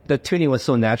the tuning was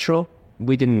so natural,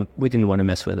 we didn't want to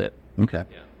mess with it. Okay.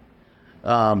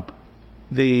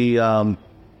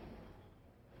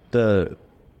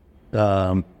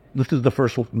 This is the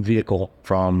first vehicle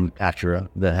from Acura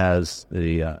that has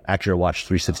the Acura Watch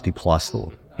 360 Plus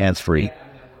hands-free.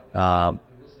 How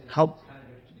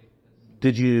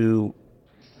did you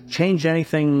change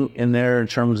anything in there in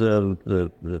terms of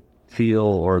the feel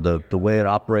or the way it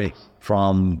operates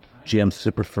from GM's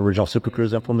original Super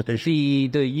Cruise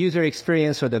implementation? The user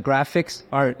experience or the graphics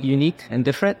are unique and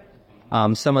different.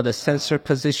 Some of the sensor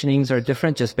positionings are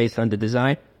different just based on the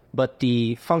design, but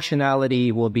the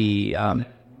functionality will be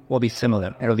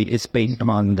similar. It's based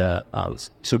on the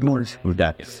Super Cruise.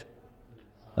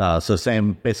 So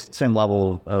same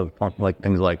level of like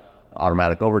things like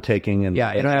automatic overtaking and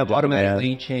it'll have automatic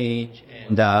lane change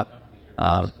and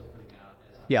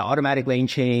automatic lane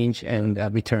change and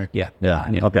return.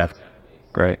 Okay,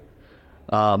 great.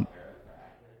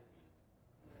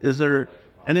 Is there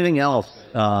anything else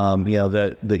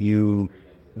that you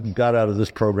got out of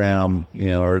this program,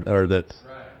 or that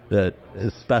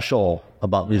is special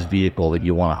about this vehicle that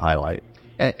you want to highlight?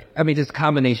 I mean, it's a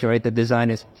combination, right? The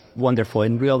design is wonderful.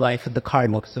 In real life, the car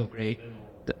looks so great.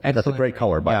 That's a great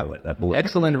color, by the way. That blue.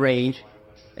 Excellent range,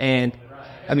 and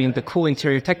I mean the cool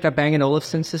interior. Take that Bang &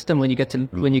 Olufsen system when you get to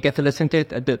listen to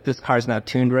it. This car's not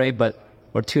tuned right,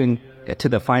 or tuned to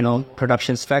the final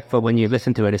production spec. But when you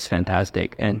listen to it, it's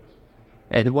fantastic. And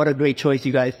what a great choice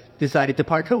you guys decided to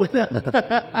partner with them.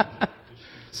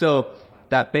 So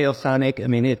that Baosonic, I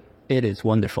mean it is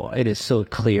wonderful. It is so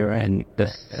clear, and the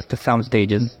sound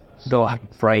stages, though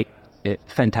bright.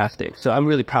 It's fantastic. So I'm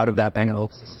really proud of that Bang &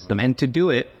 Olufsen system, and to do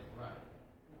it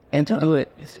it's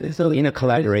in a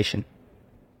collaboration.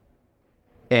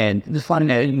 And the fun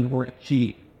and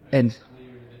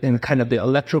kind of the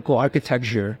electrical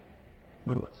architecture,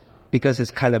 because it's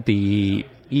kind of the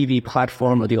EV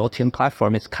platform or the Ultium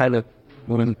platform. It's kind of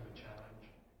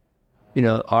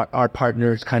our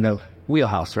partner's kind of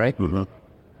wheelhouse, right? Mm-hmm.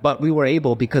 But we were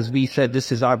able, because we said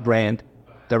this is our brand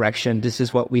direction, this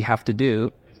is what we have to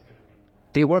do.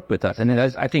 They work with us, and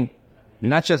I think it's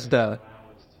not just a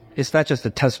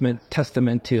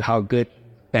testament to how good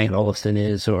Bang & Olufsen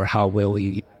is, or how well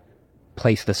we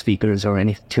place the speakers or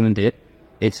any tuned it.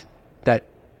 It's that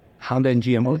Honda and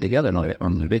GM work together.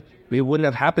 It wouldn't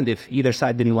have happened if either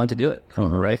side didn't want to do it,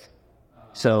 right?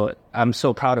 So I'm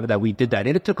so proud of that we did that,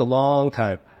 and it took a long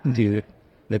time to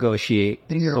negotiate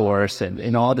the source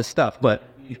and all this stuff, but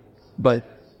it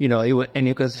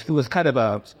was kind of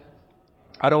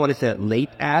I don't want to say late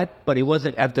add, but it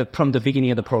wasn't from the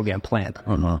beginning of the program planned.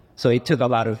 So it took a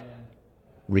lot of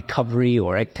recovery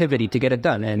or activity to get it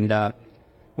done. And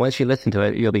once you listen to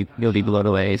it, you'll be blown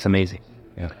away. It's amazing.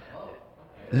 Yeah.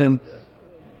 And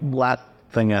last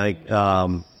thing, I think,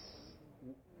 now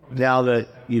that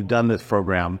you've done this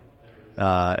program,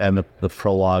 and the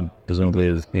prologue presumably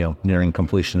is nearing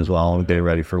completion as well and getting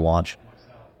ready for launch,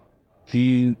 do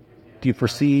you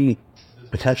foresee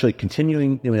potentially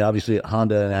continuing? I mean, obviously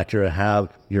Honda and Acura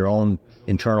have your own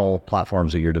internal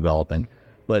platforms that you're developing,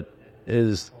 but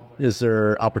is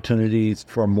there opportunities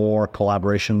for more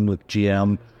collaboration with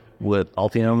GM, with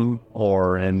Ultium,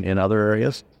 or in other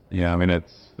areas? Yeah, I mean,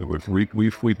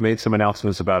 we've made some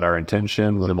announcements about our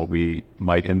intention and what we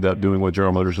might end up doing with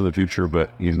General Motors in the future, but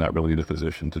he's not really in a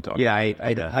position to talk. Yeah,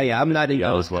 I'm not in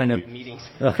those kind of meetings.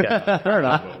 Okay, fair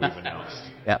enough.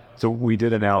 Yeah. So we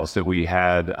did announce that we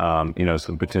had,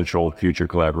 some potential future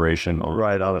collaboration.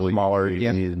 Right, on a smaller.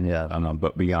 Yeah.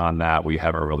 But beyond that, we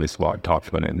haven't really talked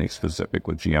about anything specific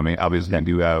with GM. I mean, obviously, I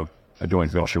do have a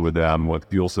joint venture with them with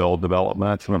fuel cell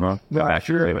development. Actually,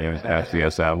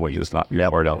 SCSM, which is not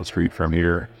far down the street from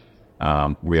here.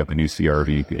 We have a new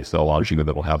CRV fuel cell launching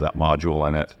that will have that module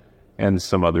in it, and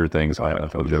some other things. I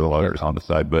don't know if there are others on the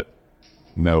side, but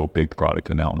no big product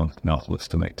announcements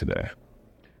to make today.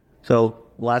 So,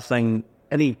 last thing,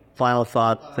 any final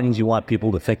thoughts, things you want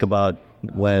people to think about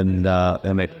when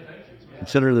they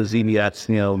consider the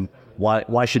ZDX?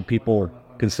 Why should people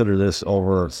consider this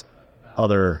over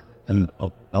other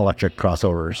electric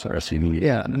crossovers or SUVs?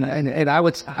 Yeah, and I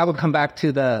would come back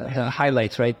to the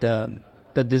highlights, right?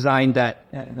 The design that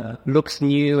looks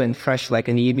new and fresh like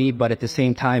an EV, but at the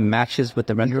same time matches with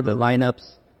the rest of the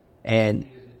lineups, and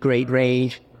great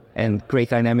range and great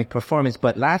dynamic performance.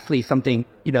 But lastly, something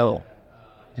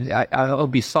I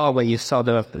hope you saw when you saw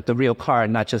the real car,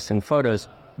 not just in photos,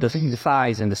 the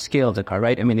size and the scale of the car,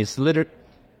 right? I mean, it's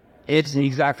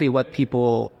exactly what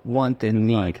people want and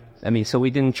need. I mean, so we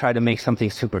didn't try to make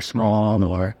something super small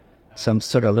or some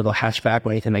sort of little hatchback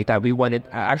or anything like that. We wanted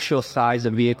actual size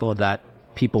of vehicle that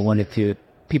people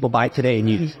buy today and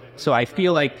use. So I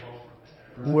feel like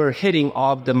we're hitting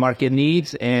all the market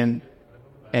needs, and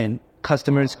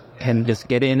customers can just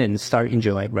get in and start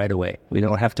enjoying right away. They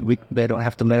don't have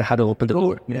to learn how to open the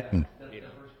door. Yeah.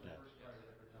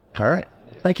 All right.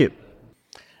 Thank you.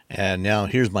 And now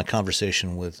here's my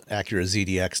conversation with Acura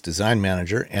ZDX design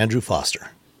manager, Andrew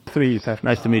Foster. Please.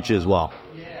 Nice to meet you as well.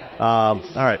 All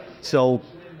right. So,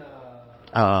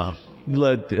 you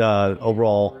led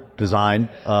overall design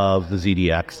of the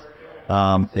ZDX.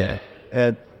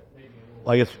 And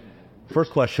I guess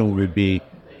first question would be,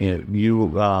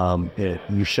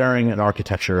 you're sharing an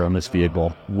architecture on this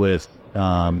vehicle with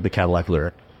the Cadillac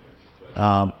Lyriq.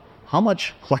 How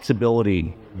much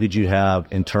flexibility did you have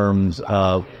in terms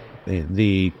of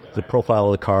the profile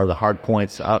of the car, the hard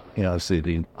points, obviously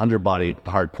the underbody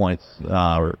hard points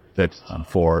that's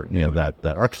for that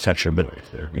architecture, but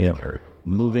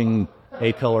moving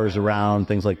A-pillars around,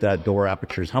 things like that, door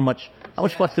apertures. How much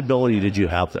flexibility did you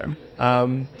have there?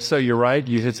 So you're right.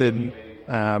 You hit it.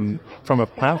 From a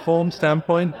platform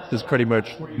standpoint, there's pretty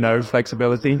much no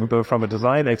flexibility. But from a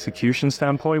design execution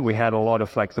standpoint, we had a lot of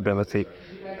flexibility.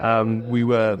 We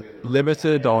were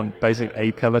limited on basic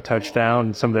A-pillar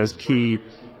touchdown, some of those key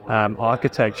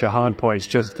architecture hard points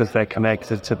just because they're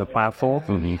connected to the platform.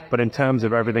 Mm-hmm. But in terms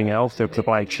of everything else, it was a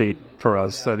blank sheet for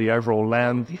us. So the overall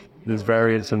length, there's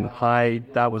variance in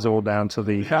height, that was all down to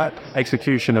the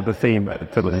execution of the theme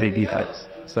for the VD.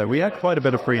 So we had quite a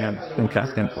bit of freedom in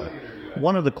casting.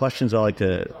 One of the questions I like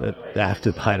to ask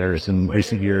designers in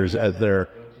recent years as they're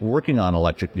working on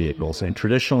electric vehicles, and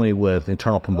traditionally with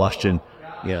internal combustion,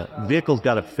 vehicles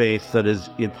got a face that is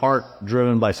in part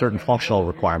driven by certain functional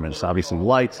requirements. Obviously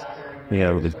lights,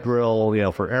 the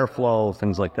grill, for airflow,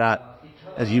 things like that.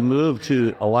 As you move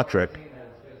to electric,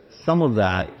 some of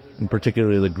that, and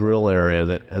particularly the grill area,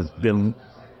 that has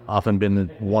often been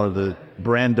one of the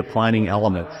brand defining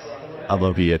elements of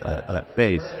a vehicle, that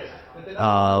face,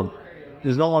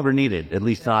 is no longer needed, at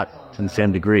least not to the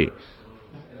same degree.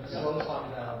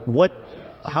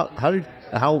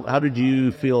 How did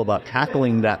you feel about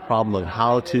tackling that problem of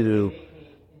how to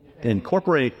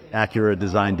incorporate Acura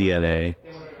design DNA,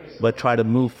 but try to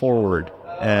move forward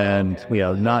and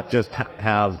not just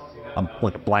have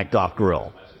a blanked off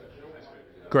grill?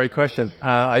 Great question.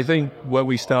 I think when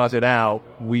we started out,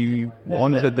 we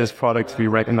wanted this product to be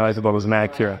recognizable as an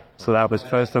Acura. So that was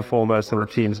first and foremost in the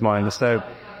team's mind. So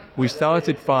we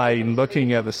started by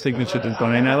looking at the signature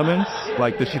design elements,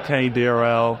 like the chicane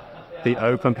DRL, the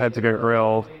open pentagon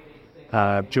grille,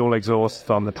 dual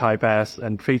exhaust on the Type S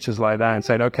and features like that, and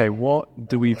saying, okay, what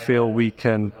do we feel we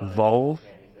can evolve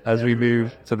as we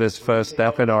move to this first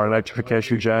step in our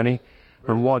electrification journey?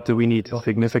 And what do we need to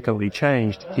significantly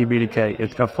change to communicate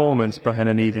its performance in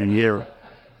an EV era?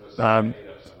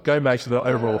 Going back to the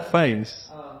overall face,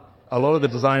 a lot of the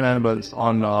design elements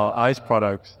on our ICE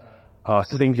products are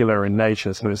singular in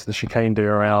nature. So it's the chicane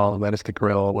DRL, then it's the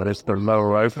grille, then it's the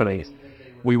lower openings.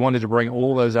 We wanted to bring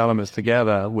all those elements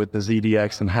together with the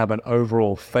ZDX and have an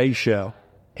overall fascia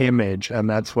image, and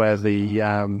that's where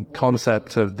the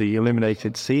concept of the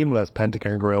illuminated seamless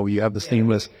pentagon grille, you have the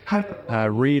seamless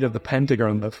read of the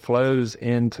pentagon that flows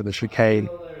into the chicane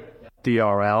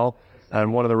DRL.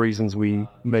 And one of the reasons we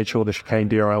made sure the chicane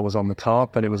DRL was on the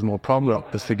top and it was more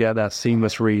prominent was to get that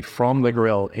seamless read from the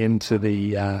grille into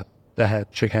the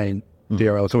head chicane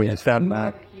DRL. So we found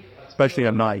that, especially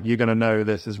at night, you're going to know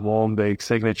this is one big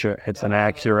signature. It's an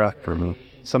Acura.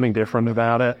 Something different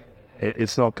about it.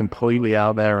 It's not completely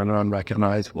out there and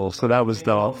unrecognizable. So that was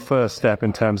the first step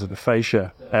in terms of the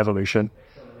fascia evolution.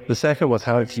 The second was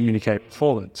how to communicate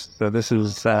performance. So this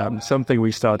is something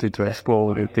we started to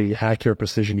explore with the Acura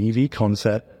Precision EV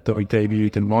concept that we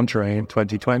debuted in Monterey in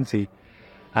 2020.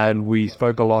 And we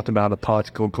spoke a lot about a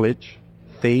particle glitch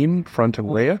theme, front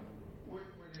and rear.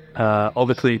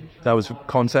 Obviously, that was a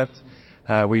concept.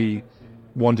 We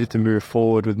wanted to move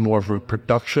forward with more of a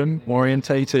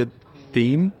production-orientated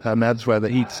theme, and that's where the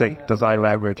heatsink design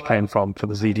language came from for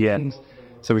the ZDX.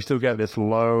 So we still get this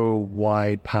low,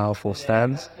 wide, powerful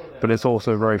stance, but it's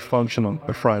also very functional at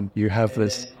the front. You have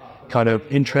this kind of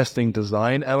interesting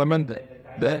design element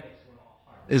that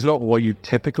is not what you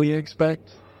typically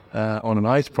expect on an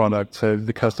ICE product. So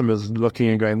the customer's looking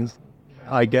and going,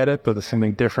 I get it, but there's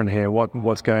something different here.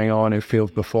 What's going on? It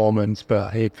feels performance,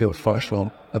 but it feels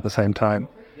functional at the same time.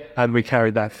 And we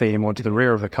carried that theme onto the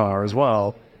rear of the car as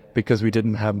well, because we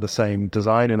didn't have the same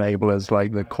design enablers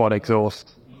like the quad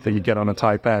exhaust that you get on a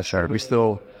Type S. We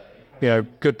still,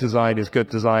 good design is good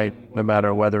design, no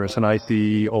matter whether it's an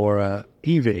ICE or a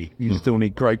EV. You still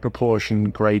need great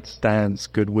proportion, great stance,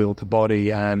 good wheel to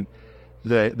body, and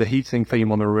the heatsink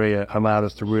theme on the rear allowed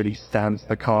us to really stance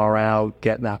the car out,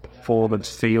 get that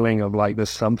performance feeling of like there's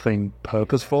something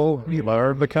purposeful in the lower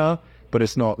of the car, but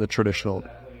it's not the traditional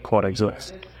quad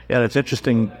exhaust. Yeah, it's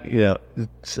interesting,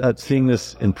 seeing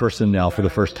this in person now for the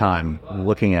first time,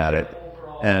 looking at it,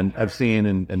 and I've seen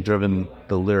and driven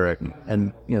the Lyriq,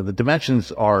 and the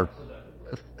dimensions are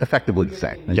effectively the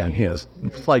same. Again, he has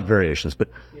slight variations, but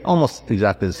almost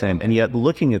exactly the same. And yet,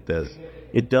 looking at this,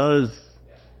 it does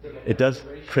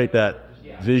create that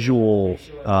visual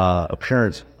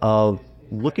appearance of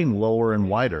looking lower and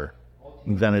wider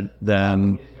than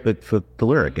the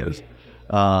Lyriq is.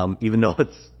 Even though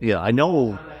I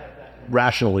know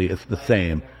rationally it's the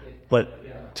same, but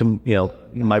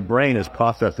my brain is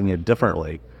processing it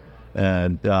differently.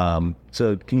 And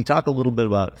so can you talk a little bit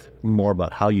more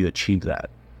about how you achieve that?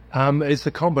 It's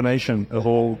a combination of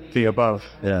all the above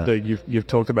that you've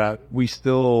talked about. We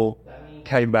still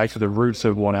came back to the roots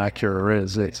of what Acura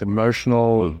is. It's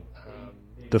emotional.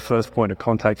 The first point of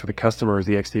contact for the customer is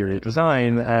the exterior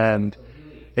design, and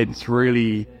it's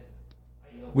really,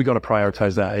 we got to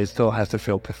prioritize that. It still has to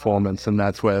feel performance, and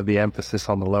that's where the emphasis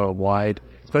on the lower wide,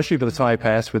 especially for the Type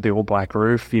S with the all black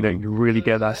roof, you really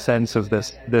get that sense of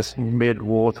this mid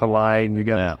water line. You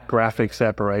get graphic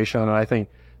separation, and I think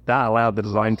that allowed the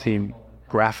design team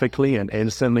graphically and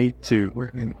instantly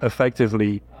to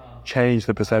effectively change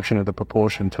the perception of the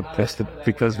proportion to this,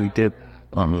 because we did.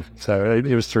 So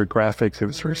it was through graphics, it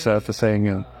was through surfacing,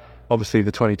 and obviously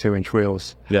the 22-inch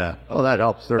wheels. Yeah. Oh, that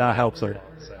helps. That helps.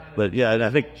 But yeah, and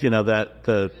I think that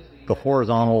the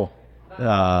horizontal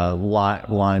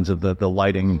lines of the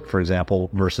lighting, for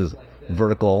example, versus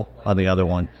vertical on the other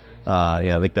one.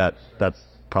 I think that's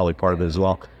probably part of it as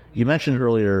well. You mentioned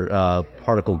earlier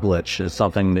particle glitch is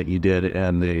something that you did,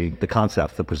 and the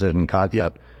concept, the precision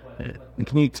concept.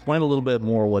 Can you explain a little bit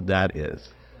more what that is?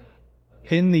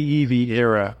 In the EV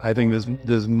era, I think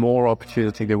there's more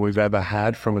opportunity than we've ever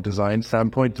had from a design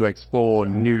standpoint to explore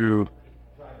new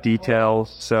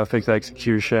details, surface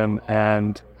execution,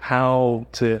 and how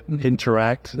to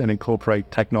interact and incorporate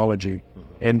technology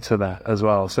into that as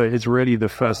well. So it's really the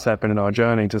first step in our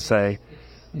journey to say,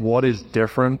 what is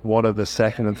different? What are the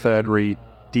second and third read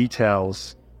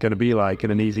details going to be like in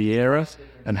an EV era?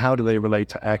 And how do they relate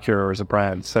to Acura as a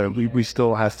brand? So we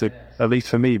still have to, at least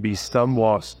for me, be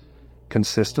somewhat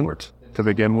consistent to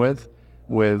begin with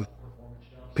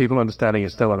people understanding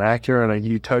it's still an Acura. And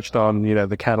you touched on,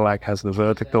 the Cadillac has the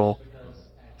vertical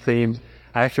theme.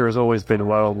 Acura has always been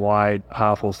low, wide,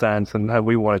 powerful stance, and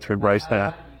we wanted to embrace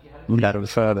that. that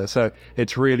was further. So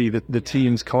it's really the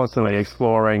team's constantly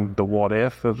exploring the what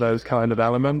if of those kind of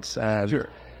elements. And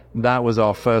that was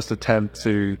our first attempt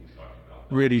to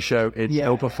really show its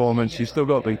hill performance. You still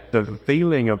got the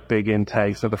feeling of big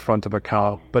intakes at the front of a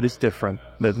car, but it's different.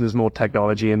 There's more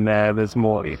technology in there. There's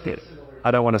more,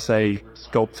 I don't want to say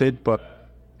sculpted, but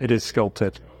it is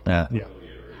sculpted. Yeah. All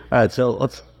right, so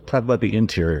let's talk about the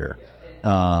interior.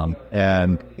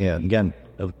 And again,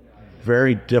 a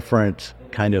very different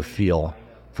kind of feel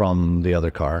from the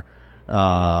other car.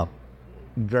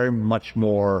 Very much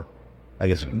more, I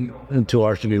guess, to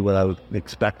our degree, what I would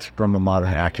expect from a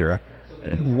modern Acura.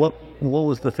 What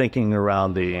was the thinking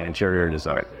around the interior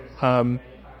design?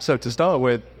 So to start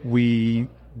with, we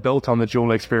built on the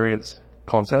dual experience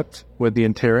concept with the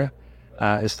interior.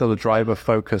 It's still a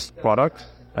driver-focused product,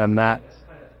 and that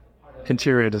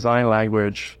interior design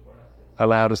language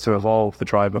allowed us to evolve the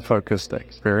driver-focused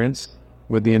experience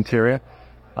with the interior.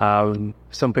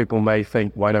 Some people may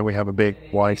think, why don't we have a big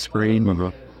wide screen? Mm-hmm.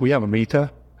 We have a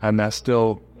meter, and that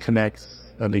still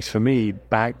connects, at least for me,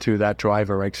 back to that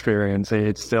driver experience.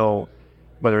 It's still,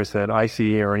 whether it's an ICE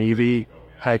or an EV,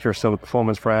 Acura is still a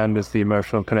performance brand. It's the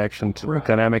emotional connection to the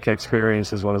dynamic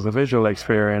experience as well as the visual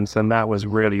experience, and that was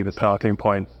really the starting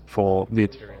point for the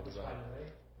interior design.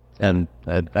 And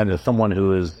as someone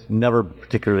who has never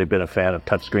particularly been a fan of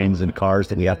touchscreens in cars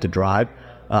that you have to drive,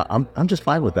 I'm just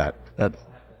fine with that.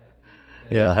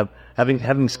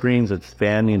 Having screens that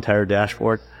span the entire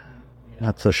dashboard,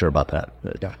 not so sure about that.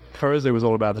 Yeah, for us it was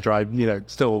all about the drive.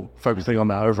 Still focusing on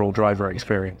that overall driver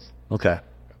experience. Okay.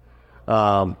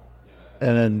 And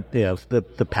then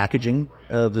the packaging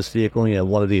of this vehicle.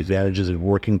 One of the advantages of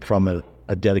working from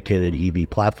a dedicated EV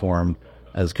platform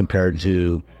as compared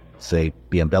to, say,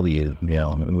 BMW,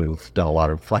 we've done a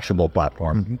lot of flexible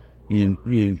platforms.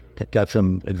 Mm-hmm. You got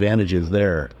some advantages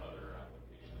there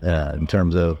in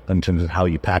terms of how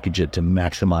you package it to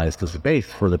maximize the space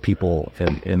for the people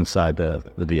inside the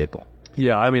vehicle.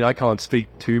 Yeah, I mean, I can't speak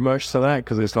too much to that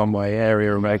because it's not my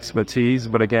area of expertise.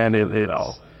 But again,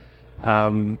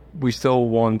 we still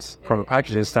want, from a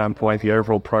packaging standpoint, the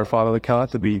overall profile of the car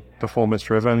to be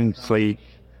performance-driven, sleek,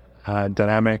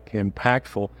 dynamic,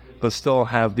 impactful, but still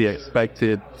have the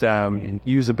expected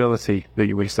usability that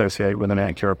you would associate with an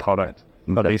Acura product,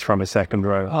 at least from a second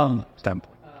row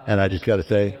standpoint. And I just got to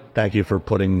say, thank you for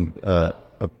putting a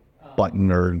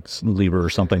button or lever or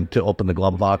something to open the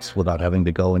glove box without having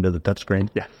to go into the touchscreen.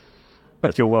 Yeah.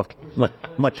 But you're welcome.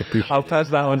 Much appreciated. I'll pass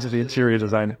that on to the interior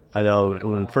designer. I know.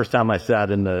 When the first time I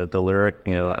sat in the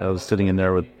Lyriq, I was sitting in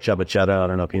there with Chubba Chetta. I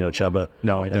don't know if you know Chubba.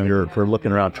 No, I don't. And we're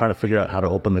looking around trying to figure out how to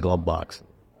open the glove box.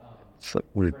 So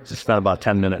we just spent about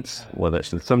 10 minutes with it.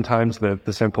 Sometimes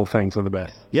the simple things are the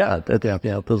best. Yeah,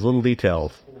 those little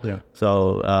details. Yeah.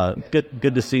 So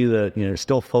good to see that you're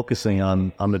still focusing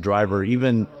on the driver,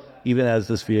 even as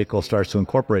this vehicle starts to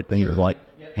incorporate things like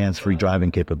hands-free driving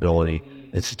capability.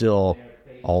 It's still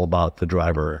all about the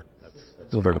driver.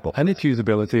 Vertical. And its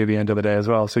usability at the end of the day as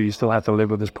well. So you still have to live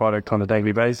with this product on a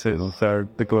daily basis. So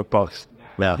the glove box,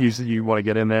 you want to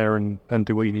get in there and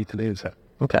do what you need to do. So.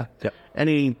 Okay. Yeah.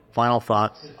 Any final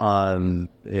thoughts on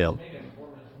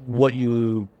what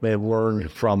you may have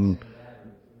learned from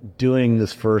doing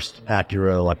this first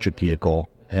Acura electric vehicle,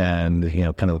 and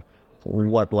kind of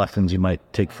what lessons you might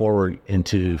take forward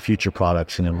into future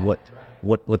products, and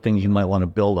what things you might want to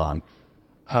build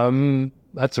on?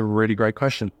 That's a really great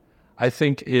question. I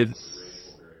think it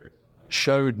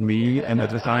showed me and the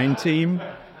design team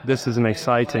this is an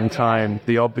exciting time.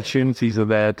 The opportunities are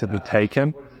there to be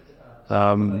taken.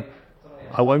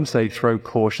 I won't say throw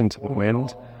caution to the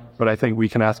wind, but I think we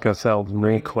can ask ourselves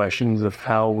more questions of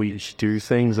how we do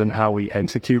things and how we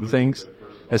execute things,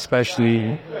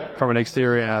 especially from an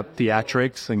exterior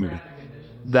theatrics, and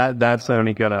that's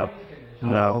only gonna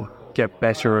get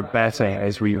better and better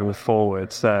as we move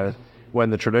forward. So when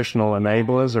the traditional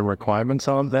enablers and requirements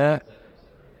aren't there,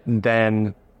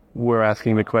 then we're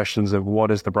asking the questions of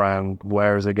what is the brand,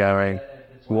 where is it going,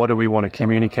 what do we want to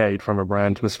communicate from a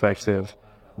brand perspective,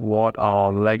 what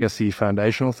are legacy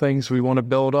foundational things we want to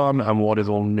build on, and what is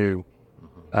all new.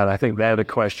 And I think they're the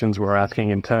questions we're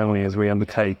asking internally as we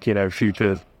undertake,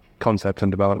 future concept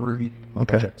and development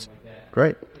projects.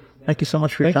 Great. Thank you so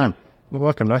much for your time. You're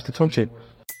welcome. Nice to talk to you.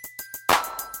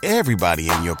 Everybody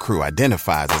in your crew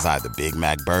identifies as either Big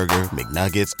Mac Burger,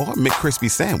 McNuggets, or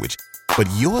McCrispy Sandwich. But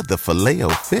you're the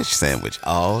Filet-O-Fish Sandwich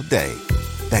all day.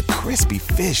 That crispy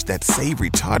fish, that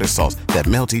savory tartar sauce, that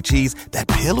melty cheese, that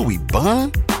pillowy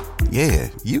bun. Yeah,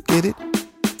 you get it.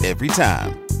 every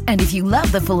time. And if you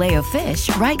love the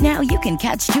Filet-O-Fish, right now you can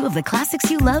catch 2 of the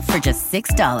classics you love for just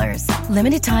 $6.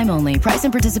 Limited time only. Price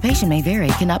and participation may vary.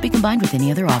 Cannot be combined with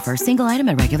any other offer. Single item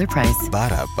at regular price.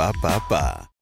 Ba-da-ba-ba-ba.